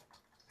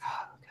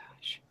 Oh,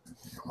 gosh.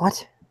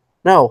 What?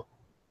 No.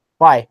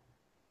 Why?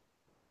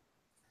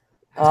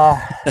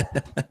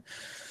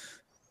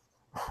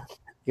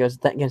 Goes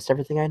against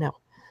everything I know.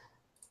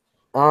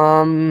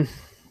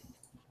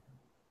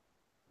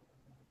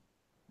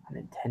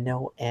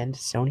 Nintendo and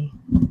Sony.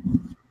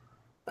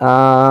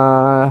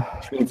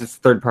 Which means it's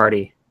third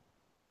party.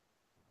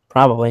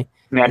 Probably.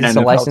 Yeah, Is this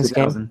a licensed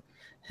game?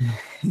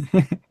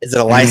 Is it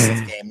a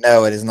licensed game?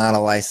 No, it is not a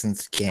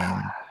licensed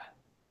game.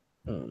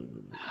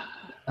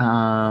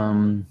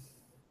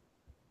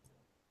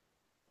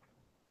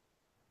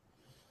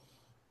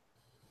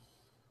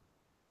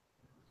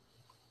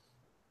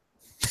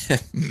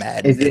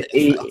 Madden.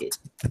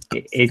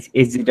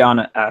 Is it on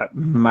a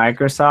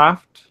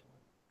Microsoft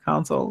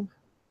console?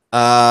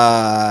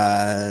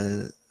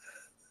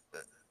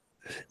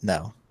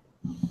 No.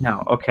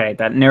 No. Okay,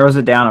 that narrows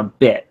it down a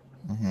bit.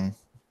 Mm-hmm.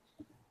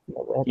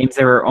 Games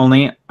that were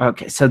only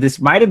okay. So this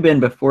might have been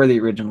before the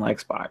original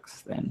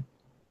Xbox, then.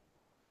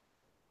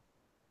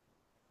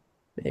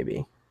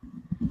 Maybe.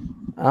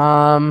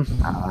 But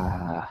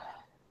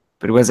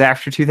it was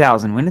after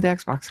 2000. When did the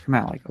Xbox come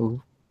out? Like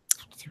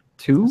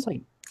 02?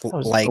 Like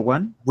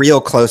 01?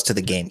 real close to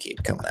the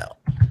GameCube coming out.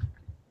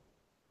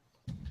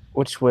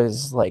 Which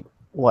was like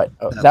what?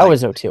 Oh, that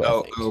was 02.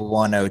 I think.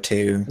 01,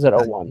 02. Was it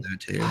 01?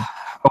 02.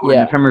 Oh,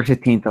 Yeah. November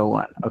 15th,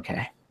 01.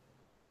 Okay.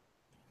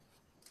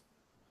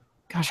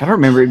 Gosh, I don't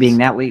remember it being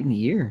that late in the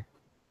year.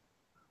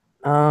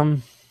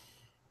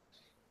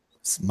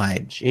 It's my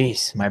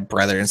Jeez. my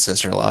brother and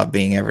sister-in-law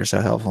being ever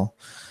so helpful.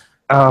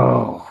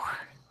 Oh,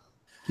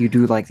 you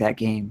do like that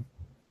game.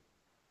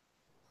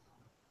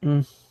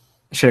 I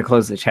should have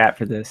closed the chat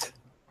for this.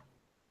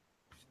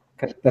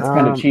 That's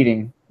kind of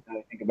cheating, now that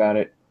I think about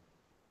it.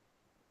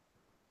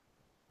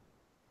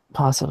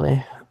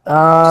 Possibly.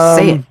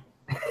 Say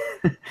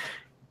it.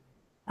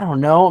 I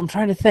don't know. I'm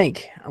trying to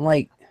think. I'm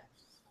like,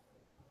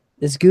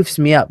 this goofs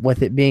me up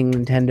with it being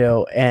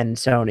Nintendo and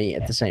Sony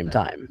at the same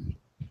time.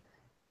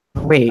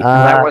 Wait,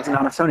 that wasn't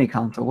on a Sony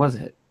console, was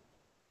it?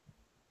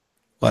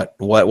 What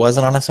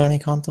wasn't on a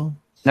Sony console?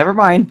 Never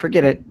mind.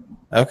 Forget it.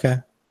 Okay.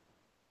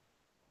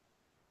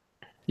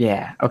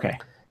 Yeah. Okay.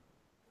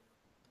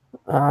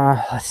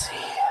 Let's see.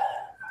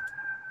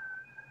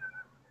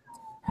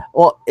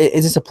 Well,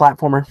 is this a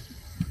platformer?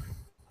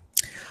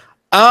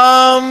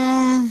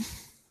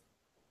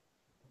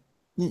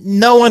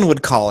 No one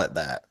would call it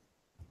that.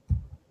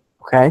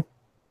 Okay.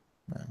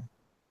 No.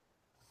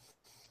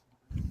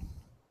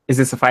 Is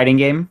this a fighting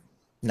game?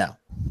 No.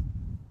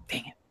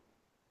 Dang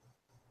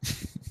it.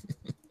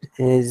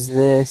 Is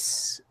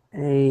this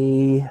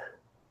a...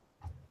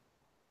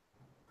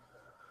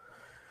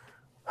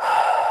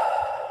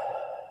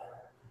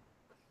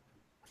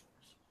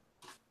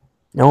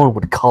 No one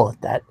would call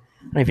it that.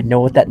 I don't even know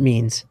what that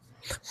means.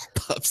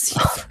 Bubsy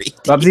 3D.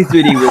 Bubsy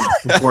 3D was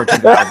before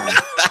 2000.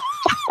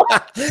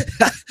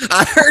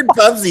 I heard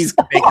Bubsy's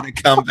making a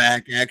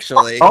comeback,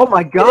 actually. Oh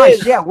my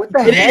gosh, yeah, what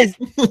the heck? is.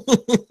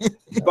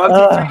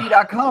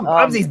 Bubsy3D.com.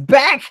 Bubsy's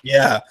back!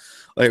 Yeah.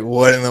 Like,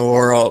 what in the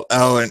world?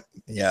 Oh, and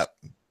yeah.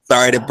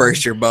 Sorry to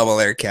burst your bubble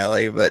there,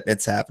 Kelly, but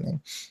it's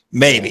happening.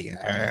 Maybe.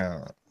 I don't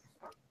know.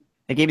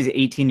 That game is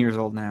 18 years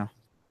old now.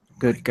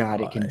 Good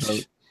God, it can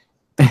vote.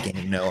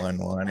 Game no one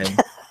wanted.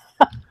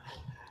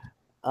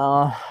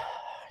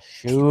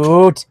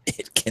 Shoot.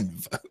 It can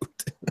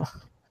vote.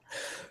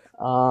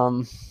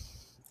 I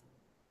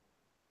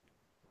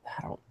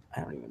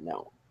don't even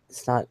know.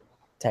 It's not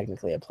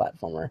technically a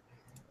platformer.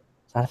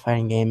 It's not a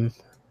fighting game.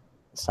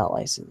 It's not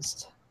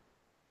licensed.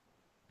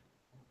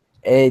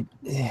 We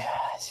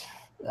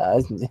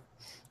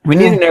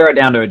need to narrow it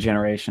down to a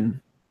generation.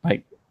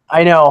 Like,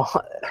 I know.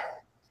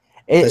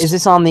 Is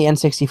this on the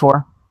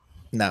N64?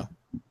 No.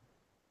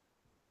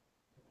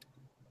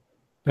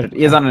 but it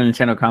is on a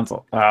Nintendo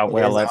console. Well,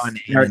 It is let's. on a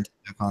Nintendo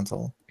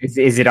console.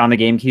 Is it on the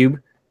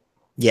GameCube?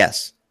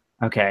 Yes.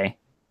 Okay.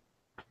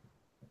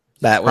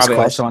 That was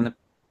Probably also question. on the.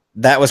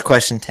 That was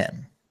question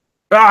 10.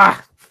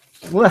 Ah.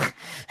 Okay.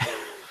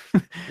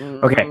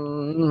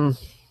 I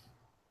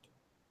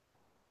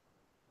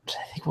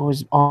think it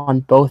was on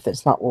both.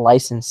 It's not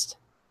licensed,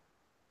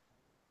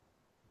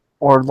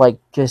 or like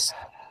just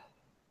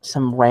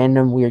some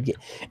random weird game.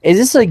 Is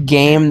this a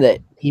game that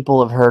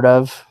people have heard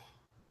of?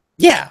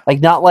 Yeah. Like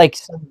not like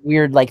some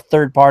weird like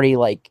third party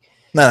like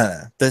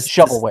No.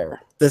 shovelware.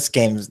 This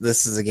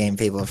is a game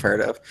people have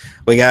heard of.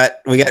 We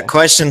got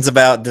questions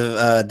about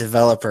the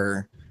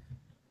developer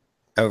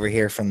over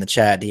here from the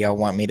chat. Do y'all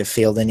want me to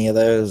field any of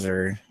those,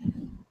 or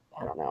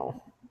I don't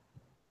know.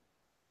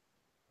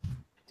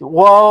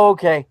 Whoa,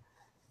 okay.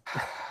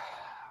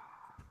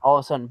 All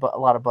of a sudden, a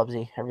lot of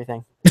Bubsy,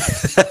 everything.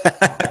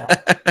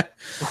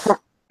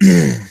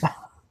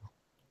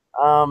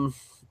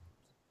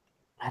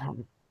 I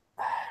don't.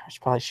 I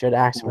probably should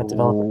ask what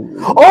developer.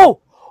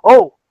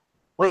 Oh,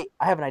 wait,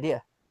 I have an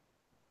idea.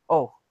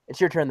 Oh, it's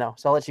your turn though,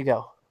 so I'll let you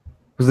go.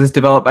 Was this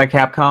developed by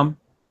Capcom?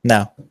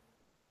 No.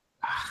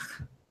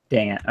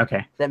 Dang it.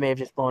 Okay. That may have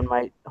just blown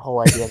my whole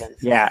idea then.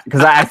 Yeah,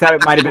 because I thought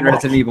it might have been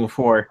Resident Evil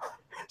 4.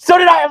 So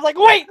did I. I was like,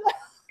 wait.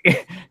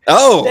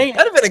 Oh, Dang it.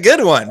 that'd have been a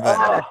good one. But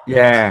Oh.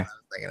 Yeah.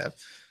 thinking of.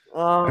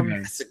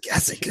 Okay.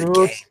 That's a good Shoot.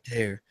 game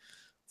too.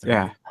 It's a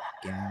Yeah. really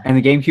good game. And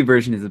the GameCube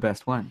version is the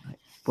best one.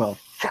 Well,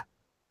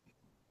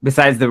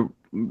 besides the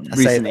I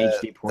say recent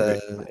HD port.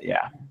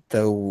 Yeah.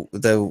 the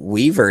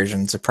Wii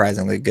version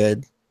surprisingly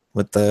good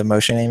with the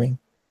motion aiming.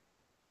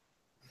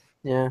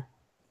 Yeah.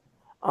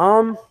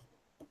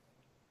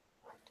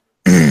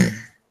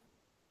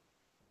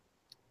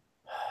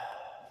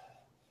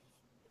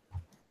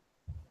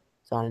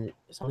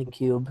 It's on a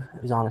Cube.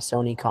 It was on a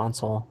Sony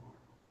console.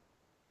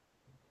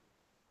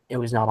 It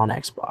was not on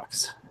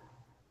Xbox.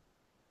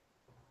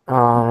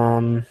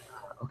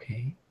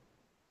 Okay.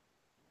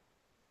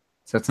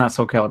 So it's not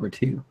Soul Calibur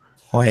 2.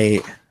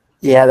 Wait,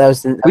 Yeah, that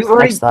was the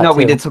next thought,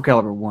 we too. did Soul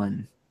Calibur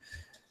 1.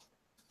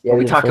 Yeah, But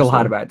we did the talked a first lot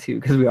one. about 2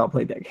 because we all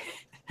played that game.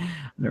 I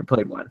never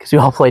played 1. Because we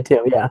all played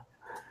too, yeah.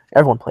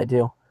 Everyone played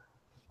too.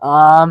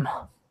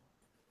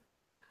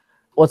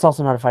 What's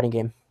also not a fighting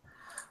game?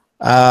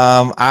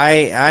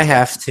 I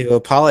have to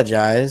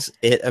apologize.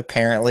 It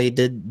apparently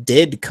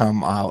did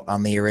come out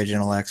on the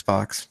original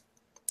Xbox.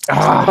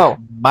 Oh,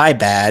 My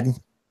bad.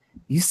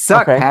 You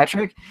suck, Okay.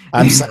 Patrick.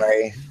 I'm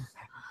sorry.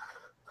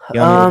 You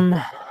want me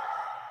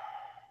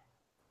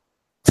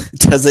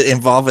Does it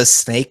involve a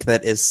snake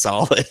that is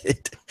solid?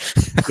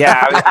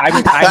 Yeah,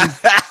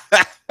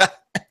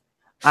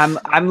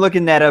 I'm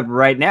looking that up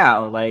right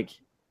now. Like,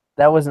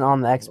 that wasn't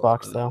on the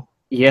Xbox though.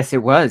 yes,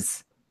 it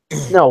was.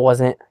 No, it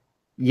wasn't.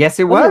 Yes,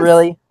 it Was was. it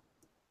really?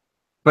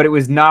 But it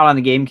was not on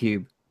the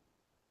GameCube.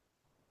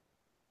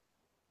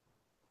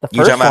 The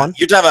You're first talking one? about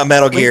you're talking about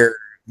Metal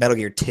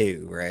Gear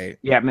 2, right?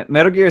 Yeah,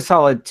 Metal Gear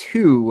Solid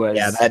 2 was.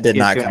 Yeah, that did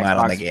not PS2 come out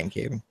on the Xbox,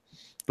 GameCube.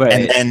 But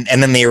And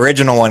then the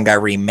original one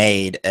got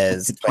remade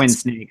as Twin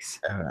Snakes.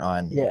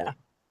 on Yeah.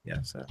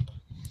 So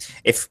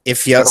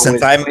if y'all So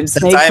was Twin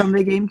Snakes on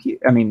the GameCube.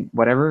 I mean,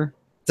 whatever.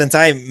 since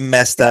I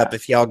messed up,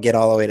 if y'all get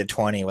all the way to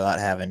 20 without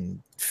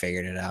having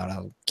figured it out,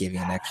 I'll give you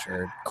an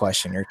extra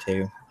question or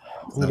two.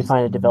 We need to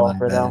find a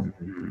developer My though.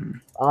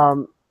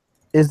 Mm.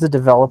 Is the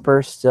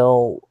developer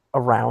still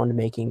around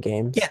making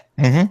games? Yeah.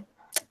 Mm-hmm.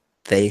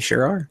 They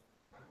sure are.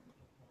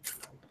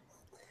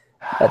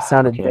 That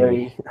sounded Okay.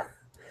 very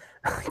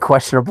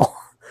questionable.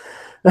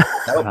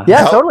 No,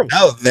 Yeah, no, totally.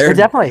 No, they're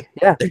Definitely.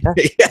 Yeah. Yeah.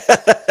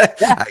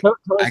 I, Totally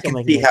I still can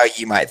making see games. how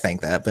you might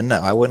think that, but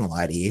no, I wouldn't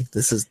lie to you.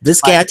 This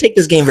game. I take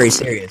this game very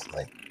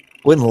seriously.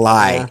 Wouldn't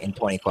lie Yeah. in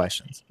 20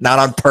 questions, not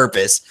on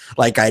purpose,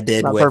 like I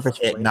did Not with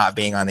purposefully. it not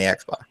being on the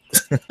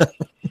Xbox.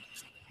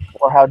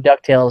 Or how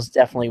DuckTales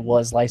definitely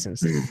was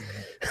licensed.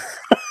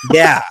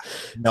 Yeah,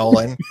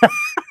 Nolan.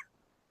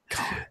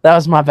 That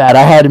was my bad.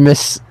 I had to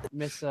miss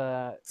It's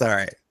all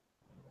right.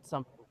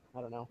 something.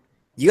 I don't know.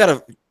 You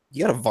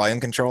got a volume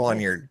control on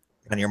your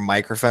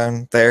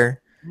microphone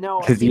there. No,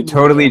 I Because you didn't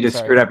move totally it, I'm just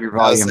sorry. screwed up your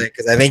volume.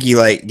 Because I think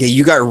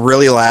you got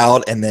really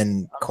loud and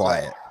then I'm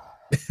quiet.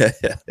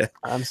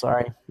 I'm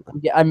sorry.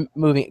 I'm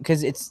moving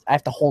because I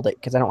have to hold it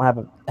because I don't have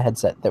a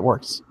headset that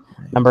works.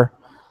 Remember?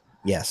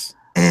 Yes.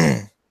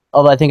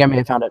 Although I think I may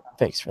have found it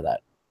fixed for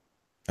that.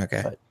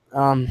 Okay. But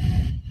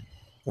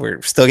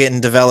We're still getting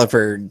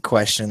developer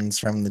questions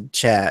from the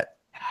chat.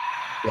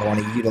 You want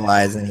to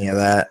utilize any of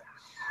that?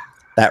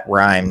 That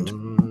rhymed,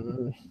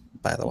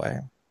 by the way.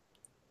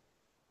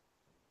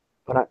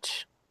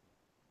 but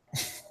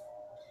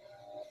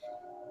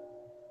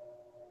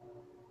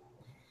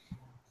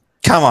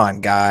Come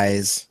on,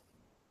 guys.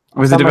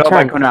 Was It's it not my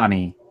developed by turn.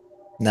 Konami?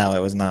 No, it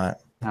was not.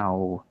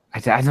 No. I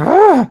don't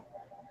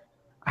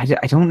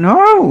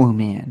know,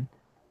 man.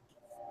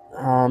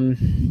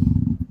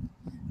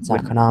 it's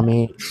not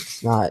Konami.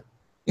 It's not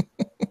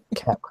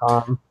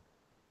Capcom.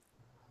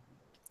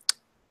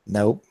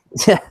 Nope.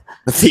 Yeah.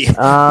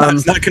 No,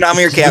 it's not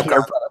Konami or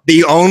Capcom.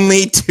 The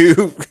only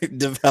two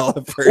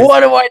developers. What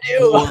do I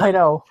do? I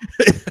know.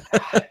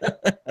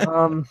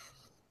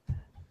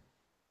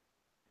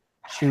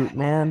 Shoot,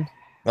 man.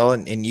 Well,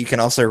 and you can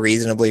also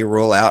reasonably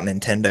rule out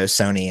Nintendo,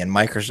 Sony, and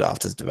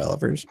Microsoft as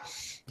developers.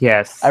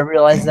 Yes. I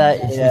realize that.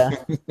 Yeah.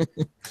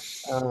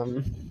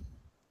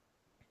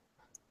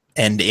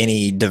 And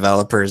any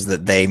developers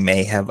that they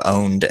may have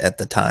owned at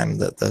the time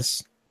that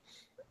this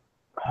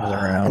was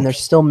around. And they're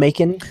still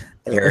making.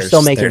 They're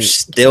still making. They're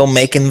still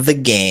making the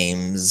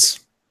games.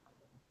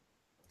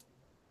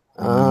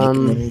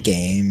 Making them Um,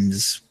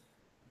 games.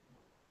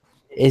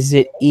 is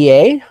it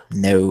EA?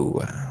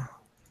 No.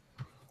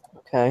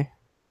 Okay.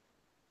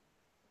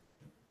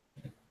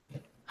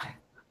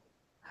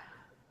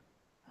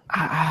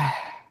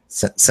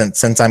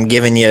 Since I'm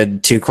giving you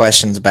 2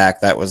 questions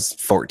back, that was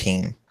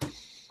 14.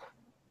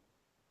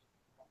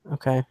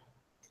 Okay.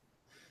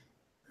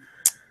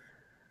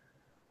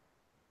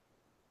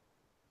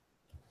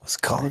 Was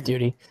Call Call of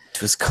Duty.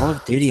 was Call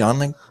of Duty on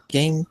the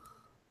game?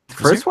 The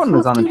first one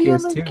was on the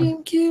PS2.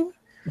 GameCube?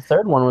 The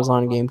third one was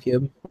on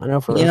GameCube. I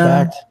know for a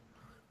Yeah. fact.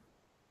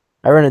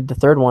 I rented the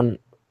third one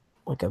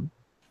like a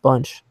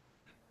bunch.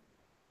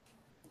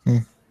 Hmm.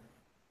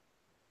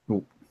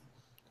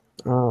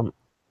 Um,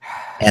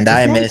 And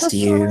I Yeah, missed that's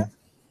you. alright.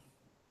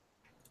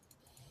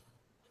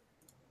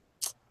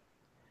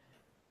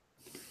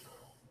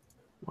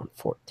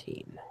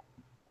 114.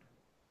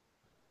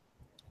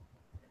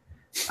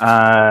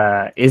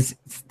 Is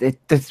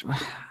it? This,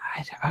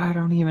 I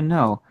don't even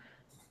know.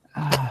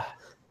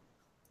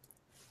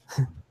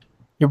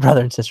 Your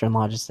brother and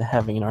sister-in-law just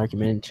having an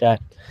argument in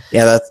chat.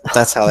 Yeah,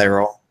 that's how they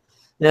roll.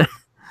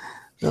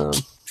 Um,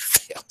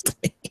 Failed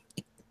me.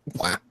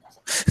 Wow.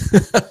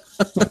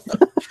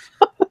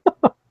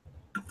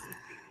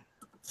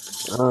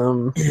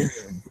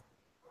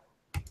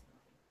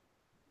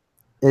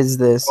 is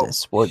this a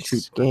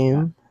sports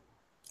game?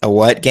 A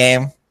what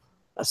game?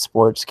 A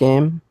sports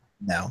game?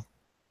 No.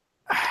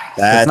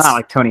 It's not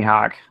like Tony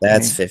Hawk.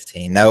 That's right?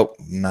 15. Nope,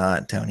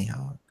 not Tony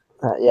Hawk.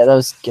 Yeah, that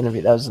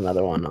was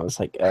another one. I was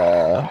like,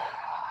 Well,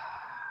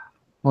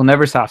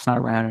 Neversoft's not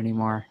around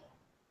anymore.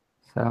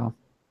 So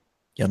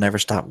You'll never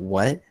stop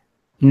what?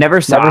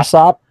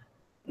 Neversoft.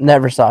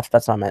 Neversoft.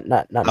 That's what I meant.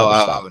 Not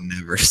Oh, Neversoft.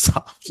 never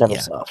stop.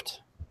 Neversoft.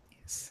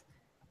 Yes.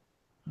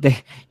 They,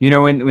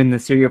 when the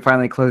studio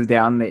finally closed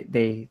down,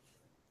 they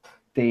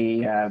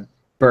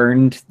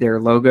burned their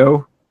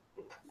logo.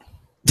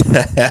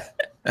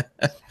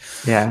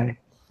 Yeah,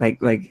 like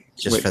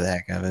Just for the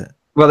heck of it.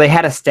 well, they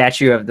had a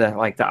statue of the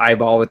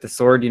eyeball with the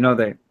sword,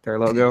 their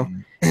logo,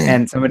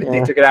 and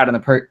they took it out in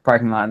the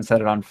parking lot and set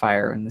it on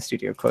fire, and the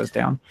studio closed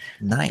down.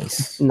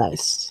 Nice.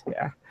 Nice.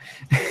 Yeah.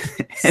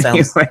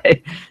 Sounds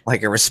Anyway,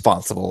 like a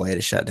responsible way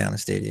to shut down a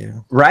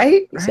studio.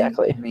 right?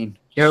 Exactly. I mean,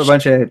 you have a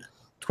bunch of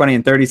 20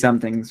 and 30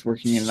 somethings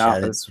working in an Shut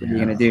it office. What are you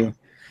down. gonna do?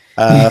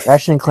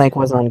 Ratchet and Clank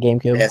wasn't on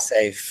GameCube.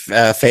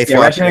 Faith Yeah,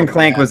 Walker, Ratchet and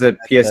Clank was a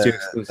PS2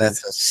 exclusive.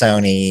 That's a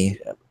Sony.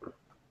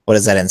 What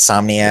is that?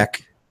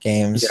 Insomniac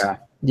Games. Yeah.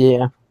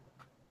 Yeah.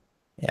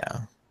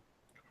 Yeah.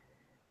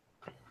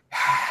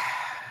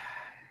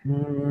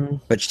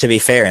 Mm, Which, to be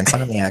fair,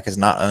 Insomniac is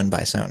not owned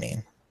by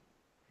Sony.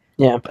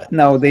 yeah.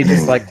 No, they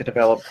just like to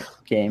develop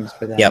games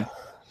for them. Yep.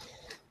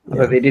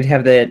 Although they did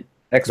have the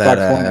Xbox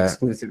That, One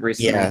exclusive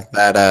recently. Yeah,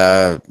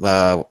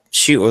 that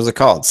shoot, what was it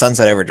called?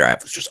 Sunset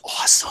Overdrive, which was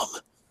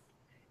awesome.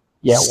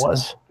 Yeah, it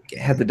was. It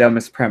had the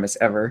dumbest premise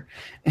ever.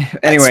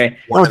 Anyway,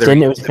 No, it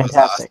didn't. It was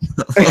fantastic.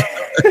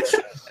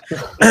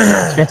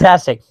 It's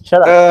fantastic.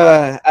 Shut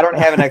up. I don't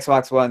have an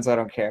Xbox One, so I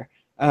don't care.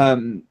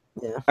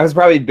 Yeah. I was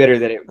probably bitter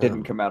that it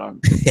didn't come out on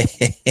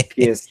PS4.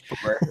 Is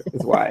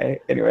why.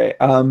 Anyway,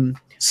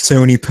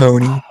 Sony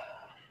Pony.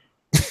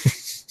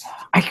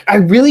 I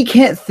really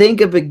can't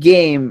think of a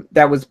game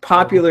that was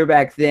popular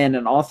back then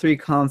on all three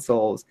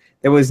consoles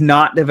that was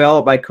not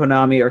developed by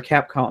Konami or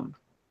Capcom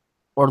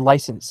Or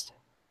licensed.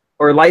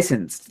 or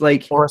licensed,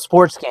 Or a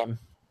sports game.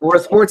 or a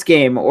sports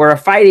game or a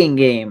fighting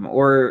game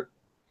or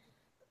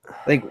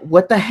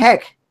what the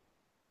heck?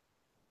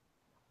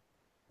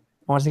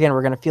 Once again,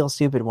 we're gonna feel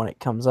stupid when it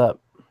comes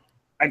up.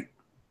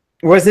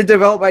 Was it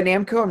developed by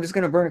Namco? I'm just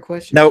gonna burn a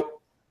question. Nope.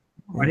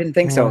 I didn't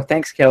think so. Yeah.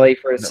 Thanks, Kelly,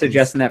 for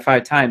suggesting that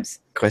 5 times.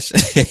 Question.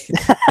 I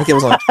think it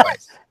was only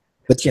twice,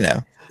 but you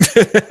know.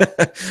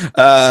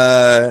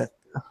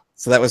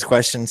 So that was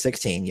question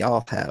 16.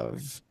 Y'all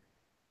have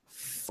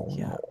 4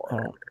 Yeah,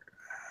 more.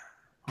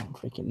 I don't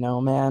freaking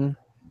know, man.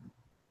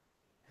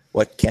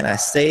 What can I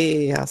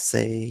say? I'll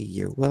say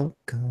you're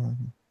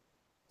welcome.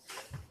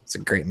 It's a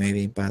great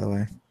movie, by the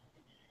way.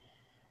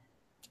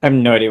 I have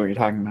no idea what you're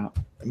talking about.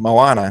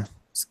 Moana.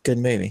 It's a good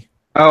movie.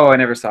 Oh, I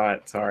never saw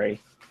it.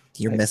 Sorry.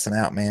 You're missing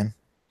out, man.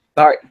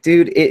 Sorry,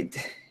 dude.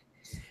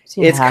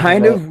 Seen It's half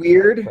kind it. of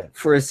weird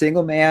for a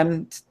single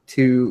man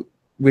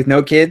with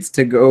no kids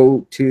to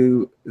go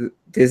to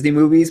Disney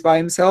movies by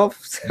himself.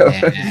 So,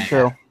 Nah.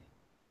 True.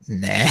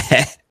 Nah.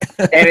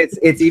 and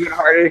it's even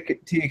harder to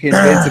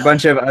convince a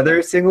bunch of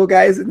other single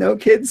guys with no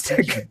kids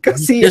to go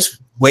see it.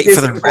 Just wait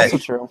for the It's red. Also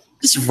true.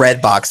 Just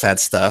red box that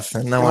stuff,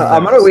 and no one.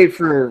 I'm gonna knows. wait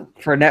for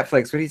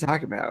Netflix. What are you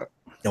talking about?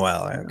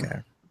 Well, okay.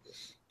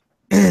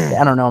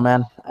 I don't know,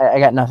 man. I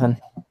got nothing.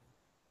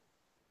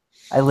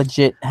 I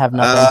legit have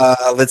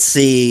nothing. Let's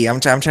see. I'm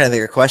trying to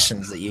think of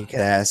questions that you could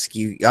ask.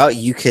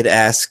 You could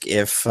ask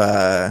if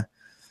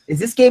Is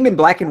this game in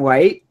black and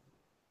white?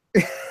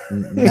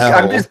 no,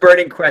 I'm just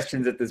burning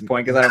questions at this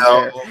point because I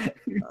don't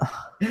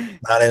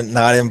care.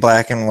 not in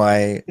black and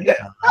white.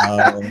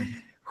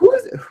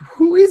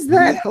 Who is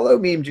that? Hello,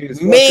 Meme Juice.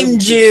 Meme Welcome to the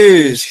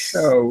Juice.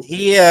 show.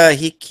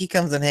 He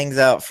comes and hangs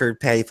out for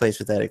Patty Plays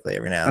Pathetically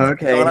every now and then.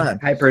 Okay. What's going on?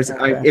 Hi, person.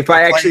 If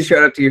I actually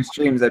showed up to your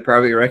streams, I'd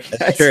probably recognize.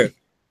 That's true.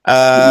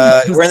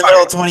 you. We're in the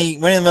middle of 20.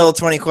 We're in the middle of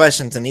 20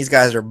 questions, and these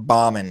guys are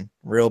bombing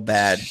real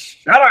bad.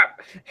 Shut up.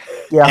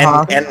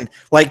 Yeah. And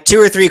like 2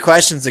 or 3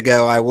 questions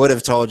ago, I would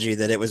have told you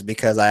that it was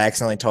because I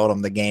accidentally told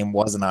them the game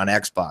wasn't on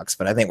Xbox,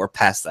 but I think we're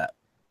past that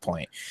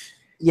point.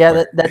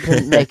 Yeah, that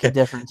didn't make a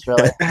difference,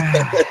 really.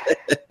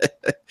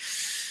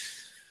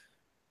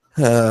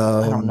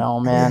 I don't know,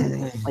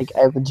 man. Like,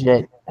 I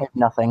legit have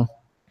nothing.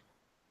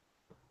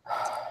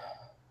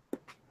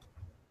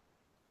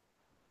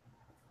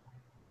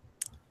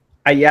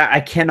 I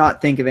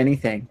cannot think of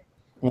anything.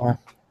 Yeah.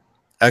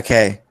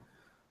 Okay.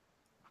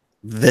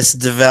 This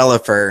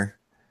developer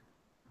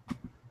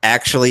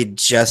actually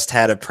just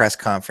had a press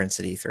conference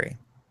at E3.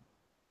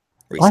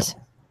 What?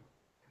 recently.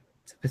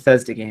 It's a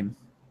Bethesda game.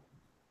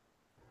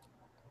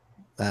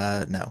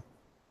 No.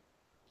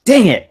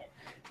 Dang it.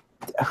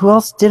 Who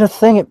else did a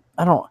thing?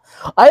 I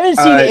haven't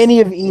seen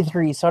any of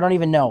E3, so I don't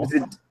even know.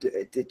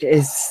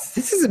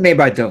 This isn't made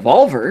by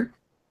Devolver,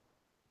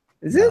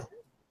 is it?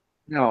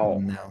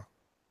 No.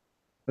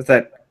 What's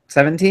that?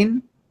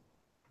 17?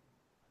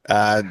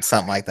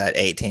 Something like that.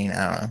 18.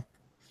 I don't know.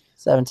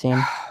 17. Oh,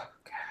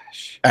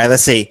 gosh. All right,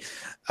 let's see.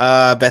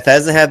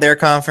 Bethesda had their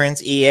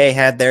conference. EA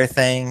had their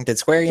thing. Did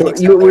Square Enix?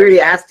 We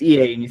already asked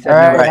EA, and you said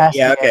All no. right.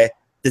 Yeah, okay.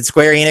 Did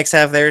Square Enix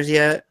have theirs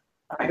yet?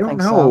 I don't think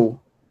know. so.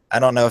 I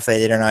don't know if they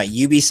did or not.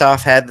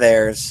 Ubisoft had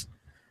theirs.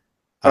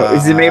 Oh,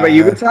 is it made by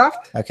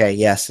Ubisoft? Okay,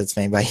 yes, it's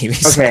made by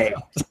Ubisoft. Okay.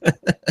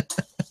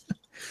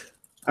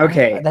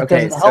 Okay. That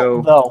Okay. doesn't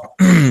So help,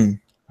 though.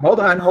 hold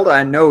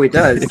on. No, it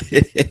does.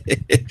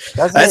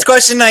 That's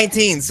question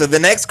 19. So the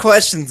next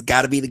question's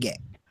got to be the game.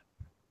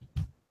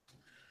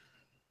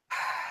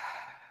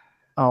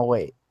 Oh,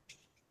 wait.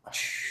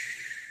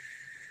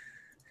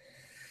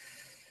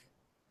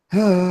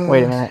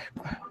 Wait a minute.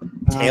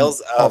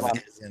 Tales hold of on.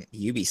 isn't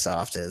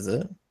Ubisoft, is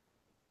it?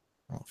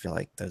 I don't feel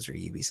like those are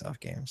Ubisoft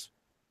games.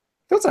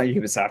 Those aren't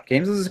Ubisoft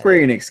games. Those are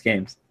Square Enix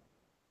games,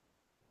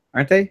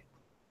 aren't they?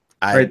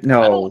 I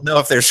No. don't know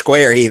if they're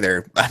Square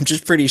either. I'm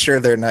just pretty sure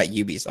they're not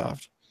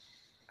Ubisoft.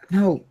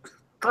 No.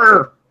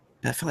 Grr.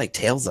 I feel like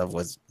Tales of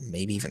was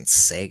maybe even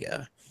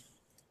Sega.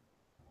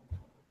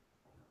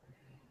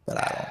 But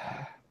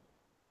I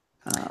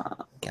don't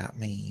know. Got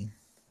me.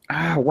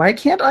 Why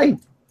can't I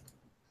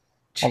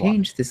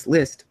change this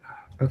list?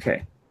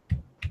 Okay.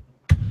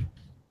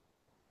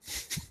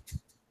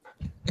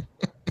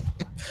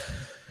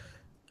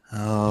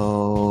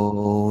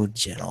 Oh,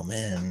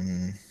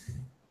 gentlemen.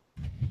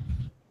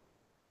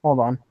 Hold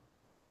on.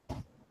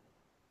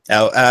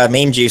 Oh,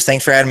 Meme Juice,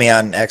 thanks for adding me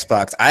on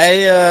Xbox. I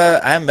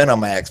haven't been on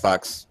my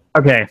Xbox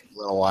Okay. a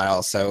little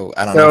while, so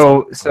I don't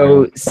know.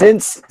 So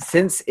since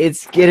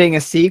it's getting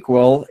a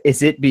sequel,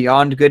 is it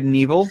Beyond Good and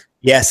Evil?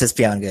 Yes, it's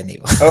Beyond Good and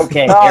Evil.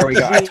 Okay, there we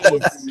go.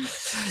 The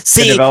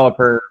See,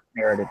 developer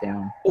narrowed it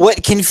down.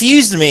 what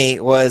confused me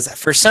was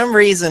for some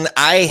reason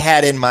I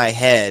had in my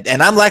head,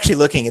 and I'm actually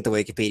looking at the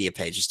Wikipedia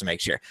page just to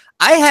make sure.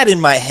 I had in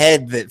my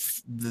head that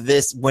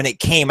this, when it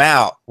came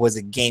out, was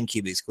a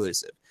GameCube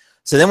exclusive.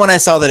 So then when I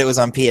saw that it was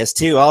on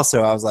PS2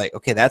 also, I was like,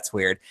 okay, that's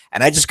weird.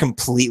 And I just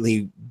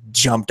completely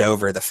jumped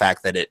over the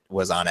fact that it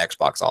was on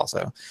Xbox also.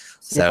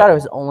 I thought it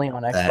was only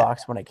on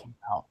Xbox when it came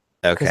out.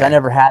 Because Okay. I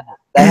never had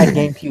it. I had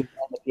GameCube and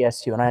the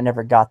PS2, and I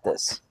never got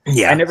this.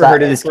 Yeah. I never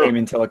heard of this game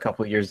until a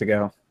couple years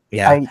ago.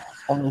 Yeah. I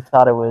only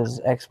thought it was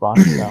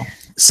Xbox, so.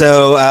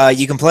 So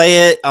you can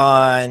play it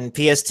on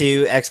PS2,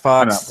 I'm not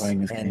Xbox,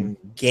 playing this and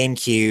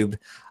GameCube.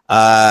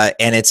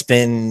 And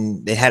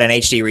it had an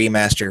HD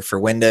remaster for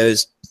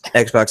Windows,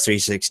 Xbox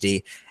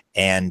 360,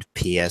 and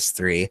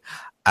PS3.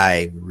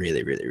 I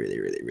really, really, really,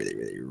 really, really,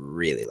 really,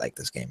 really like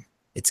this game.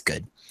 It's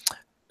good.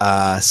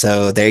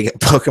 So there you go.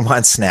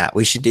 Pokemon Snap.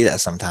 We should do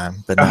that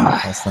sometime, but no,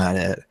 that's not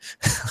it.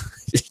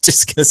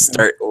 Just gonna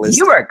start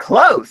listing. You are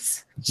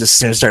close. Just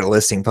gonna start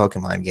listing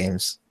Pokemon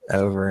games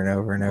over and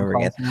over and over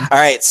again. All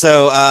right,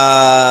 so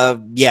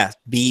yeah,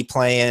 be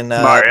playing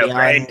Mario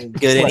Beyond Paint.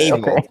 Good and Mario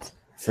Evil Paint.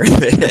 for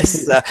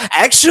this.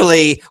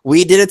 Actually,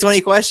 we did a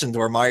 20 questions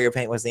where Mario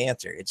Paint was the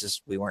answer. It's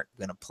just we weren't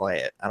gonna play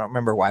it. I don't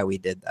remember why we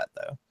did that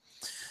though.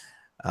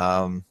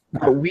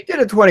 We did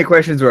a 20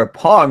 questions where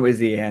Pong was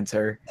the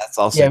answer. That's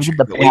also Yeah, we true. did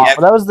the But paint.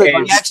 That was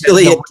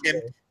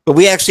the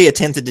we actually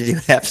attempted to do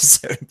an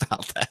episode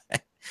about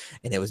that,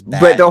 and it was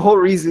bad. But the whole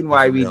reason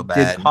why we real did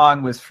bad.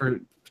 Pong was for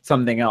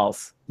something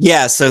else.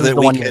 Yeah, so It was that the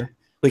we 1 could year.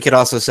 we could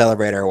also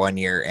celebrate our 1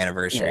 year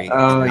anniversary. Yeah.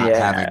 Oh, and not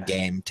yeah. have a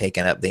game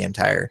taking up the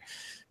entire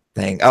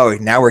thing. Oh,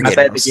 now we're I getting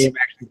bet the game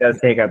actually does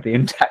take up the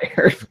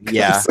entire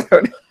Yeah.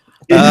 episode.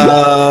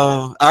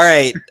 all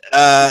right.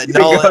 It's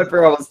been Nolan, going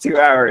for almost 2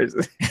 hours.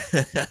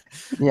 Yeah.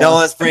 Nolan,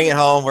 let's bring it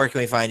home. Where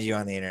can we find you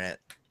on the internet?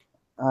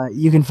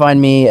 You can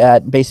find me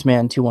at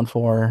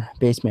Baseman214,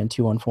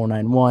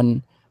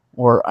 Baseman21491,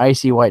 or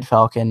Icy White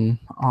Falcon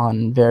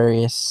on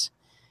various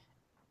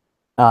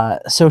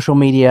social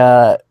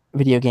media,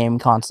 video game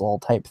console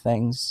type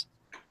things.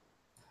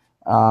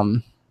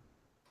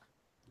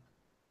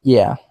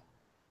 Yeah.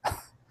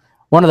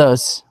 One of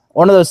those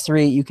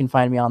three, you can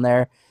find me on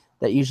there.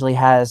 That usually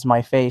has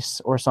my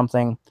face or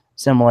something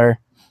similar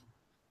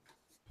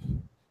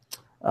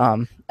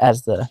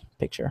as the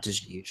picture.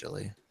 Just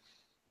usually.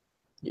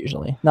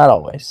 Usually, not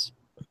always.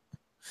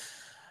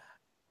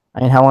 I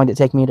mean, how long did it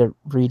take me to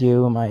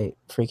redo my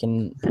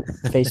freaking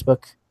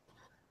Facebook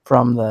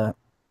from the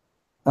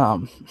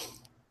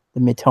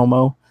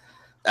Mitomo?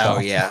 Oh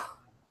yeah.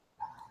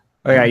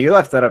 Oh yeah, you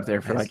left that up there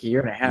for like a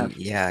year and a half.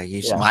 Yeah,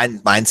 Yeah.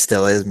 Mine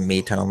still is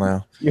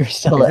Mitomo. You're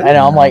still. I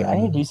know. I'm like, I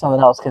need to do something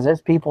else because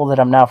there's people that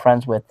I'm now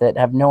friends with that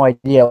have no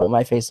idea what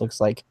my face looks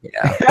like. Yeah.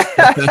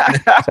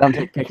 Because I don't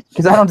take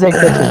pictures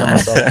of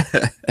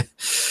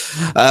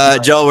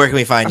myself. Joel, where can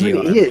we find I mean,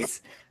 you? it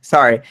is.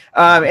 Sorry.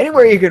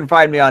 Anywhere you can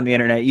find me on the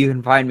internet, you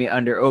can find me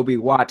under Obi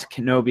Watt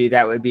Kenobi.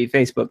 That would be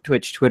Facebook,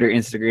 Twitch, Twitter,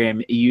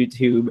 Instagram,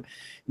 YouTube,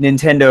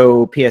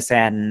 Nintendo,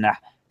 PSN,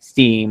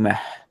 Steam,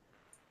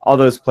 all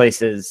those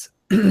places.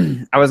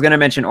 I was going to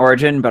mention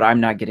Origin, but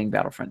I'm not getting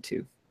Battlefront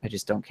 2. I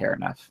just don't care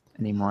enough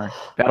anymore.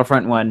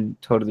 Battlefront 1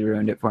 totally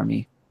ruined it for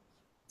me.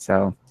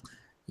 So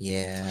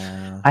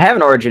yeah, I have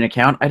an Origin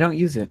account. I don't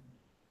use it.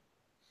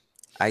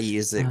 I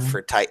use it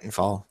for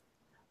Titanfall.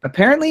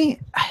 Apparently,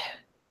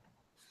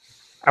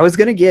 I was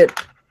gonna get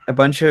a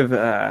bunch of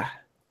what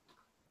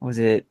was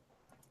it,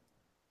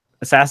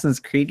 Assassin's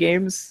Creed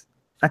games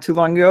not too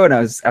long ago, and I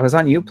was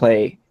on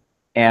Uplay,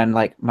 and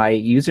like my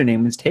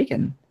username was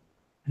taken,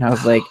 and I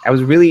was like, I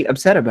was really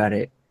upset about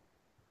it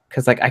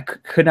because like I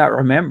could not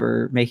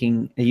remember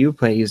making a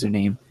Uplay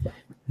username,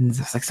 and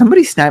it's like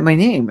somebody sniped my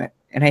name,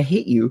 and I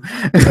hate you.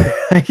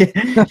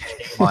 Come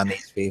on,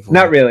 these people.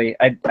 Not really.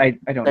 I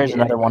don't. There's hate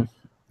another it. one.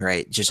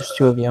 Right, Just just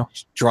two of you.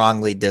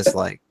 strongly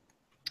dislike.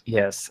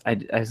 Yes, I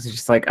was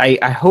just like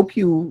I hope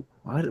you.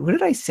 What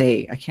did I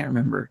say? I can't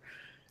remember.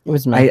 It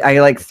was me.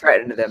 I like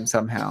threatened them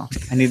somehow.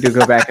 I need to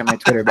go back in my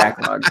Twitter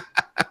backlog.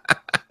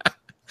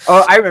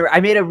 Oh, I remember.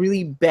 I made a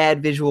really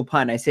bad visual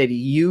pun. I said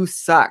 "you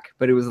suck,"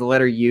 but it was the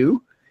letter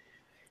U.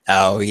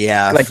 Oh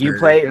yeah, Like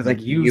Uplay, it was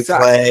like you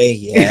suck. Uplay,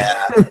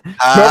 yeah.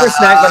 Whoever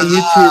snagged my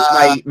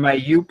YouTube my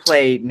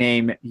Uplay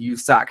name, you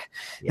suck.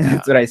 Yeah.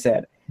 That's what I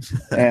said.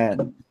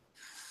 And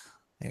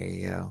There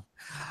you go.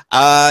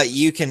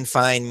 You can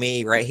find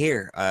me right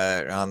here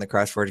on the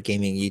CrossForge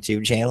Gaming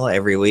YouTube channel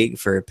every week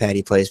for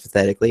Patty Plays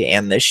Pathetically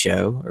and this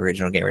show,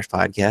 Original Gamers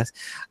Podcast.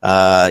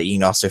 You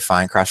can also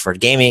find CrossForge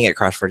Gaming at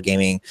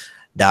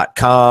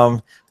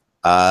crossforgegaming.com,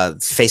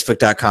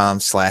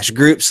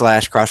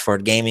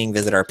 facebook.com/group/CrossForge Gaming.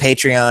 Visit our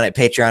Patreon at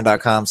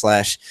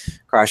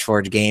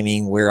patreon.com/CrossForge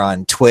Gaming. We're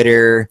on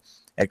Twitter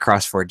at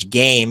CrossForge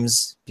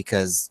Games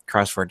because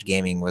CrossForge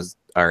Gaming was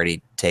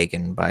already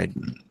taken by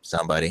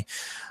somebody.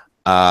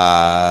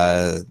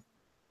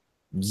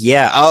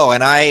 Yeah. Oh,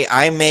 and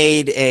I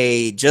made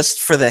a,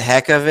 just for the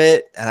heck of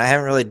it, and I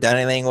haven't really done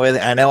anything with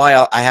it. I know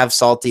I have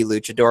Salty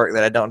Luchador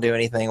that I don't do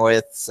anything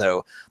with,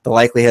 so the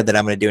likelihood that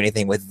I'm going to do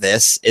anything with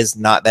this is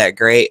not that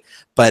great.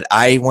 But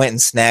I went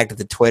and snagged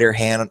the Twitter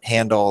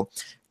handle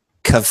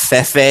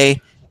Covfefe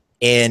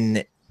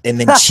and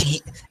then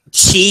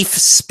Chief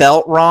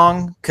spelt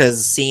wrong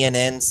because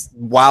CNN's,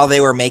 while they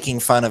were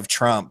making fun of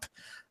Trump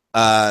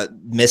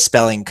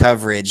misspelling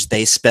coverage,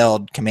 they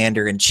spelled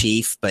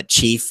commander-in-chief, but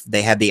chief,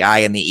 they had the I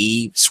and the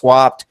E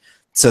swapped.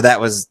 So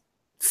that was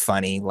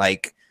funny.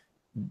 Like,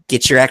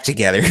 get your act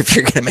together if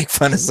you're going to make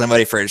fun of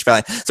somebody for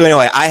spelling. So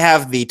anyway, I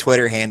have the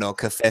Twitter handle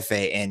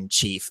Covfefe and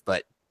Chief,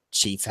 but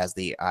Chief has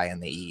the I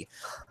and the E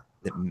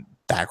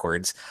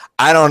backwards.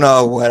 I don't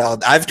know what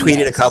I've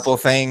tweeted a couple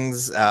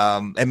things,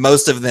 and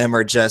most of them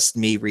are just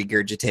me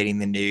regurgitating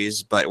the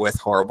news, but with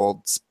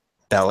horrible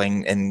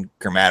spelling and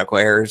grammatical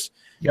errors.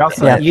 You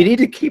need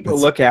to keep a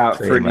lookout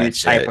for new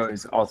much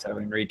typos also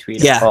and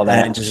retweet all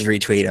that. and just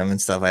retweet them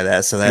and stuff like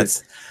that. So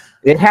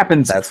it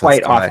happens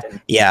quite what's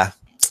often. Yeah.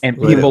 And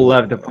people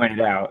love to point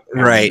it out.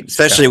 Right.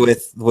 Especially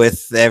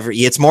with every,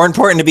 it's more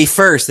important to be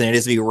first than it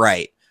is to be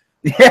right.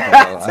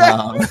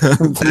 Yeah.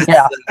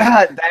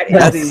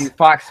 That is the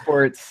Fox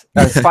Sports,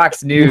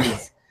 Fox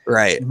News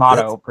right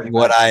motto. Pretty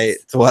much.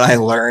 What I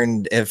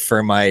learned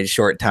for my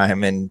short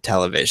time in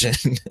television.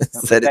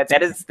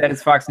 that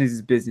is Fox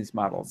News' business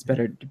model. It's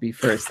better to be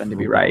first than to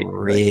be right.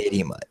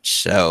 Pretty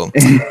much. So,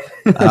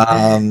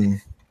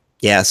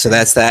 yeah. So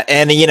that's that.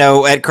 And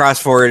at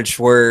CrossForge,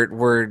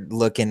 we're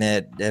looking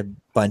at a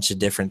bunch of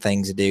different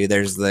things to do.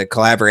 There's the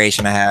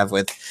collaboration I have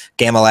with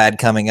Gamelad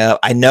coming up.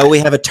 I know we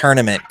have a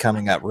tournament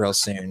coming up real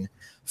soon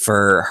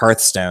for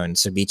Hearthstone,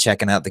 so be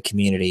checking out the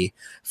community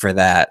for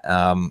that.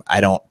 I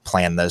don't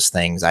plan those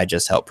things, I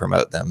just help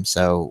promote them.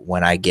 So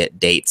when I get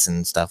dates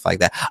and stuff like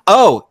that.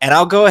 Oh, and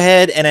I'll go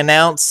ahead and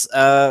announce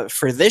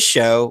for this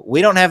show,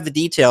 we don't have the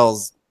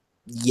details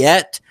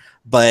yet,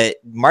 but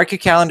mark your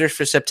calendars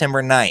for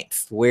September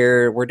 9th.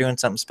 We're doing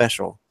something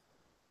special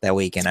that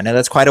weekend. I know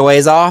that's quite a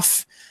ways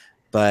off,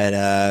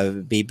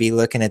 but be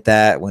looking at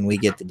that when we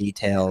get the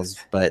details.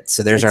 But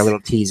so there's our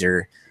little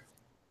teaser.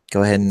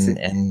 Go ahead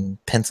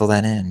and pencil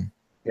that in.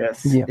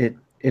 Yes, yeah.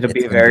 It'll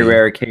be a very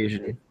rare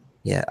occasion.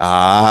 Yeah.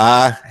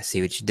 I see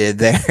what you did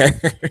there.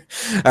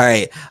 All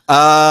right.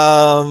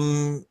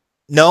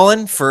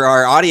 Nolan, for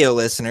our audio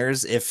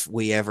listeners, if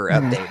we ever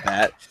update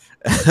that,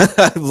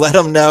 let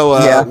them know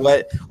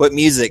what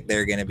music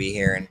they're going to be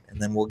hearing, and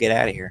then we'll get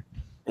out of here.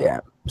 Yeah.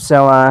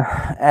 So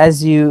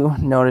as you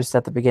noticed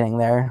at the beginning,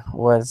 there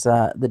was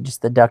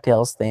just the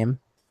DuckTales theme.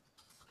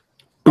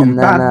 And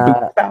then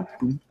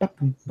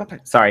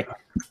sorry.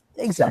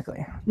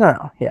 Exactly.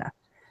 No, yeah.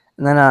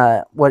 And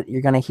then what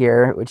you're gonna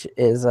hear, which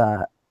is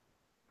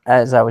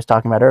as I was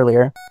talking about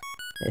earlier,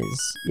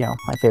 is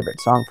my favorite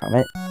song from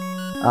it.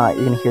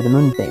 You're gonna hear the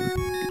Moon theme,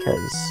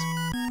 because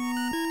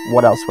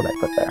what else would I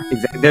put there?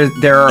 Exactly.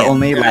 There are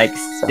only like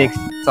 6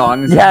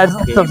 songs. Yeah, that's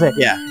what I'm saying.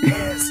 Yeah.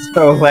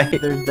 So like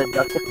there's the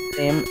DuckTales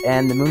theme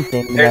and the Moon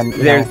theme.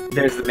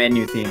 There's the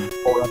menu theme.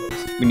 4 others.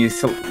 When you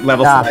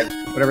level select,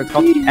 whatever it's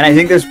called. And I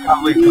think there's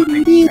probably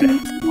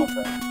credits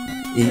also.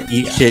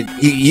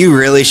 You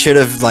really should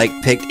have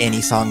picked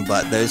any song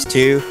but those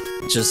 2,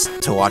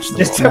 just to watch the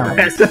Just to world.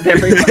 mess with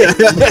everybody.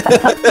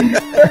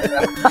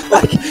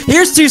 Like,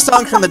 here's 2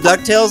 songs from the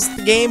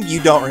DuckTales game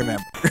you don't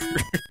remember.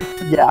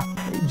 Yeah,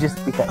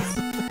 just because.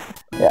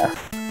 Yeah.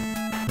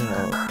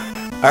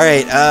 All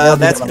right, That'll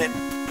be that's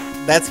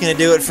the gonna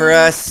do it for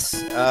us.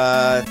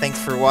 Thanks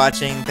for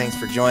watching. Thanks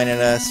for joining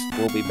us.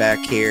 We'll be back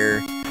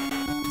here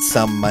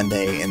some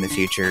Monday in the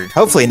future.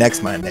 Hopefully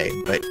next Monday,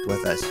 but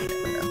with us, you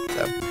never know.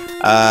 So,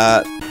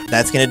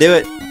 that's gonna do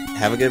it.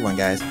 Have a good one,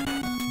 guys.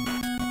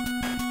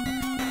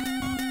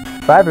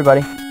 Bye,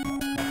 everybody.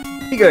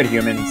 Be good,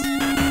 humans.